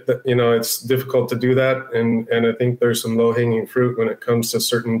think that it's difficult to do that, and I think there's some low-hanging fruit when it comes to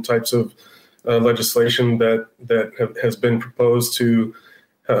certain types of legislation that has been proposed to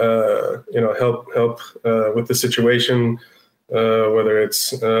help with the situation, whether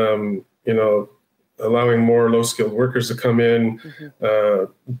it's allowing more low-skilled workers to come in,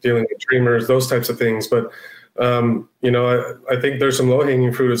 dealing with dreamers, those types of things. But, I think there's some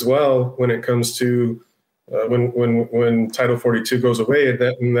low-hanging fruit as well when it comes to when Title 42 goes away,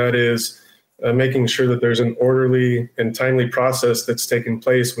 and that is making sure that there's an orderly and timely process that's taking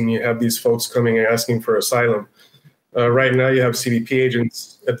place when you have these folks coming and asking for asylum. Right now, you have CBP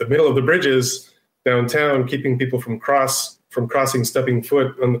agents at the middle of the bridges downtown, keeping people from crossing, stepping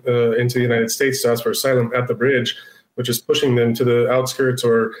foot into the United States to ask for asylum at the bridge, which is pushing them to the outskirts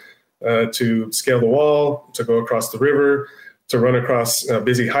or to scale the wall, to go across the river, to run across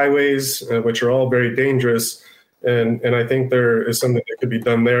busy highways, which are all very dangerous. And I think there is something that could be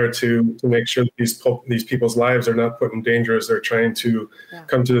done there to make sure that these people's lives are not put in danger as they're trying to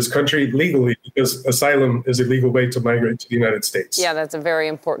come to this country legally, because asylum is a legal way to migrate to the United States. Yeah, that's a very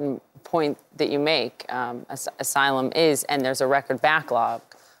important point that you make. Asylum is, and there's a record backlog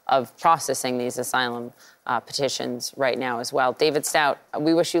of processing these asylum petitions right now as well. David Stout,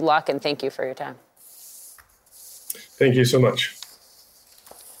 we wish you luck and thank you for your time. Thank you so much.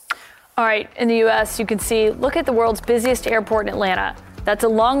 All right, in the U.S., you can see, look at the world's busiest airport in Atlanta. That's a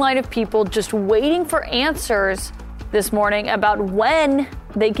long line of people just waiting for answers this morning about when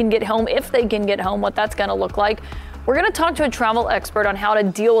they can get home, if they can get home, what that's going to look like. We're going to talk to a travel expert on how to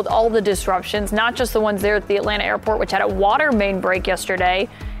deal with all the disruptions, not just the ones there at the Atlanta airport, which had a water main break yesterday.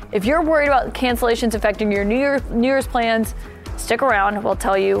 If you're worried about cancellations affecting your New Year's plans, stick around. We'll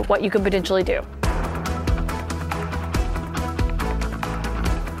tell you what you could potentially do.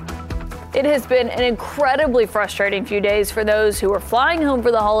 It has been an incredibly frustrating few days for those who are flying home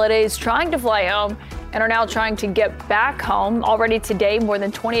for the holidays, trying to fly home, and are now trying to get back home. Already today, more than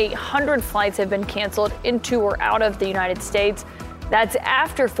 2,800 flights have been canceled into or out of the United States. That's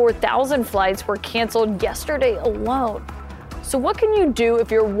after 4,000 flights were canceled yesterday alone. So what can you do if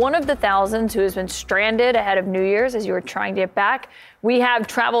you're one of the thousands who has been stranded ahead of New Year's as you are trying to get back? We have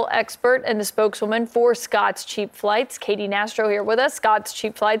travel expert and the spokeswoman for Scott's Cheap Flights, Katie Nastro, here with us. Scott's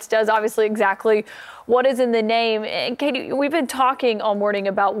Cheap Flights does obviously exactly what is in the name. And Katie, we've been talking all morning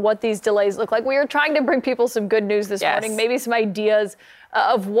about what these delays look like. We are trying to bring people some good news this morning, maybe some ideas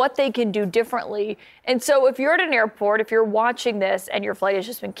of what they can do differently. And so if you're at an airport, if you're watching this and your flight has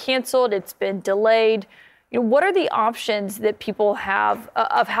just been canceled, it's been delayed, what are the options that people have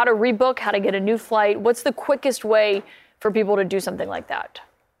of how to rebook, how to get a new flight? What's the quickest way for people to do something like that?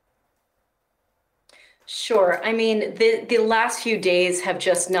 Sure. I mean, the last few days have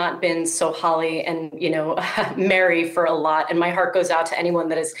just not been so holly and, merry for a lot. And my heart goes out to anyone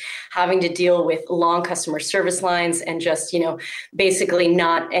that is having to deal with long customer service lines and just, basically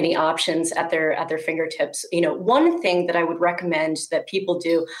not any options at their fingertips. One thing that I would recommend that people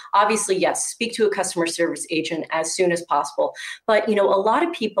do, obviously, yes, speak to a customer service agent as soon as possible. But, a lot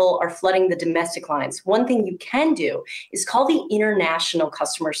of people are flooding the domestic lines. One thing you can do is call the international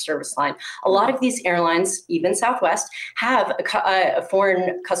customer service line. A lot of these airlines, even Southwest, have a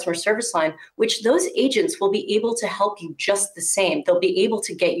foreign customer service line, which those agents will be able to help you just the same. They'll be able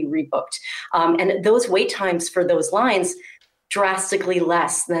to get you rebooked. And those wait times for those lines drastically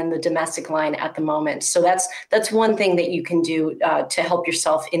less than the domestic line at the moment. So that's one thing that you can do to help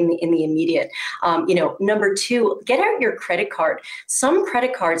yourself in the immediate. Number two, get out your credit card. Some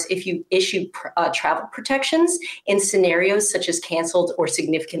credit cards, if you issue travel protections in scenarios such as canceled or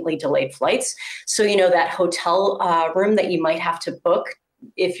significantly delayed flights, so that hotel room that you might have to book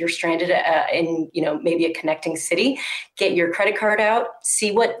if you're stranded in, maybe a connecting city, get your credit card out,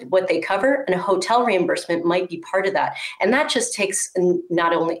 see what they cover, and a hotel reimbursement might be part of that. And that just takes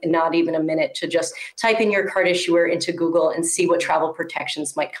not even a minute to just type in your card issuer into Google and see what travel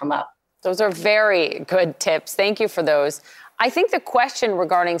protections might come up. Those are very good tips. Thank you for those. I think the question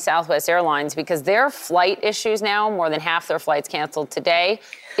regarding Southwest Airlines, because their flight issues now, more than half their flights canceled today,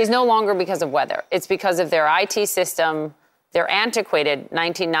 is no longer because of weather. It's because of their IT system, their antiquated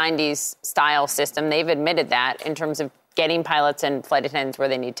 1990s style system. They've admitted that in terms of getting pilots and flight attendants where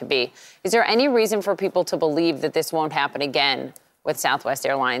they need to be. Is there any reason for people to believe that this won't happen again with Southwest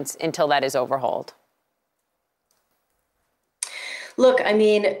Airlines until that is overhauled? Look, I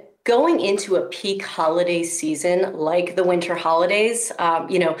mean, going into a peak holiday season like the winter holidays,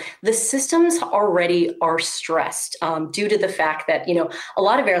 the systems already are stressed due to the fact that, a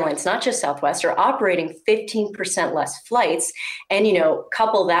lot of airlines, not just Southwest, are operating 15% less flights. And,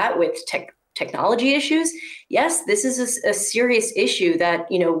 couple that with technology issues. Yes, this is a serious issue that,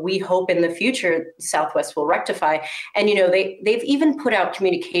 we hope in the future Southwest will rectify. And, they've even put out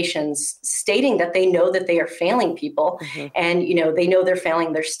communications stating that they know that they are failing people and, they know they're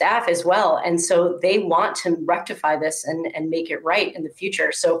failing their staff as well. And so they want to rectify this and make it right in the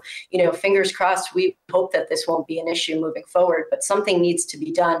future. So, fingers crossed, we hope that this won't be an issue moving forward, but something needs to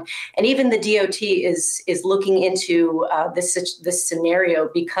be done. And even the DOT is looking into this scenario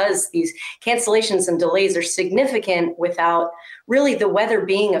because these cancellations and delays are significant without really the weather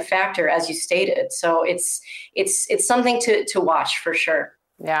being a factor, as you stated. So it's something to watch for sure.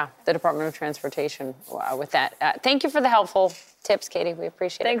 Yeah, the Department of Transportation with that. Thank you for the helpful tips, Katie. We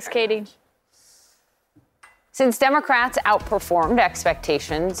appreciate it. Thanks, Katie. Much. Since Democrats outperformed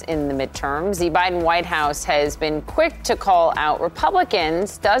expectations in the midterms, the Biden White House has been quick to call out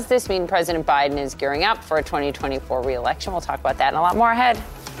Republicans. Does this mean President Biden is gearing up for a 2024 reelection? We'll talk about that and a lot more ahead.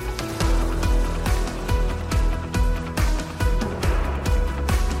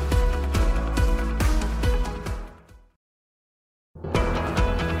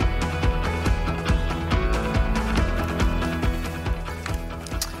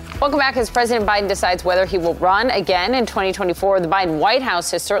 Welcome back. As President Biden decides whether he will run again in 2024, the Biden White House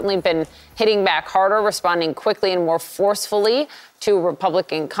has certainly been hitting back harder, responding quickly and more forcefully to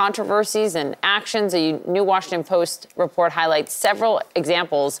Republican controversies and actions. A new Washington Post report highlights several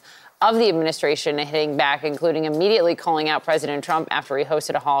examples of the administration hitting back, including immediately calling out President Trump after he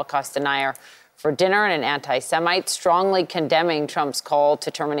hosted a Holocaust denier for dinner and an anti-Semite, strongly condemning Trump's call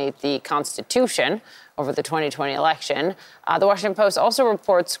to terminate the Constitution over the 2020 election. The Washington Post also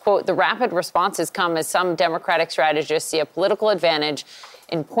reports, quote, the rapid response has come as some Democratic strategists see a political advantage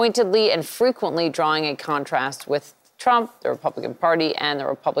in pointedly and frequently drawing a contrast with Trump, the Republican Party, and the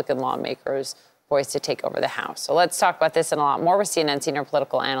Republican lawmakers poised to take over the House. So let's talk about this and a lot more with CNN senior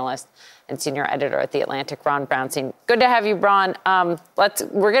political analyst and senior editor at The Atlantic, Ron Brownstein. Good to have you, Ron.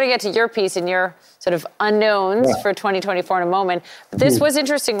 We're going to get to your piece and your sort of unknowns for 2024 in a moment. But this was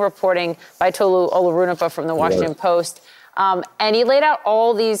interesting reporting by Tolu Olorunnipa from the Washington Post. And he laid out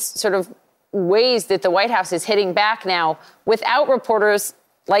all these sort of ways that the White House is hitting back now without reporters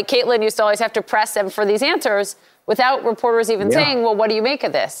like Caitlin used to always have to press them for these answers, without reporters even saying, well, what do you make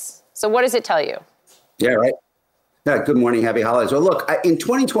of this? So what does it tell you? Yeah, right. Yeah, good morning. Happy holidays. Well, look, in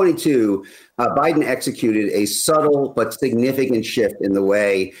 2022, Biden executed a subtle but significant shift in the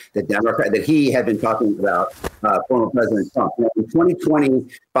way that he had been talking about former President Trump. In 2020,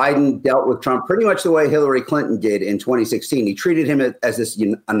 Biden dealt with Trump pretty much the way Hillary Clinton did in 2016. He treated him as this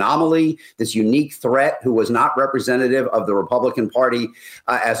anomaly, this unique threat who was not representative of the Republican Party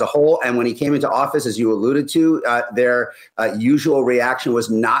as a whole. And when he came into office, as you alluded to, their usual reaction was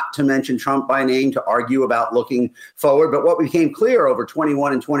not to mention Trump by name, to argue about looking forward. But what became clear over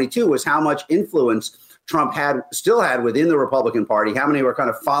 21 and 22 was how much influence Trump still had within the Republican Party, how many were kind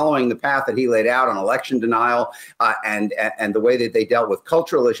of following the path that he laid out on election denial and the way that they dealt with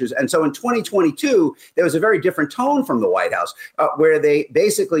cultural issues. And so in 2022, there was a very different tone from the White House, where they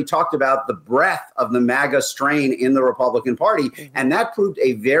basically talked about the breadth of the MAGA strain in the Republican Party. And that proved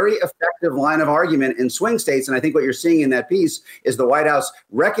a very effective line of argument in swing states. And I think what you're seeing in that piece is the White House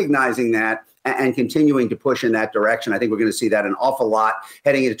recognizing that and continuing to push in that direction. I think we're going to see that an awful lot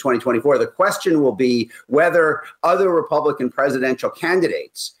heading into 2024. The question will be whether other Republican presidential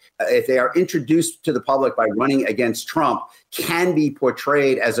candidates, if they are introduced to the public by running against Trump, can be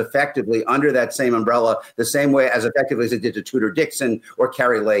portrayed as effectively under that same umbrella, the same way as effectively as it did to Tudor Dixon or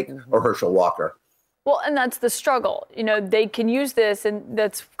Kari Lake or Herschel Walker. Well, and that's the struggle. You know, they can use this, and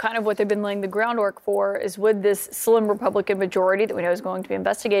that's kind of what they've been laying the groundwork for, is with this slim Republican majority that we know is going to be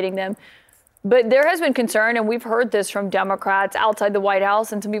investigating them. But there has been concern, and we've heard this from Democrats outside the White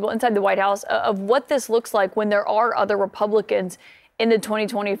House and some people inside the White House, of what this looks like when there are other Republicans in the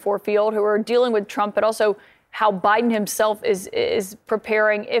 2024 field who are dealing with Trump, but also how Biden himself is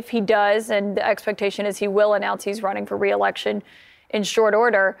preparing if he does, and the expectation is he will announce he's running for re-election in short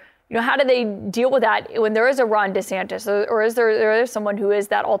order. You know, how do they deal with that when there is a Ron DeSantis, or is there someone who is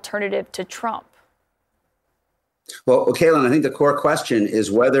that alternative to Trump? Well, Caitlin, I think the core question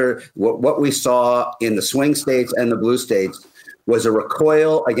is whether what we saw in the swing states and the blue states was a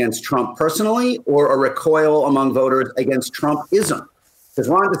recoil against Trump personally or a recoil among voters against Trumpism. Because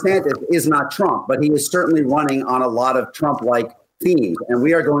Ron DeSantis is not Trump, but he is certainly running on a lot of Trump-like themes. And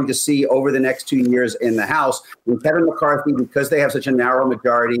we are going to see over the next 2 years in the House, when Kevin McCarthy, because they have such a narrow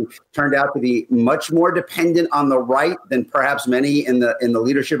majority, turned out to be much more dependent on the right than perhaps many in the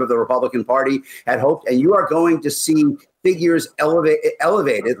leadership of the Republican Party had hoped. And you are going to see figures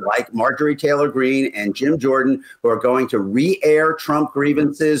elevated like Marjorie Taylor Greene and Jim Jordan, who are going to re-air Trump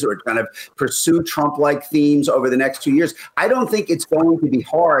grievances or kind of pursue Trump-like themes over the next 2 years. I don't think it's going to be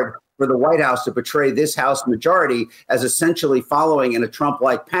hard for the White House to portray this House majority as essentially following in a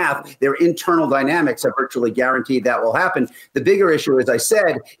Trump-like path. Their internal dynamics have virtually guaranteed that will happen. The bigger issue, as I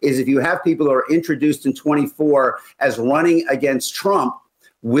said, is if you have people who are introduced in 24 as running against Trump,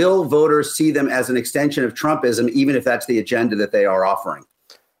 will voters see them as an extension of Trumpism, even if that's the agenda that they are offering?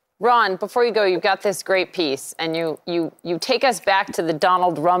 Ron, before you go, you've got this great piece, and you take us back to the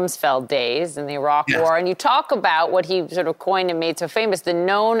Donald Rumsfeld days in the Iraq War, and you talk about what he sort of coined and made so famous, the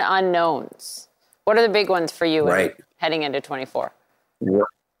known unknowns. What are the big ones for you heading into 24?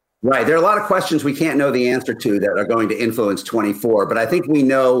 Right. There are a lot of questions we can't know the answer to that are going to influence 24, but I think we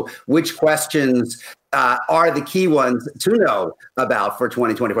know which questions are the key ones to know about for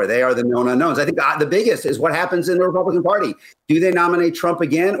 2024. They are the known unknowns. I think the biggest is what happens in the Republican Party. Do they nominate Trump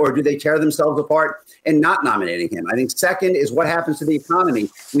again, or do they tear themselves apart in not nominating him? I think second is what happens to the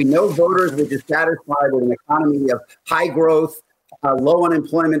economy. We know voters were dissatisfied with an economy of high growth, low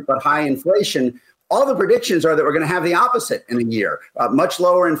unemployment, but high inflation. All the predictions are that we're going to have the opposite in a year. Much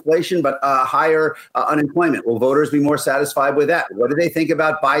lower inflation, but higher unemployment. Will voters be more satisfied with that? What do they think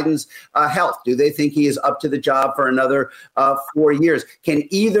about Biden's health? Do they think he is up to the job for another 4 years? Can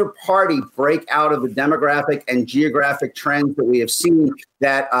either party break out of the demographic and geographic trends that we have seen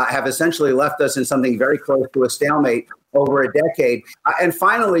that have essentially left us in something very close to a stalemate over a decade? And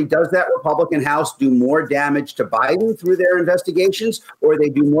finally, does that Republican House do more damage to Biden through their investigations, or they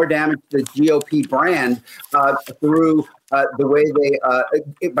do more damage to the GOP brand through the way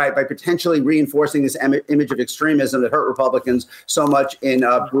they, by potentially reinforcing this image of extremism that hurt Republicans so much in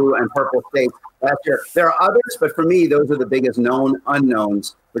blue and purple states last year? There are others, but for me, those are the biggest known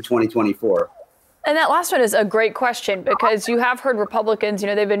unknowns for 2024. And that last one is a great question, because you have heard Republicans,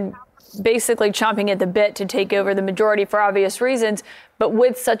 they've been basically chomping at the bit to take over the majority for obvious reasons. But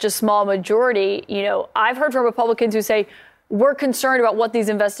with such a small majority, I've heard from Republicans who say, we're concerned about what these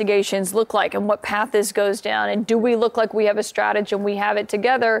investigations look like and what path this goes down. And do we look like we have a strategy and we have it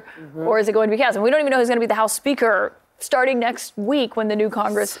together, or is it going to be chaos? And we don't even know who's going to be the House Speaker starting next week when the new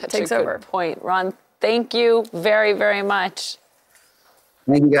Congress takes over. Good point, Ron. Thank you very, very much.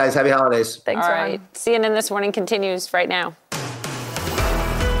 Thank you, guys. Happy holidays. Thanks, All Ron. right. CNN This Morning continues right now.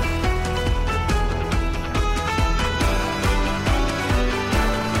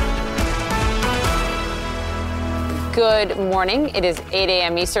 Good morning. It is 8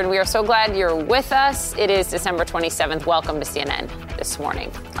 a.m. Eastern. We are so glad you're with us. It is December 27th. Welcome to CNN This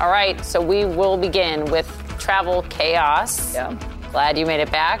Morning. All right, so we will begin with travel chaos. Yeah. Glad you made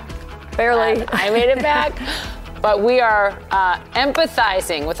it back. Barely. I made it back. But we are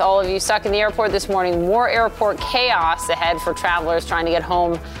empathizing with all of you stuck in the airport this morning. More airport chaos ahead for travelers trying to get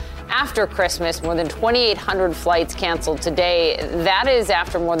home after Christmas. More than 2,800 flights canceled today. That is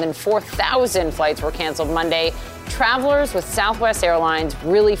after more than 4,000 flights were canceled Monday. Travelers with Southwest Airlines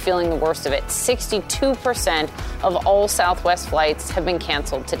really feeling the worst of it. 62% of all Southwest flights have been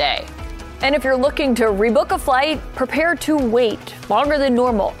canceled today. And if you're looking to rebook a flight, prepare to wait longer than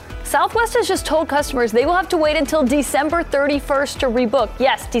normal. Southwest has just told customers they will have to wait until December 31st to rebook.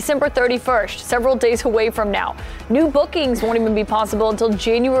 Yes, December 31st, several days away from now. New bookings won't even be possible until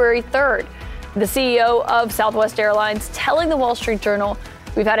January 3rd. The CEO of Southwest Airlines telling the Wall Street Journal,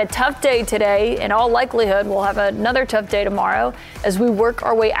 we've had a tough day today. In all likelihood, we'll have another tough day tomorrow as we work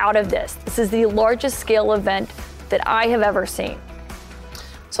our way out of this. This is the largest scale event that I have ever seen.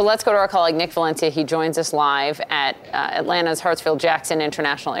 So let's go to our colleague Nick Valencia. He joins us live at Atlanta's Hartsfield-Jackson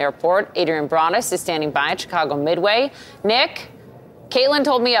International Airport. Adrian Broadus is standing by at Chicago Midway. Nick, Caitlin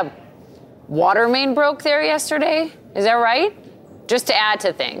told me a water main broke there yesterday. Is that right? Just to add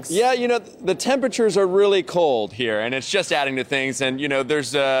to things. Yeah, the temperatures are really cold here, and it's just adding to things. And,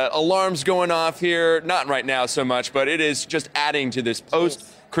 there's alarms going off here. Not right now so much, but it is just adding to this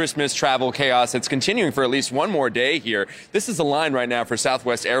post-Christmas travel chaos that's continuing for at least one more day here. This is the line right now for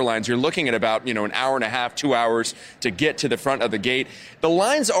Southwest Airlines. You're looking at about, an hour and a half, 2 hours to get to the front of the gate. The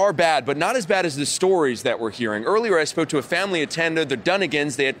lines are bad, but not as bad as the stories that we're hearing. Earlier, I spoke to a family attendant, the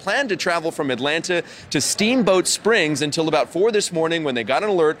Dunnigans. They had planned to travel from Atlanta to Steamboat Springs until about 4 this morning when they got an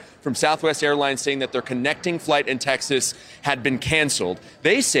alert from Southwest Airlines saying that their connecting flight in Texas had been canceled.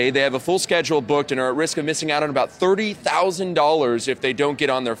 They say they have a full schedule booked and are at risk of missing out on about $30,000 if they don't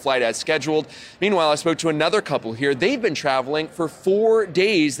get on their flight as scheduled. Meanwhile, I spoke to another couple here. They've been traveling for 4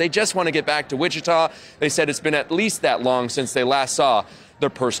 days. They just want to get back to Wichita. They said it's been at least that long since they last saw their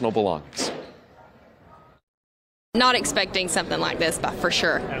personal belongings. Not expecting something like this, but for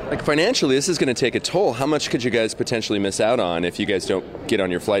sure. Like financially, this is going to take a toll. How much could you guys potentially miss out on if you guys don't get on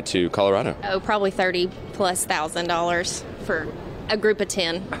your flight to Colorado? Oh, probably $30,000+ for a group of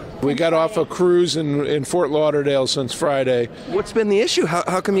 10. We got off a cruise in Fort Lauderdale since Friday. What's been the issue?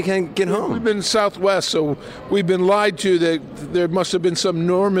 How come you can't get home? We've been Southwest, so we've been lied to that there must have been some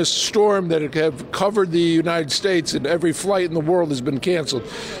enormous storm that have covered the United States, and every flight in the world has been canceled,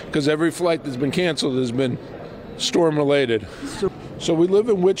 because every flight that's been canceled has been storm-related. So we live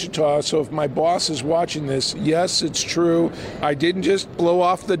in Wichita, so if my boss is watching this, yes, it's true. I didn't just blow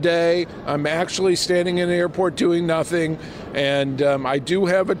off the day. I'm actually standing in the airport doing nothing, and I do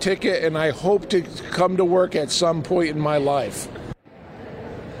have a ticket, and I hope to come to work at some point in my life.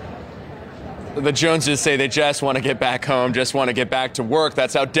 The Joneses say they just want to get back home, just want to get back to work.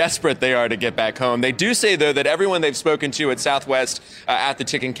 That's how desperate they are to get back home. They do say, though, that everyone they've spoken to at Southwest, at the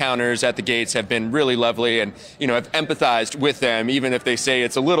ticket counters, at the gates, have been really lovely and, have empathized with them, even if they say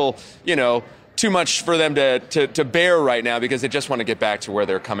it's a little, too much for them to bear right now because they just want to get back to where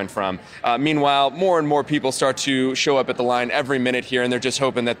they're coming from. Meanwhile, more and more people start to show up at the line every minute here, and they're just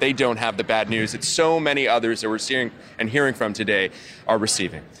hoping that they don't have the bad news that so many others that we're seeing and hearing from today are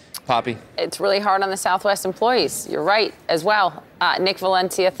receiving. Poppy? It's really hard on the Southwest employees. You're right as well. Nick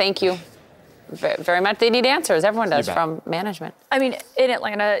Valencia, thank you very much. They need answers. Everyone does from management. I mean, in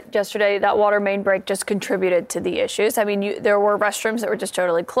Atlanta yesterday, that water main break just contributed to the issues. I mean, there were restrooms that were just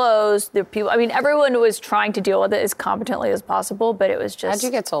totally closed. There were people. I mean, everyone was trying to deal with it as competently as possible, but it was just. How'd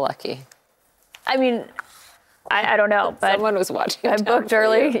you get so lucky? I mean, I don't know, but someone was watching. I booked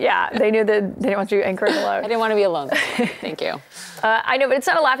early. Yeah, they knew that they didn't want you anchoring alone. I didn't want to be alone. Thank you. I know, but it's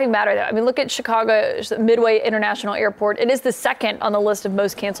not a laughing matter, though. I mean, look at Chicago's Midway International Airport. It is the second on the list of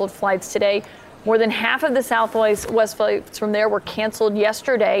most canceled flights today. More than half of the Southwest flights from there were canceled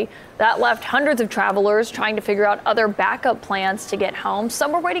yesterday. That left hundreds of travelers trying to figure out other backup plans to get home.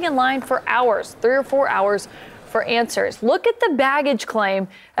 Some were waiting in line for hours, 3 or 4 hours, for answers. Look at the baggage claim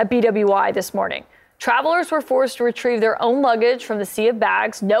at BWI this morning. Travelers were forced to retrieve their own luggage from the sea of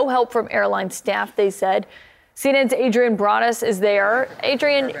bags. No help from airline staff, they said. CNN's Adrian Broaddus is there.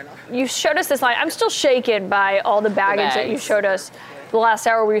 Adrian, you showed us this line. I'm still shaken by all the baggage that you showed us the last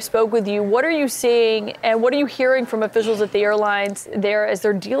hour we spoke with you. What are you seeing and what are you hearing from officials at the airlines there as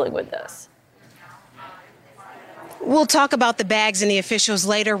they're dealing with this? We'll talk about the bags and the officials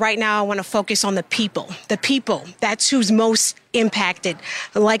later. Right now, I want to focus on the people. The people, that's who's most impacted.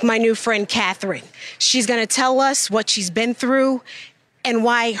 Like my new friend, Catherine. She's going to tell us what she's been through and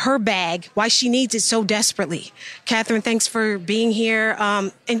why her bag, why she needs it so desperately. Catherine, thanks for being here.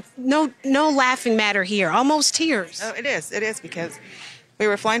 And no laughing matter here, almost tears. Oh, it is because we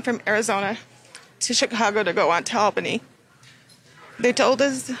were flying from Arizona to Chicago to go on to Albany. They told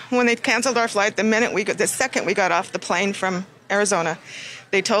us when they canceled our flight, the second we got off the plane from Arizona,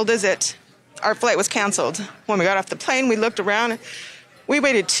 they told us that our flight was canceled. When we got off the plane, we looked around. We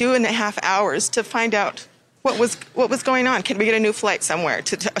waited 2.5 hours to find out what was going on. Can we get a new flight somewhere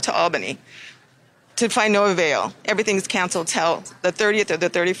to Albany? To find no avail. Everything's canceled till the 30th or the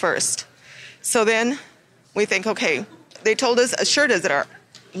 31st. So then we think, okay, they assured us that our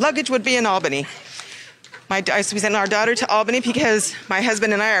luggage would be in Albany. We sent our daughter to Albany because my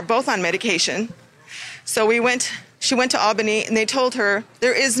husband and I are both on medication. So she went to Albany and they told her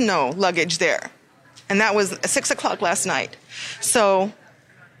there is no luggage there. And that was 6 o'clock last night. So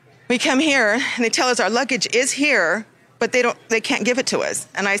we come here and they tell us our luggage is here, but they can't give it to us.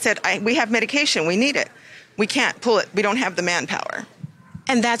 And I said, we have medication, we need it. We can't pull it, we don't have the manpower.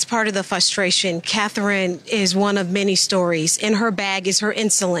 And that's part of the frustration. Catherine is one of many stories. In her bag is her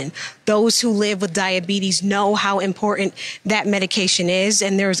insulin. Those who live with diabetes know how important that medication is.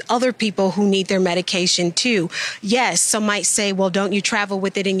 And there's other people who need their medication too. Yes, some might say, well, don't you travel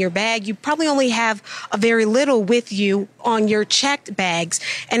with it in your bag? You probably only have a very little with you on your checked bags.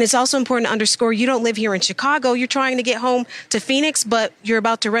 And it's also important to underscore you don't live here in Chicago. You're trying to get home to Phoenix, but you're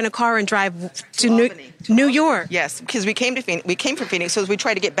about to rent a car and drive to New York. Yes, because we came from Phoenix. So as we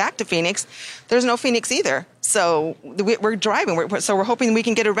try to get back to Phoenix, there's no Phoenix either. So we're driving. So we're hoping we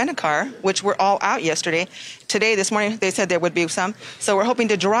can get a rent-a-car, which we're all out yesterday. Today, this morning, they said there would be some. So we're hoping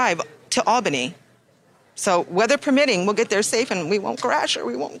to drive to Albany. So weather permitting, we'll get there safe and we won't crash or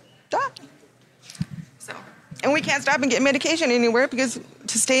we won't die. And we can't stop and get medication anywhere because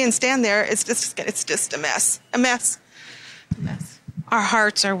to stay and stand there, it's just a mess. A mess. Our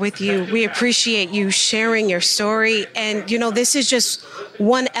hearts are with you. We appreciate you sharing your story. And, this is just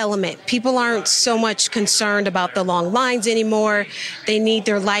one element. People aren't so much concerned about the long lines anymore. They need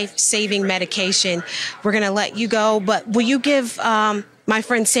their life-saving medication. We're going to let you go. But will you give my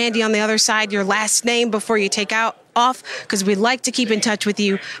friend Sandy on the other side your last name before you take off? Because we'd like to keep in touch with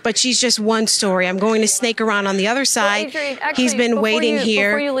you. But she's just one story. I'm going to snake around on the other side. Well, Adrian, actually, he's been waiting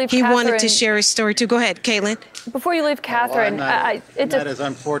here. He wanted to share his story too. Go ahead, Caitlin. Before you leave, Catherine, that is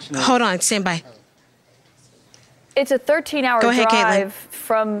unfortunate. Hold on, stand by. It's a 13-hour drive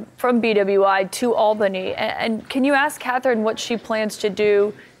from BWI to Albany. And can you ask Catherine what she plans to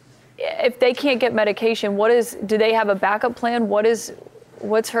do if they can't get medication? Do they have a backup plan?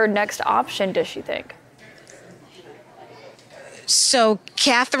 What's her next option, does she think? So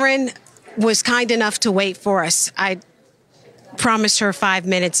Catherine was kind enough to wait for us. I promised her 5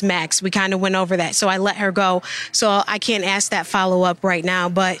 minutes max. We kind of went over that, so I let her go. So I can't ask that follow-up right now,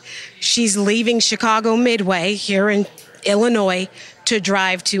 but she's leaving Chicago Midway here in Illinois to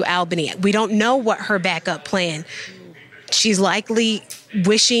drive to Albany. We don't know what her backup plan. She's likely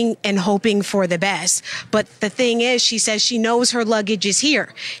wishing and hoping for the best. But the thing is, she says she knows her luggage is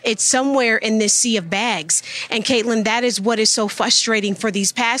here. It's somewhere in this sea of bags. And Caitlin, that is what is so frustrating for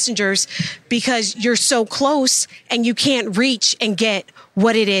these passengers, because you're so close and you can't reach and get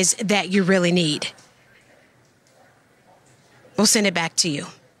what it is that you really need. We'll send it back to you.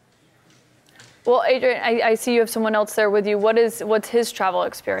 Well, Adrian, I see you have someone else there with you. What's his travel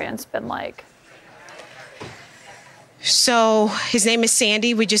experience been like? So his name is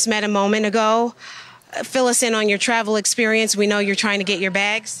Sandy. We just met a moment ago. Fill us in on your travel experience. We know you're trying to get your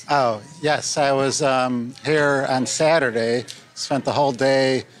bags. Oh, yes. I was here on Saturday, spent the whole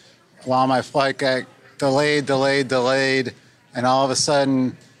day while my flight got delayed. And all of a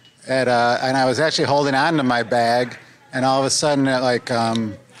sudden, and I was actually holding on to my bag. And all of a sudden, it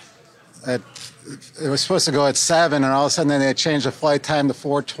was supposed to go at 7, and all of a sudden they changed the flight time to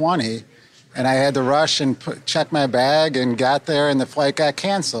 4:20. And I had to rush and check my bag and got there, and the flight got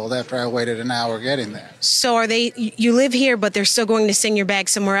canceled after I waited an hour getting there. So you live here, but they're still going to send your bag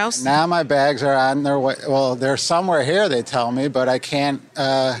somewhere else? Now my bags are on their way. Well, they're somewhere here, they tell me, but I can't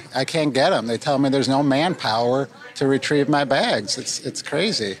get them. They tell me there's no manpower to retrieve my bags. It's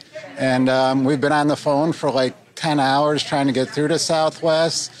crazy. And we've been on the phone for like 10 hours trying to get through to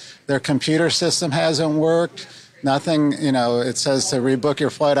Southwest. Their computer system hasn't worked. Nothing, it says to rebook your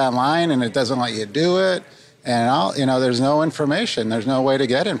flight online, and it doesn't let you do it. And, there's no information. There's no way to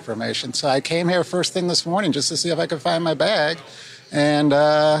get information. So I came here first thing this morning just to see if I could find my bag. And,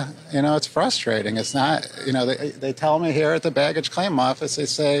 it's frustrating. It's not, they tell me here at the baggage claim office, they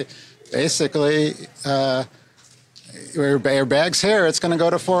say, basically, your bag's here. It's going to go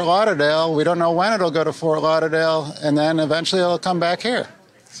to Fort Lauderdale. We don't know when it'll go to Fort Lauderdale. And then eventually it'll come back here.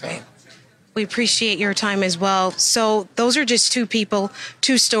 So. We appreciate your time as well. So those are just two people,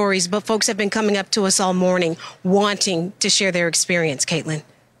 two stories, but folks have been coming up to us all morning wanting to share their experience, Caitlin.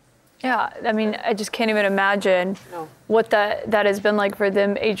 Yeah, I mean, I just can't even imagine what that has been like for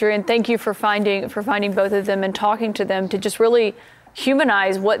them. Adrian, thank you for finding both of them and talking to them to just really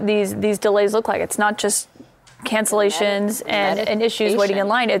humanize what these delays look like. It's not just cancellations and issues waiting in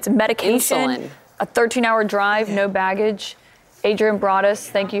line. It's medication, insulin. A 13-hour drive, no baggage. Adrian Broaddus,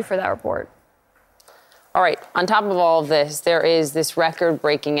 thank you for that report. All right, on top of all of this, there is this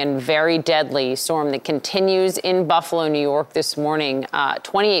record-breaking and very deadly storm that continues in Buffalo, New York this morning.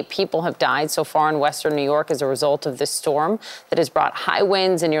 28 people have died so far in western New York as a result of this storm that has brought high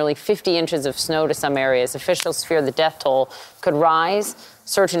winds and nearly 50 inches of snow to some areas. Officials fear the death toll could rise.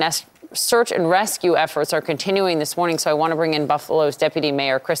 Search and rescue efforts are continuing this morning, so I want to bring in Buffalo's Deputy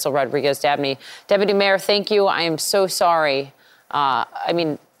Mayor Crystal Rodriguez-Dabney. Deputy Mayor, thank you. I am so sorry.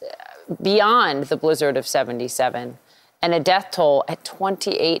 Beyond the blizzard of 77 and a death toll at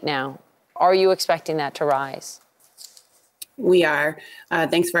 28 now. Are you expecting that to rise? We are.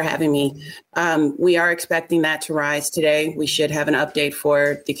 Thanks for having me. We are expecting that to rise today. We should have an update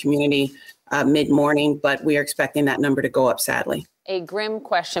for the community mid-morning, but we are expecting that number to go up, sadly. A grim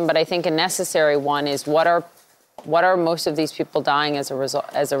question, but I think a necessary one is what are most of these people dying as a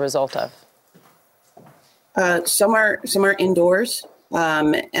result of? Some are indoors.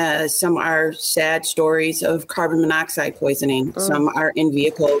 Some are sad stories of carbon monoxide poisoning. Some are in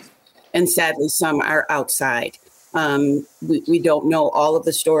vehicles, and sadly, some are outside. We don't know all of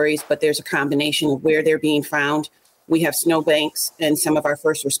the stories, but there's a combination of where they're being found. We have snowbanks, and some of our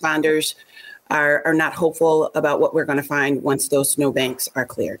first responders are not hopeful about what we're going to find once those snowbanks are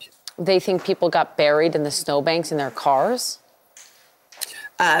cleared. They think people got buried in the snowbanks in their cars?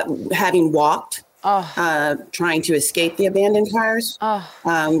 Having walked. Trying to escape the abandoned cars.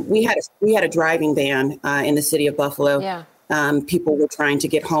 We had a driving ban in the city of Buffalo. Yeah. People were trying to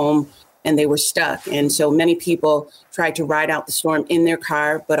get home and they were stuck. And so many people tried to ride out the storm in their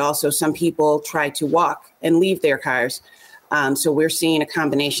car, but also some people tried to walk and leave their cars. So we're seeing a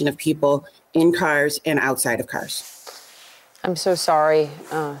combination of people in cars and outside of cars. I'm so sorry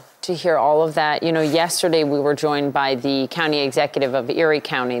to hear all of that. Yesterday we were joined by the county executive of Erie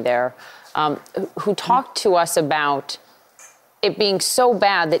County there, who talked to us about it being so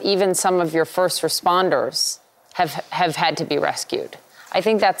bad that even some of your first responders have had to be rescued. I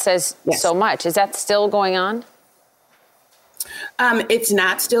think that says so much. Is that still going on? It's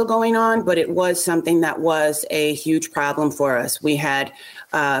not still going on, but it was something that was a huge problem for us. We had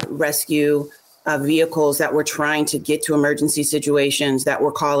rescue vehicles that were trying to get to emergency situations that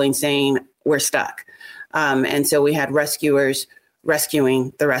were calling saying we're stuck. And so we had rescuers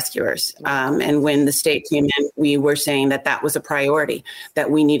rescuing the rescuers. And when the state came in, we were saying that was a priority,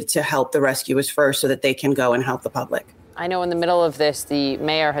 that we needed to help the rescuers first so that they can go and help the public. I know in the middle of this, the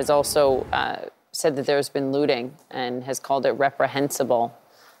mayor has also said that there's been looting and has called it reprehensible.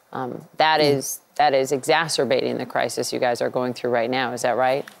 That is exacerbating the crisis you guys are going through right now. Is that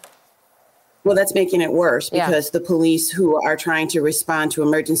right? Well, that's making it worse because the police who are trying to respond to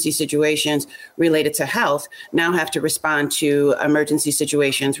emergency situations related to health now have to respond to emergency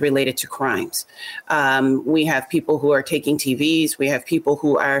situations related to crimes. We have people who are taking TVs. We have people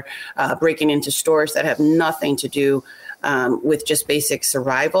who are breaking into stores that have nothing to do with just basic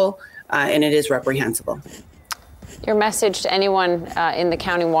survival, and it is reprehensible. Your message to anyone in the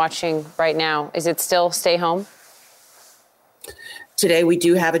county watching right now, is it still stay home? Today, we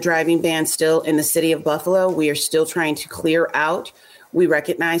do have a driving ban still in the city of Buffalo. We are still trying to clear out. We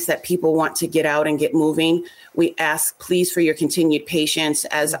recognize that people want to get out and get moving. We ask, please, for your continued patience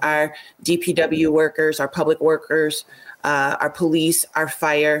as our DPW workers, our public workers, our police, our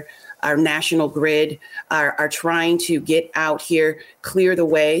fire, our national grid are trying to get out here, clear the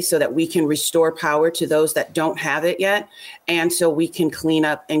way so that we can restore power to those that don't have it yet, and so we can clean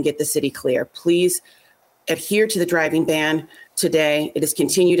up and get the city clear. Please adhere to the driving ban today. It is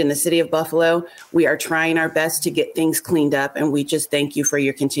continued in the city of Buffalo. We are trying our best to get things cleaned up, and we just thank you for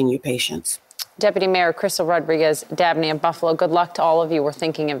your continued patience. Deputy Mayor Crystal Rodriguez Dabney of Buffalo, good luck to all of you. We're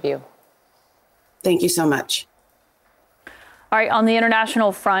thinking of you. Thank you so much. All right, on the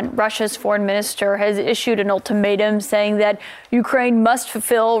international front, Russia's foreign minister has issued an ultimatum saying that Ukraine must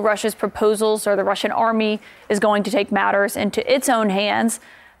fulfill Russia's proposals or the Russian army is going to take matters into its own hands.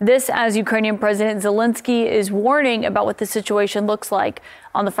 This as Ukrainian President Zelensky is warning about what the situation looks like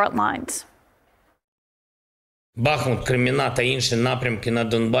on the front lines. Bakhmut,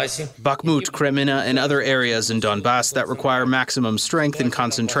 Kreminna, and other areas in Donbass that require maximum strength and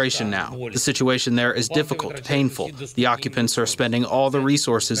concentration now. The situation there is difficult, painful. The occupants are spending all the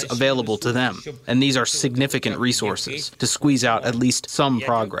resources available to them, and these are significant resources to squeeze out at least some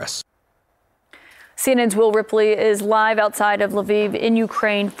progress. CNN's Will Ripley is live outside of Lviv in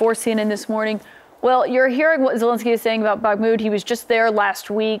Ukraine for CNN this morning. Well, you're hearing what Zelensky is saying about Bakhmut. He was just there last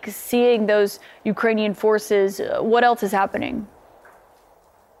week, seeing those Ukrainian forces. What else is happening?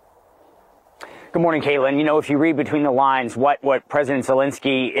 Good morning, Caitlin. You know, if you read between the lines, what President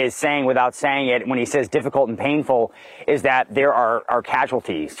Zelensky is saying without saying it when he says difficult and painful is that there are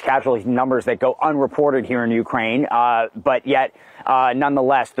casualty numbers that go unreported here in Ukraine. But yet,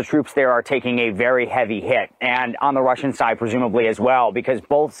 nonetheless, the troops there are taking a very heavy hit, and on the Russian side, presumably as well, because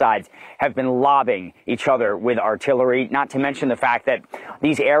both sides have been lobbing each other with artillery, not to mention the fact that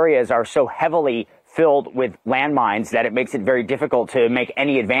these areas are so heavily filled with landmines that it makes it very difficult to make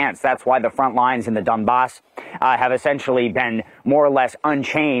any advance. That's why the front lines in the Donbass have essentially been more or less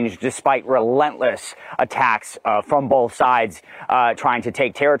unchanged despite relentless attacks from both sides trying to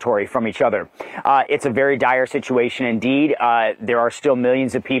take territory from each other. It's a very dire situation indeed. There are still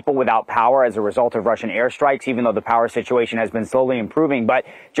millions of people without power as a result of Russian airstrikes, even though the power situation has been slowly improving. But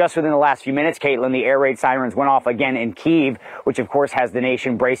just within the last few minutes, Caitlin, the air raid sirens went off again in Kyiv, which of course has the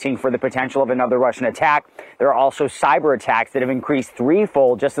nation bracing for the potential of another Russian attack. There are also cyber attacks that have increased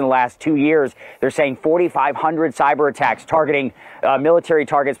threefold just in the last 2 years. They're saying 4,500 cyber attacks targeting military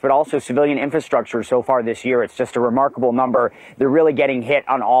targets, but also civilian infrastructure so far this year. It's just a remarkable number. They're really getting hit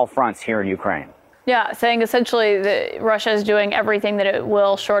on all fronts here in Ukraine. Yeah, saying essentially that Russia is doing everything that it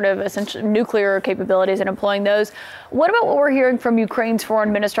will short of essentially nuclear capabilities and employing those. What about what we're hearing from Ukraine's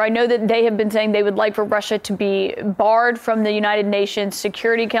foreign minister? I know that they have been saying they would like for Russia to be barred from the United Nations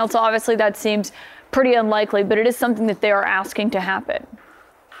Security Council. Obviously, that seems pretty unlikely, but it is something that they are asking to happen.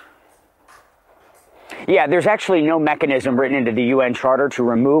 Yeah, there's actually no mechanism written into the UN Charter to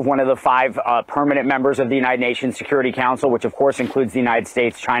remove one of the 5 permanent members of the United Nations Security Council, which of course includes the United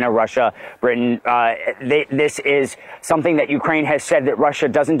States, China, Russia, Britain. This is something that Ukraine has said that Russia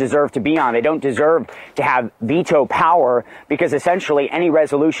doesn't deserve to be on. They don't deserve to have veto power because essentially any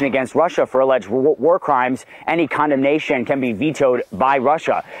resolution against Russia for alleged war crimes, any condemnation can be vetoed by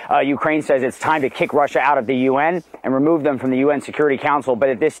Russia. Ukraine says it's time to kick Russia out of the UN and remove them from the UN Security Council. But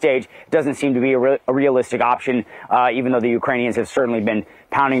at this stage, it doesn't seem to be a realistic option, even though the Ukrainians have certainly been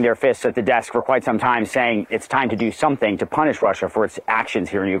pounding their fists at the desk for quite some time, saying it's time to do something to punish Russia for its actions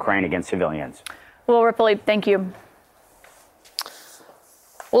here in Ukraine against civilians. Well, Ripley, thank you.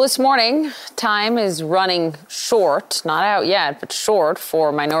 Well, this morning, time is running short, not out yet, but short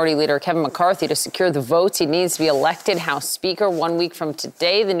for Minority Leader Kevin McCarthy to secure the votes he needs to be elected House Speaker. 1 week from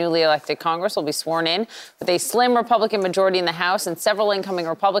today, the newly elected Congress will be sworn in with a slim Republican majority in the House, and several incoming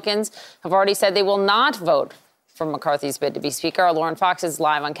Republicans have already said they will not vote for McCarthy's bid to be Speaker. Our Lauren Fox is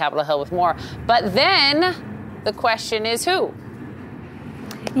live on Capitol Hill with more. But then the question is who?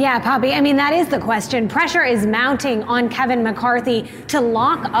 Yeah, Poppy, I mean, that is the question. Pressure is mounting on Kevin McCarthy to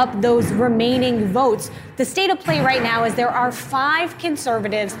lock up those remaining votes. The state of play right now is there are 5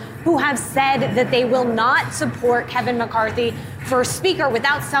 conservatives who have said that they will not support Kevin McCarthy for speaker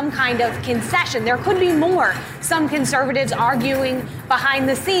without some kind of concession. There could be more. Some conservatives arguing behind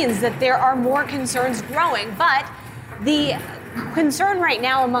the scenes that there are more concerns growing, but the concern right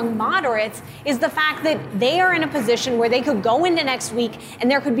now among moderates is the fact that they are in a position where they could go into next week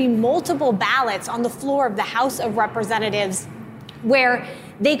and there could be multiple ballots on the floor of the House of Representatives where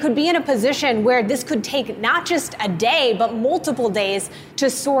they could be in a position where this could take not just a day, but multiple days to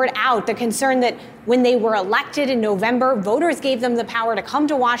sort out. The concern that when they were elected in November, voters gave them the power to come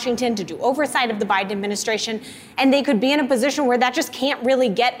to Washington to do oversight of the Biden administration, and they could be in a position where that just can't really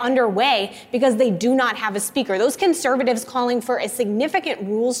get underway because they do not have a speaker. Those conservatives calling for a significant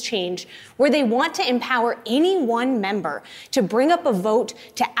rules change where they want to empower any one member to bring up a vote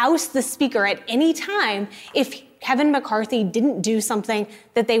to oust the speaker at any time if Kevin McCarthy didn't do something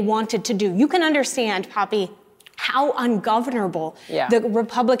that they wanted to do. You can understand, Poppy, how ungovernable the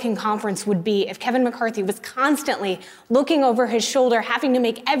Republican conference would be if Kevin McCarthy was constantly looking over his shoulder, having to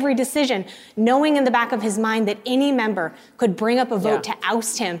make every decision, knowing in the back of his mind that any member could bring up a vote to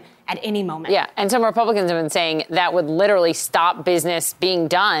oust him at any moment. Yeah, and some Republicans have been saying that would literally stop business being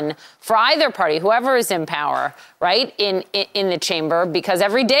done for either party, whoever is in power, right, in the chamber, because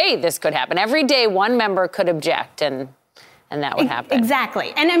every day this could happen. Every day one member could object and that would happen.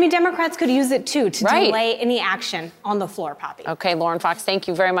 Exactly. And I mean, Democrats could use it too to delay any action on the floor, Poppy. Okay, Lauren Fox, thank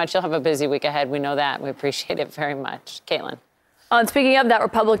you very much. You'll have a busy week ahead. We know that. We appreciate it very much. Caitlin. And speaking of that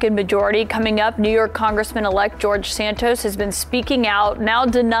Republican majority, coming up, New York Congressman-elect George Santos has been speaking out, now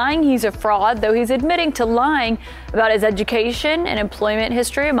denying he's a fraud, though he's admitting to lying about his education and employment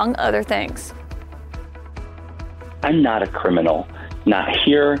history, among other things. I'm not a criminal, not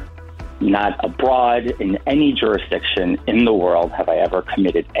here, not abroad, in any jurisdiction in the world have I ever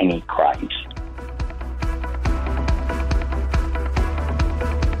committed any crimes.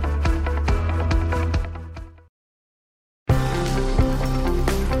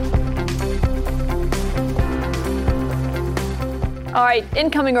 All right,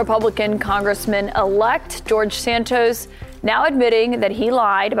 incoming Republican Congressman-elect George Santos now admitting that he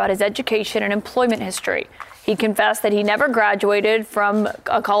lied about his education and employment history. He confessed that he never graduated from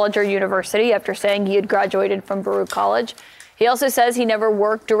a college or university after saying he had graduated from Baruch College. He also says he never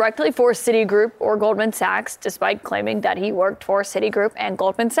worked directly for Citigroup or Goldman Sachs, despite claiming that he worked for Citigroup and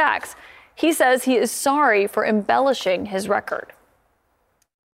Goldman Sachs. He says he is sorry for embellishing his record.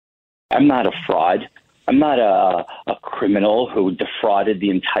 I'm not a fraud. I'm not a criminal who defrauded the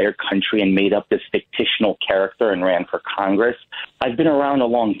entire country and made up this fictional character and ran for Congress. I've been around a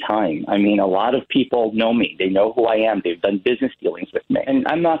long time. I mean, a lot of people know me. They know who I am. They've done business dealings with me. And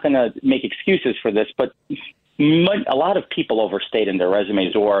I'm not going to make excuses for this, but a lot of people overstate in their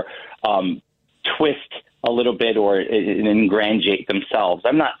resumes or twist a little bit or ingratiate themselves.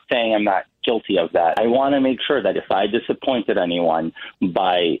 I'm not saying I'm not guilty of that. I want to make sure that if I disappointed anyone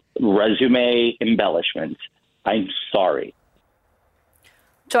by resume embellishments, I'm sorry.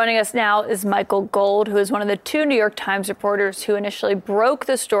 Joining us now is Michael Gold, who is one of the 2 New York Times reporters who initially broke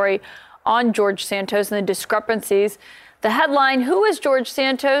the story on George Santos and the discrepancies. The headline, "Who is George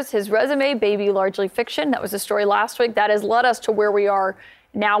Santos? His resume, baby, largely fiction." That was the story last week. That has led us to where we are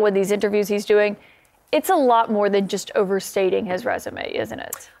now with these interviews he's doing. It's a lot more than just overstating his resume, isn't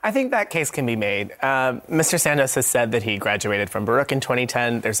it? I think that case can be made. Mr. Santos has said that he graduated from Baruch in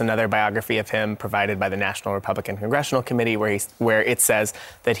 2010. There's another biography of him provided by the National Republican Congressional Committee where it says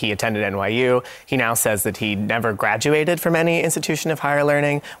that he attended NYU. He now says that he never graduated from any institution of higher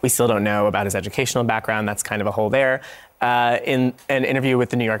learning. We still don't know about his educational background. That's kind of a hole there. In an interview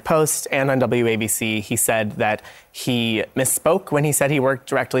with the New York Post and on WABC, he said that he misspoke when he said he worked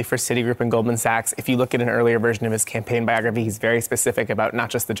directly for Citigroup and Goldman Sachs. If you look at an earlier version of his campaign biography, he's very specific about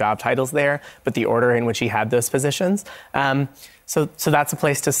not just the job titles there, but the order in which he had those positions. So that's a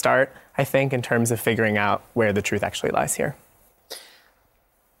place to start, I think, in terms of figuring out where the truth actually lies here.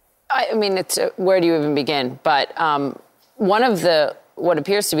 I mean, it's where do you even begin? But one of what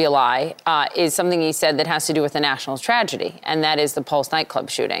appears to be a lie is something he said that has to do with a national tragedy, and that is the Pulse nightclub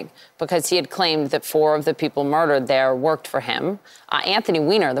shooting, because he had claimed that 4 of the people murdered there worked for him. Anthony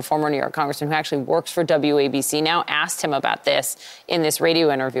Weiner, the former New York congressman who actually works for WABC, now asked him about this in this radio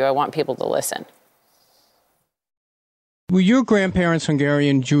interview. I want people to listen. Were your grandparents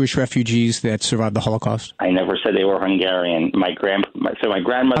Hungarian Jewish refugees that survived the Holocaust? I never said they were Hungarian. My grandmother.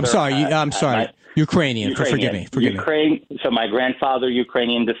 I'm sorry. Ukrainian. Forgive me. So my grandfather,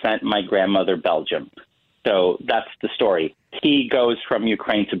 Ukrainian descent, my grandmother, Belgium. So that's the story. He goes from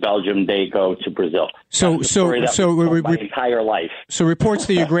Ukraine to Belgium. They go to Brazil. So my entire life. So reports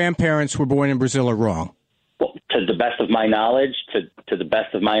that your grandparents were born in Brazil are wrong. Well, to the best of my knowledge, to the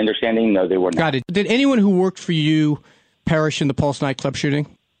best of my understanding, no, they were not. Got it. Did anyone who worked for you perish in the Pulse nightclub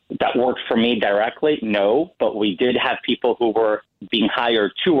shooting? That worked for me directly, no, but we did have people who were being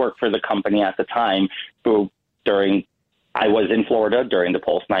hired to work for the company at the time who I was in Florida during the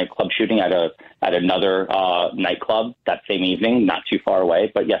Pulse nightclub shooting at another nightclub that same evening, not too far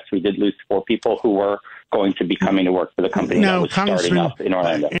away. But yes, we did lose 4 people who were going to be coming to work for the company that was starting up in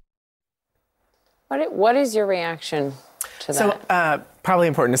Orlando. What is your reaction to that? So probably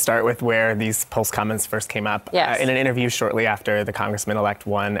important to start with where these Pulse comments first came up. Yes. In an interview shortly after the congressman-elect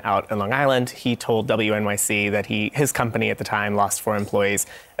won out in Long Island, he told WNYC that his company at the time lost 4 employees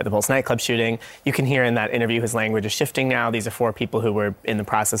at the Pulse nightclub shooting. You can hear in that interview his language is shifting now. These are 4 people who were in the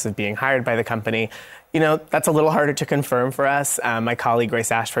process of being hired by the company. You know, that's a little harder to confirm for us. My colleague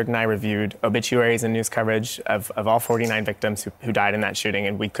Grace Ashford and I reviewed obituaries and news coverage of all 49 victims who died in that shooting,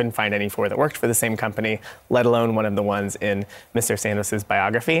 and we couldn't find any 4 that worked for the same company, let alone one of the ones in Mr. Santos's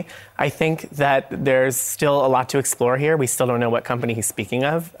biography. I think that there's still a lot to explore here. We still don't know what company he's speaking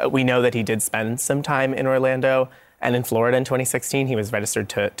of. We know that he did spend some time in Orlando and in Florida in 2016. He was registered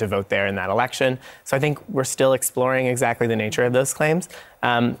to vote there in that election. So I think we're still exploring exactly the nature of those claims.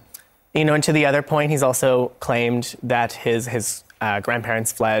 And to the other point, he's also claimed that his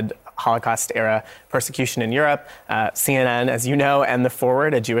grandparents fled Holocaust-era persecution in Europe. CNN, as you know, and The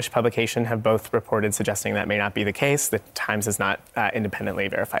Forward, a Jewish publication, have both reported suggesting that may not be the case. The Times has not independently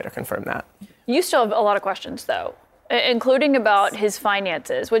verified or confirmed that. You still have a lot of questions, though, including about his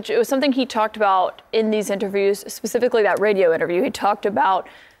finances, which was something he talked about in these interviews, specifically that radio interview. He talked about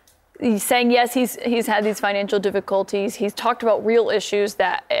he's saying, yes, he's had these financial difficulties. He's talked about real issues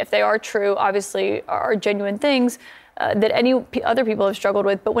that, if they are true, obviously are genuine things that any other people have struggled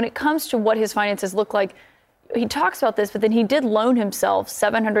with. But when it comes to what his finances look like, he talks about this, but then he did loan himself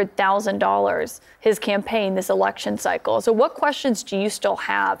 $700,000, his campaign, this election cycle. So what questions do you still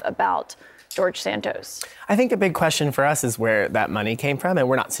have about George Santos? I think a big question for us is where that money came from, and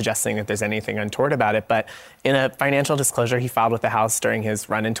we're not suggesting that there's anything untoward about it, but in a financial disclosure he filed with the House during his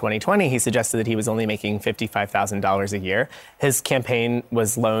run in 2020, he suggested that he was only making $55,000 a year. His campaign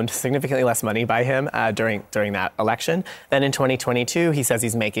was loaned significantly less money by him during that election. Then in 2022, he says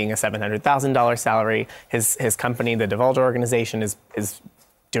he's making a $700,000 salary. His company, the Divulge organization, is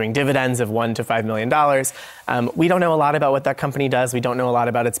doing dividends of $1 to $5 million. We don't know a lot about what that company does. We don't know a lot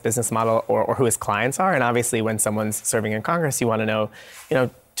about its business model or who his clients are. And obviously, when someone's serving in Congress, you want to know,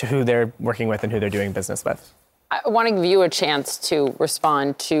 to who they're working with and who they're doing business with. I want to give you a chance to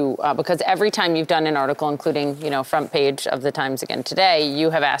respond to, because every time you've done an article, including, front page of the Times again today,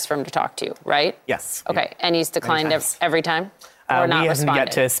 you have asked for him to talk to you, right? Yes. Okay. And he's declined every time? We haven't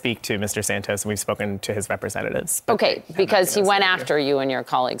yet to speak to Mr. Santos, and we've spoken to his representatives. Okay, because he went after you and your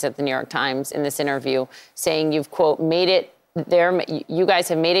colleagues at the New York Times in this interview, saying you've, quote, you guys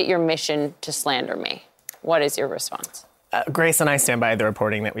have made it your mission to slander me. What is your response? Grace and I stand by the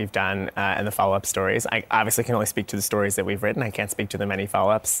reporting that we've done and the follow-up stories. I obviously can only speak to the stories that we've written. I can't speak to the many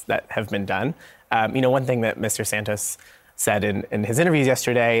follow-ups that have been done. One thing that Mr. Santos said in his interviews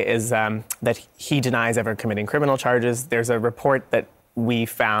yesterday is that he denies ever committing criminal charges. There's a report that we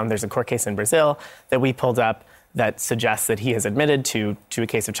found, there's a court case in Brazil that we pulled up that suggests that he has admitted to a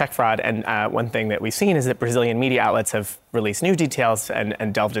case of check fraud. And one thing that we've seen is that Brazilian media outlets have released new details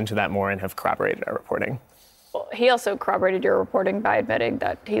and delved into that more and have corroborated our reporting. Well, he also corroborated your reporting by admitting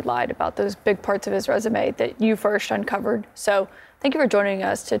that he lied about those big parts of his resume that you first uncovered. So thank you for joining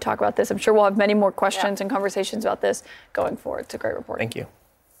us to talk about this. I'm sure we'll have many more questions and conversations about this going forward. It's a great report. Thank you.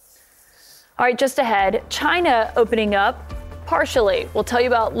 All right, just ahead, China opening up partially. We'll tell you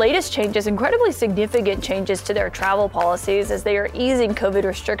about latest changes, incredibly significant changes to their travel policies as they are easing COVID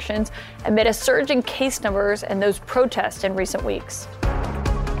restrictions amid a surge in case numbers and those protests in recent weeks.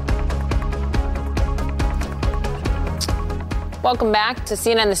 Welcome back to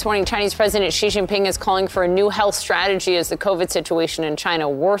CNN This Morning. Chinese President Xi Jinping is calling for a new health strategy as the COVID situation in China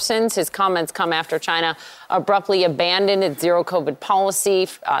worsens. His comments come after China abruptly abandoned its zero COVID policy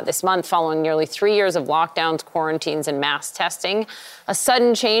this month following nearly 3 years of lockdowns, quarantines, and mass testing. A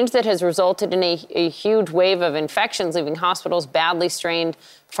sudden change that has resulted in a huge wave of infections, leaving hospitals badly strained,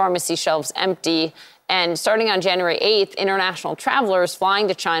 pharmacy shelves empty. And starting on January 8th, international travelers flying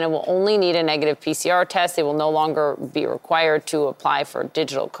to China will only need a negative PCR test. They will no longer be required to apply for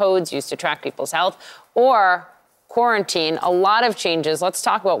digital codes used to track people's health or quarantine. A lot of changes. Let's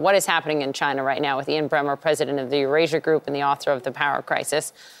talk about what is happening in China right now with Ian Bremmer, president of the Eurasia Group and the author of The Power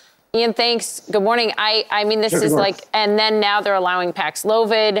Crisis. Ian, thanks. Good morning. I mean, this is like, and then now they're allowing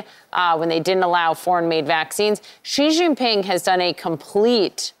Paxlovid when they didn't allow foreign-made vaccines. Xi Jinping has done a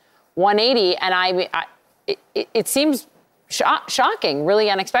complete 180, and it seems shocking, really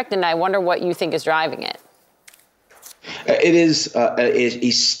unexpected, and I wonder what you think is driving it. It is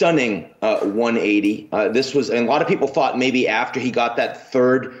a stunning 180. This was, and a lot of people thought maybe after he got that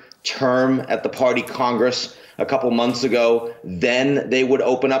third term at the party Congress a couple months ago, then they would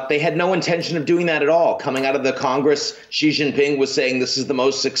open up. They had no intention of doing that at all. Coming out of the Congress, Xi Jinping was saying this is the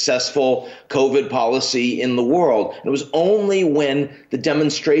most successful COVID policy in the world. And it was only when the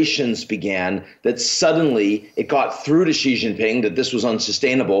demonstrations began that suddenly it got through to Xi Jinping that this was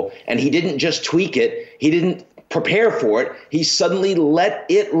unsustainable. And he didn't just tweak it. He didn't prepare for it. He suddenly let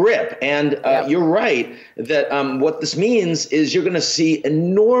it rip. And you're right that what this means is you're going to see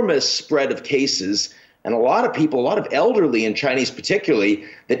enormous spread of cases. And a lot of people, a lot of elderly and Chinese particularly,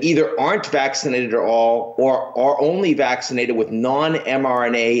 that either aren't vaccinated at all or are only vaccinated with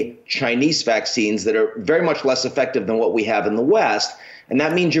non-mRNA Chinese vaccines that are very much less effective than what we have in the West. And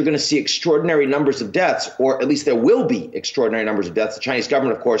that means you're going to see extraordinary numbers of deaths, or at least there will be extraordinary numbers of deaths. The Chinese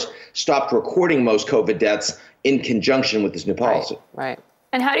government, of course, stopped recording most COVID deaths in conjunction with this new policy. Right.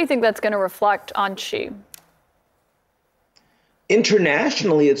 And how do you think that's going to reflect on Xi?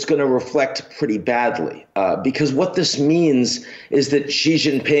 Internationally, it's going to reflect pretty badly because what this means is that Xi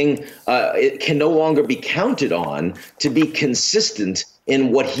Jinping it can no longer be counted on to be consistent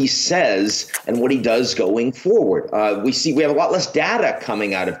in what he says and what he does going forward. We have a lot less data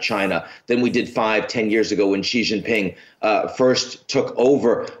coming out of China than we did 5-10 years ago when Xi Jinping first took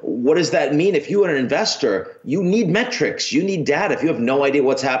over. What does that mean? If you are an investor, you need metrics, you need data. If you have no idea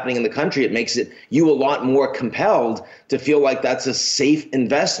what's happening in the country, it makes you a lot more compelled to feel like that's a safe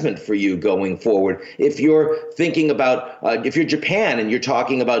investment for you going forward. If you're thinking about, if you're Japan and you're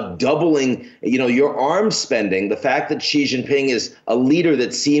talking about doubling, your arms spending, the fact that Xi Jinping is a leader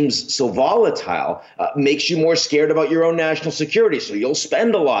that seems so volatile makes you more scared about your own national security. So you'll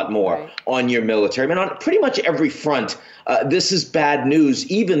spend a lot more on your military. I mean, on pretty much every front, this is bad news,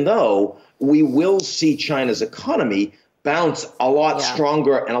 even though we will see China's economy bounce a lot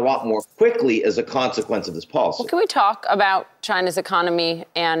stronger and a lot more quickly as a consequence of this policy. Well, can we talk about China's economy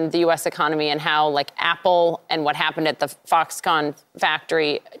and the U.S. economy and how, like, Apple and what happened at the Foxconn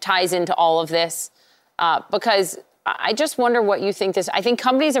factory ties into all of this? Because I just wonder what you think I think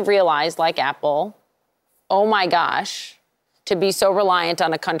companies have realized, like Apple, oh my gosh, to be so reliant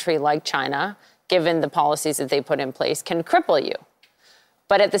on a country like China, given the policies that they put in place, can cripple you.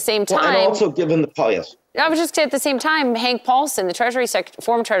 But at the same time... and also given the policies. I was just saying, at the same time, Hank Paulson, the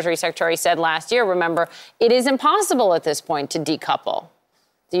former Treasury Secretary, said last year, remember, it is impossible at this point to decouple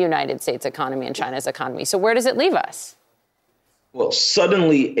the United States economy and China's economy. So where does it leave us? Well,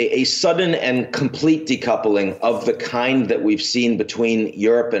 suddenly, a sudden and complete decoupling of the kind that we've seen between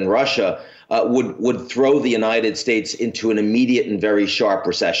Europe and Russia would throw the United States into an immediate and very sharp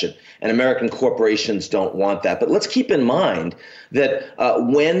recession. And American corporations don't want that. But let's keep in mind that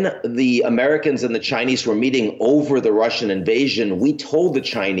when the Americans and the Chinese were meeting over the Russian invasion, we told the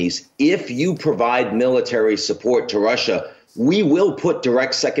Chinese, if you provide military support to Russia, we will put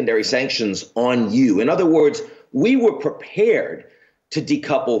direct secondary sanctions on you. In other words, we were prepared to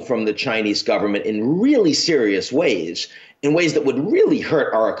decouple from the Chinese government in really serious ways, in ways that would really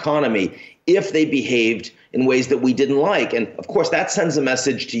hurt our economy if they behaved in ways that we didn't like. And of course, that sends a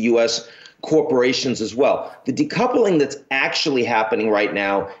message to U.S. corporations as well. The decoupling that's actually happening right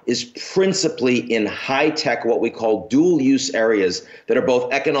now is principally in high-tech, what we call dual-use areas that are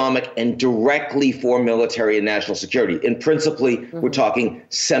both economic and directly for military and national security. And principally, we're talking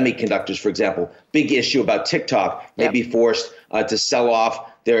semiconductors, for example. Big issue about TikTok may be forced to sell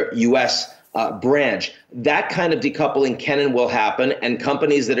off their U.S. branch. That kind of decoupling can and will happen, and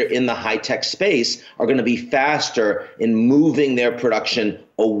companies that are in the high-tech space are going to be faster in moving their production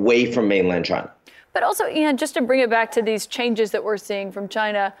away from mainland China. But also, Ian, just to bring it back to these changes that we're seeing from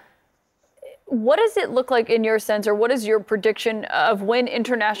China, what does it look like in your sense, or what is your prediction of when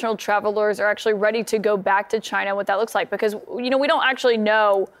international travelers are actually ready to go back to China, what that looks like? Because, we don't actually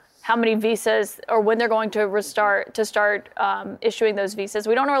know how many visas or when they're going to start issuing those visas.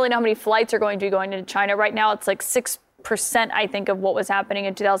 We don't really know how many flights are going to be going into China. Right now, it's like 6%, I think, of what was happening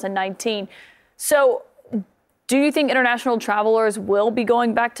in 2019. So do you think international travelers will be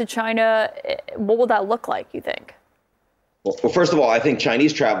going back to China? What will that look like, you think? Well, first of all, I think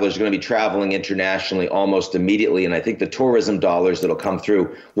Chinese travelers are going to be traveling internationally almost immediately. And I think the tourism dollars that'll come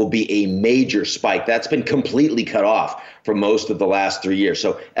through will be a major spike. That's been completely cut off for most of the last 3 years.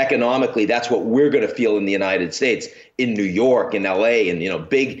 So economically, that's what we're going to feel in the United States in New York, in LA, and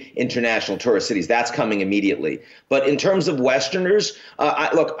big international tourist cities. That's coming immediately. But in terms of Westerners,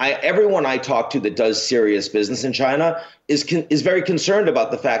 everyone I talk to that does serious business in China is very concerned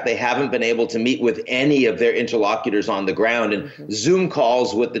about the fact they haven't been able to meet with any of their interlocutors on the ground, and Zoom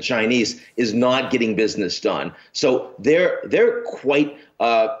calls with the Chinese is not getting business done. So they're quite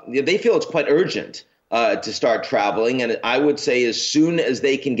they feel it's quite urgent to start traveling, and I would say as soon as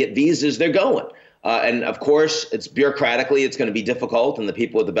they can get visas, they're going. And of course, it's bureaucratically, it's going to be difficult, and the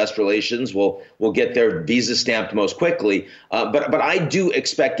people with the best relations will get their visa stamped most quickly. But I do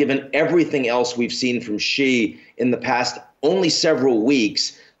expect, given everything else we've seen from Xi in the past only several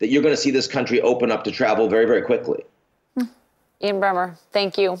weeks, that you're going to see this country open up to travel very, very quickly. Ian Bremmer,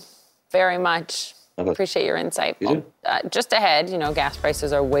 thank you very much. Appreciate your insight. Just ahead, gas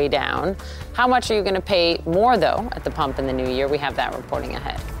prices are way down. How much are you going to pay more, though, at the pump in the new year? We have that reporting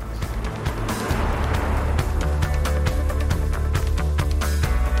ahead.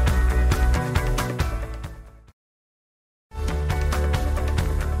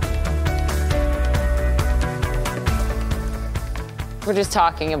 We're just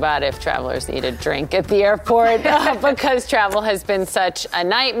talking about if travelers need a drink at the airport because travel has been such a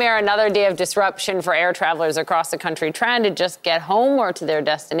nightmare. Another day of disruption for air travelers across the country trying to just get home or to their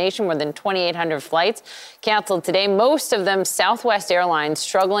destination. More than 2,800 flights canceled today. Most of them Southwest Airlines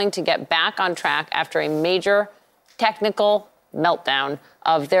struggling to get back on track after a major technical meltdown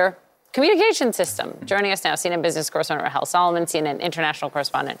of their communication system. Joining us now, CNN business correspondent Rahel Solomon, CNN international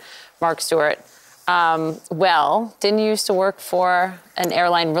correspondent Mark Stewart. Didn't you used to work for an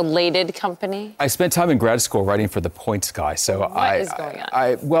airline-related company? I spent time in grad school writing for The Points guy. So what is going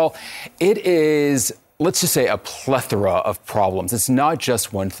on? It is, let's just say, a plethora of problems. It's not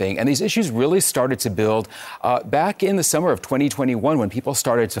just one thing. And these issues really started to build back in the summer of 2021 when people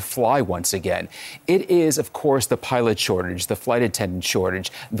started to fly once again. It is, of course, the pilot shortage, the flight attendant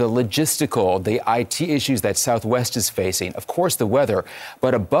shortage, the logistical, the IT issues that Southwest is facing, of course, the weather.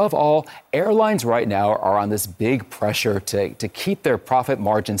 But above all, airlines right now are on this big pressure to keep their profit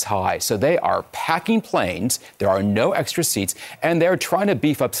margins high. So they are packing planes. There are no extra seats, and they're trying to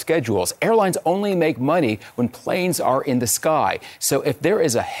beef up schedules. Airlines only make money when planes are in the sky. So if there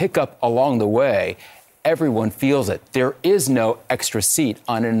is a hiccup along the way, everyone feels it. There is no extra seat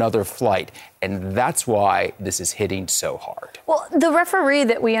on another flight. And that's why this is hitting so hard. Well, the referee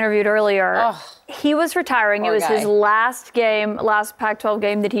that we interviewed earlier, he was retiring. It was his last Pac-12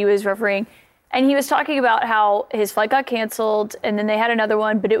 game that he was refereeing. And he was talking about how his flight got canceled and then they had another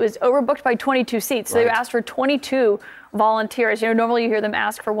one, but it was overbooked by 22 seats. So they asked for 22 volunteers. Normally you hear them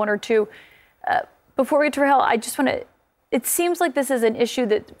ask for one or two. Before we get to Rahel, I just want to, it seems like this is an issue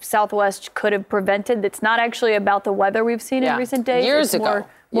that Southwest could have prevented. That's not actually about the weather we've seen in recent days. Years ago.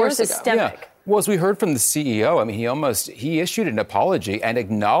 More systemic. Yeah. Well, as we heard from the CEO, he issued an apology and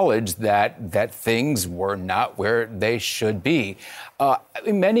acknowledged that things were not where they should be.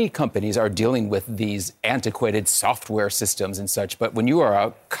 Many companies are dealing with these antiquated software systems and such, but when you are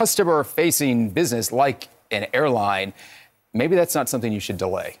a customer-facing business like an airline, maybe that's not something you should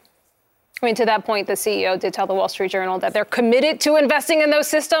delay. To that point, the CEO did tell the Wall Street Journal that they're committed to investing in those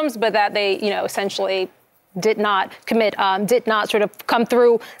systems, but that they, essentially did not sort of come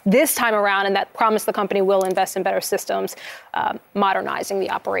through this time around, and that promised the company will invest in better systems, modernizing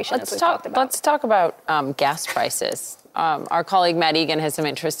the operation. Let's talk about gas prices. Our colleague Matt Egan has some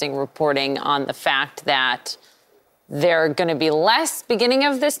interesting reporting on the fact that they're going to be less beginning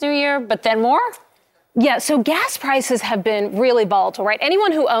of this new year, but then more. Yeah, so gas prices have been really volatile, right?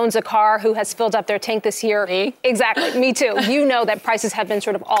 Anyone who owns a car who has filled up their tank this year, exactly, me too, that prices have been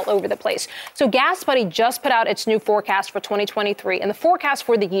sort of all over the place. So Gas Buddy just put out its new forecast for 2023, and the forecast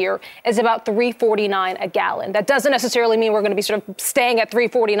for the year is about $3.49 a gallon. That doesn't necessarily mean we're going to be sort of staying at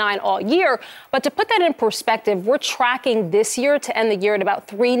 $3.49 all year, but to put that in perspective, we're tracking this year to end the year at about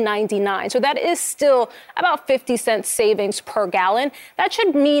 $3.99. So that is still about 50 cents savings per gallon. That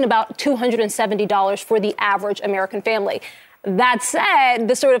should mean about $270 for the average American family. That said,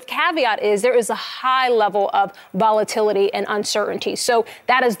 the sort of caveat is there is a high level of volatility and uncertainty. So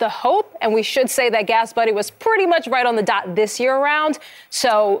that is the hope. And we should say that Gas Buddy was pretty much right on the dot this year around.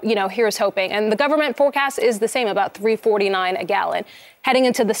 So, here's hoping. And the government forecast is the same, about $3.49 a gallon. Heading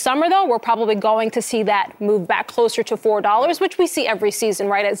into the summer, though, we're probably going to see that move back closer to $4, which we see every season,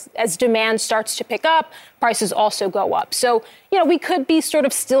 right? As demand starts to pick up, prices also go up. So, we could be sort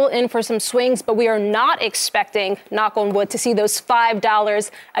of still in for some swings, but we are not expecting, knock on wood, to see those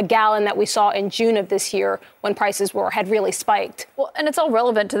 $5 a gallon that we saw in June of this year when prices had really spiked. Well, and it's all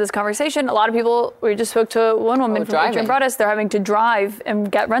relevant to this conversation. A lot of people, we just spoke to one woman from Broadus, they're having to drive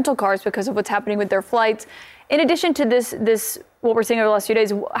and get rental cars because of what's happening with their flights. In addition to this what we're seeing over the last few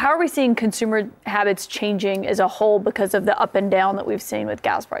days, how are we seeing consumer habits changing as a whole because of the up and down that we've seen with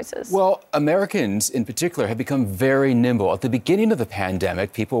gas prices? Well, Americans in particular have become very nimble. At the beginning of the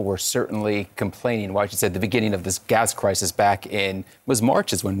pandemic, people were certainly complaining. Well, I should say the beginning of this gas crisis back in was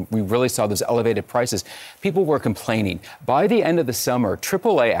March is when we really saw those elevated prices. People were complaining. By the end of the summer,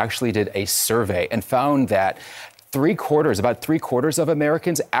 AAA actually did a survey and found that about three quarters of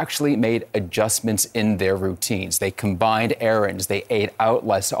Americans actually made adjustments in their routines. They combined errands. They ate out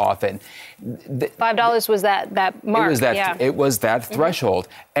less often. $5 was that mark. It was that threshold.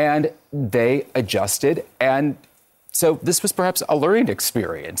 And they adjusted. And so this was perhaps a learning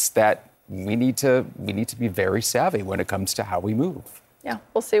experience that we need to be very savvy when it comes to how we move. Yeah,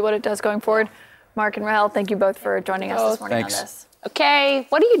 we'll see what it does going forward. Mark and Rahel, thank you both for joining us this morning on this. Okay,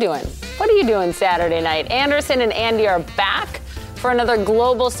 what are you doing? What are you doing Saturday night? Anderson and Andy are back for another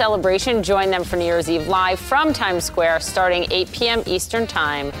global celebration. Join them for New Year's Eve live from Times Square starting 8 p.m. Eastern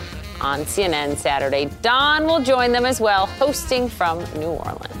Time on CNN Saturday. Don will join them as well, hosting from New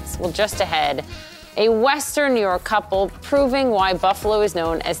Orleans. Well, just ahead, a Western New York couple proving why Buffalo is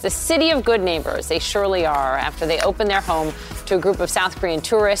known as the city of good neighbors. They surely are after they opened their home to a group of South Korean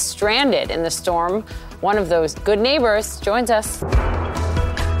tourists stranded in the storm. One of those good neighbors joins us.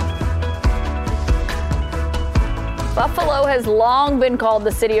 Buffalo has long been called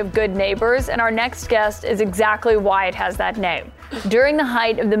the city of good neighbors, and our next guest is exactly why it has that name. During the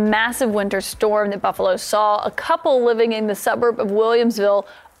height of the massive winter storm that Buffalo saw, a couple living in the suburb of Williamsville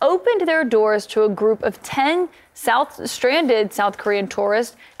opened their doors to a group of 10 stranded South Korean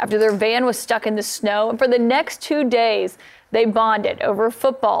tourists after their van was stuck in the snow. And for the next 2 days, they bonded over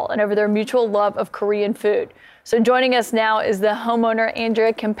football and over their mutual love of Korean food. So joining us now is the homeowner,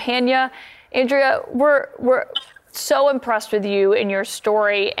 Andrea Campagna. Andrea, we're so impressed with you and your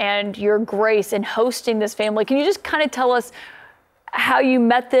story and your grace in hosting this family. Can you just kind of tell us how you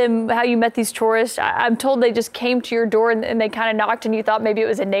met them, how you met these tourists? I'm told they just came to your door and they kind of knocked and you thought maybe it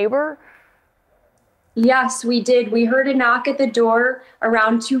was a neighbor? Yes, we did. We heard a knock at the door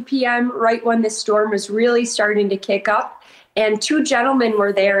around 2 p.m. right when the storm was really starting to kick up. And 2 gentlemen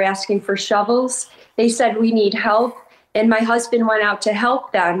were there asking for shovels. They said, "We need help." And my husband went out to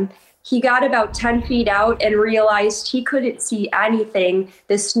help them. He got about 10 feet out and realized he couldn't see anything.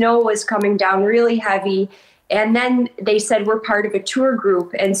 The snow was coming down really heavy. And then they said, "We're part of a tour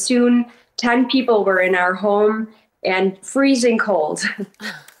group." And soon 10 people were in our home and freezing cold.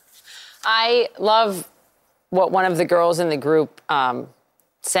 I love what one of the girls in the group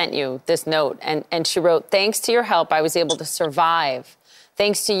sent you, this note. And she wrote, "Thanks to your help, I was able to survive.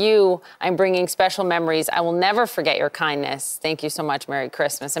 Thanks to you, I'm bringing special memories. I will never forget your kindness. Thank you so much. Merry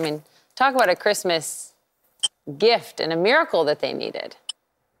Christmas." I mean, talk about a Christmas gift and a miracle that they needed.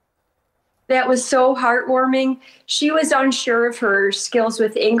 That was so heartwarming. She was unsure of her skills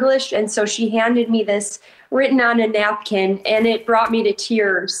with English, and so she handed me this written on a napkin, and it brought me to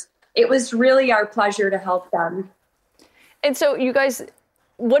tears. It was really our pleasure to help them. And so you guys,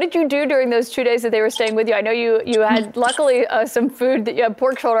 what did you do during those 2 days that they were staying with you? I know you had luckily some food that you had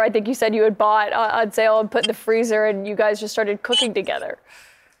pork shoulder. I think you said you had bought on sale and put in the freezer, and you guys just started cooking together.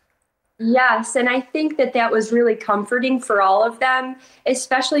 Yes, and I think that was really comforting for all of them,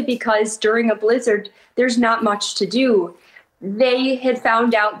 especially because during a blizzard, there's not much to do. They had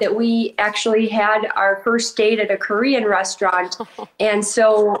found out that we actually had our first date at a Korean restaurant, and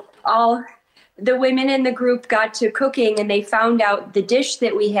so all the women in the group got to cooking, and they found out the dish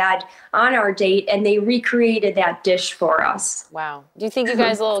that we had on our date, and they recreated that dish for us. Wow. Do you think you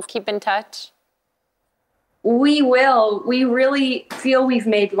guys will keep in touch? We will. We really feel we've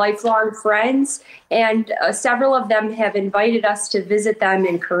made lifelong friends, and several of them have invited us to visit them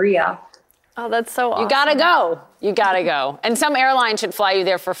in Korea. Oh, that's so awesome. You gotta go. You gotta go. And some airline should fly you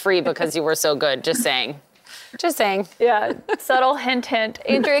there for free because you were so good. Just saying. Just saying. Yeah, subtle hint, hint.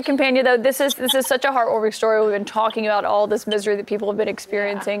 Andrea Campagna, though, this is such a heartwarming story. We've been talking about all this misery that people have been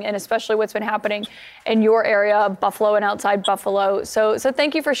experiencing, and especially what's been happening in your area, Buffalo and outside Buffalo. So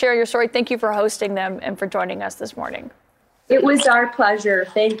thank you for sharing your story. Thank you for hosting them and for joining us this morning. It was our pleasure.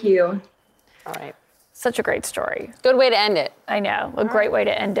 Thank you. All right. Such a great story. Good way to end it. I know. A great way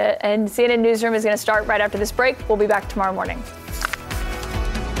to end it. And CNN Newsroom is going to start right after this break. We'll be back tomorrow morning.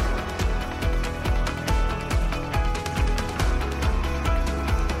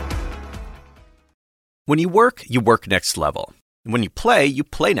 When you work next level. And when you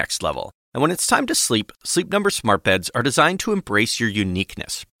play next level. And when it's time to sleep, Sleep Number smart beds are designed to embrace your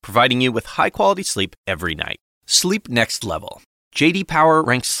uniqueness, providing you with high-quality sleep every night. Sleep next level. J.D. Power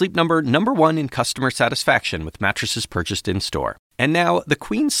ranks Sleep Number number 1 in customer satisfaction with mattresses purchased in-store. And now, the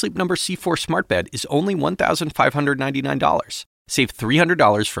Queen Sleep Number C4 Smart Bed is only $1,599. Save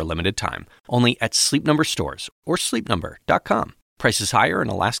 $300 for a limited time, only at Sleep Number stores or sleepnumber.com. Prices higher in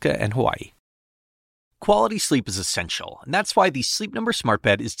Alaska and Hawaii. Quality sleep is essential, and that's why the Sleep Number Smart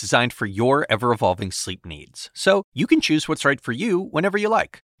Bed is designed for your ever-evolving sleep needs. So you can choose what's right for you whenever you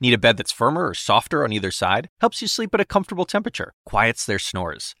like. Need a bed that's firmer or softer on either side? Helps you sleep at a comfortable temperature. Quiets their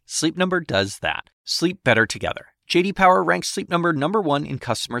snores. Sleep Number does that. Sleep better together. J.D. Power ranks Sleep Number number 1 in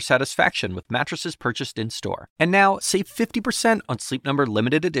customer satisfaction with mattresses purchased in-store. And now, save 50% on Sleep Number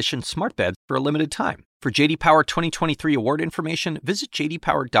limited edition smart beds for a limited time. For J.D. Power 2023 award information, visit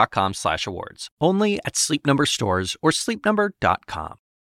jdpower.com/awards. Only at Sleep Number stores or sleepnumber.com.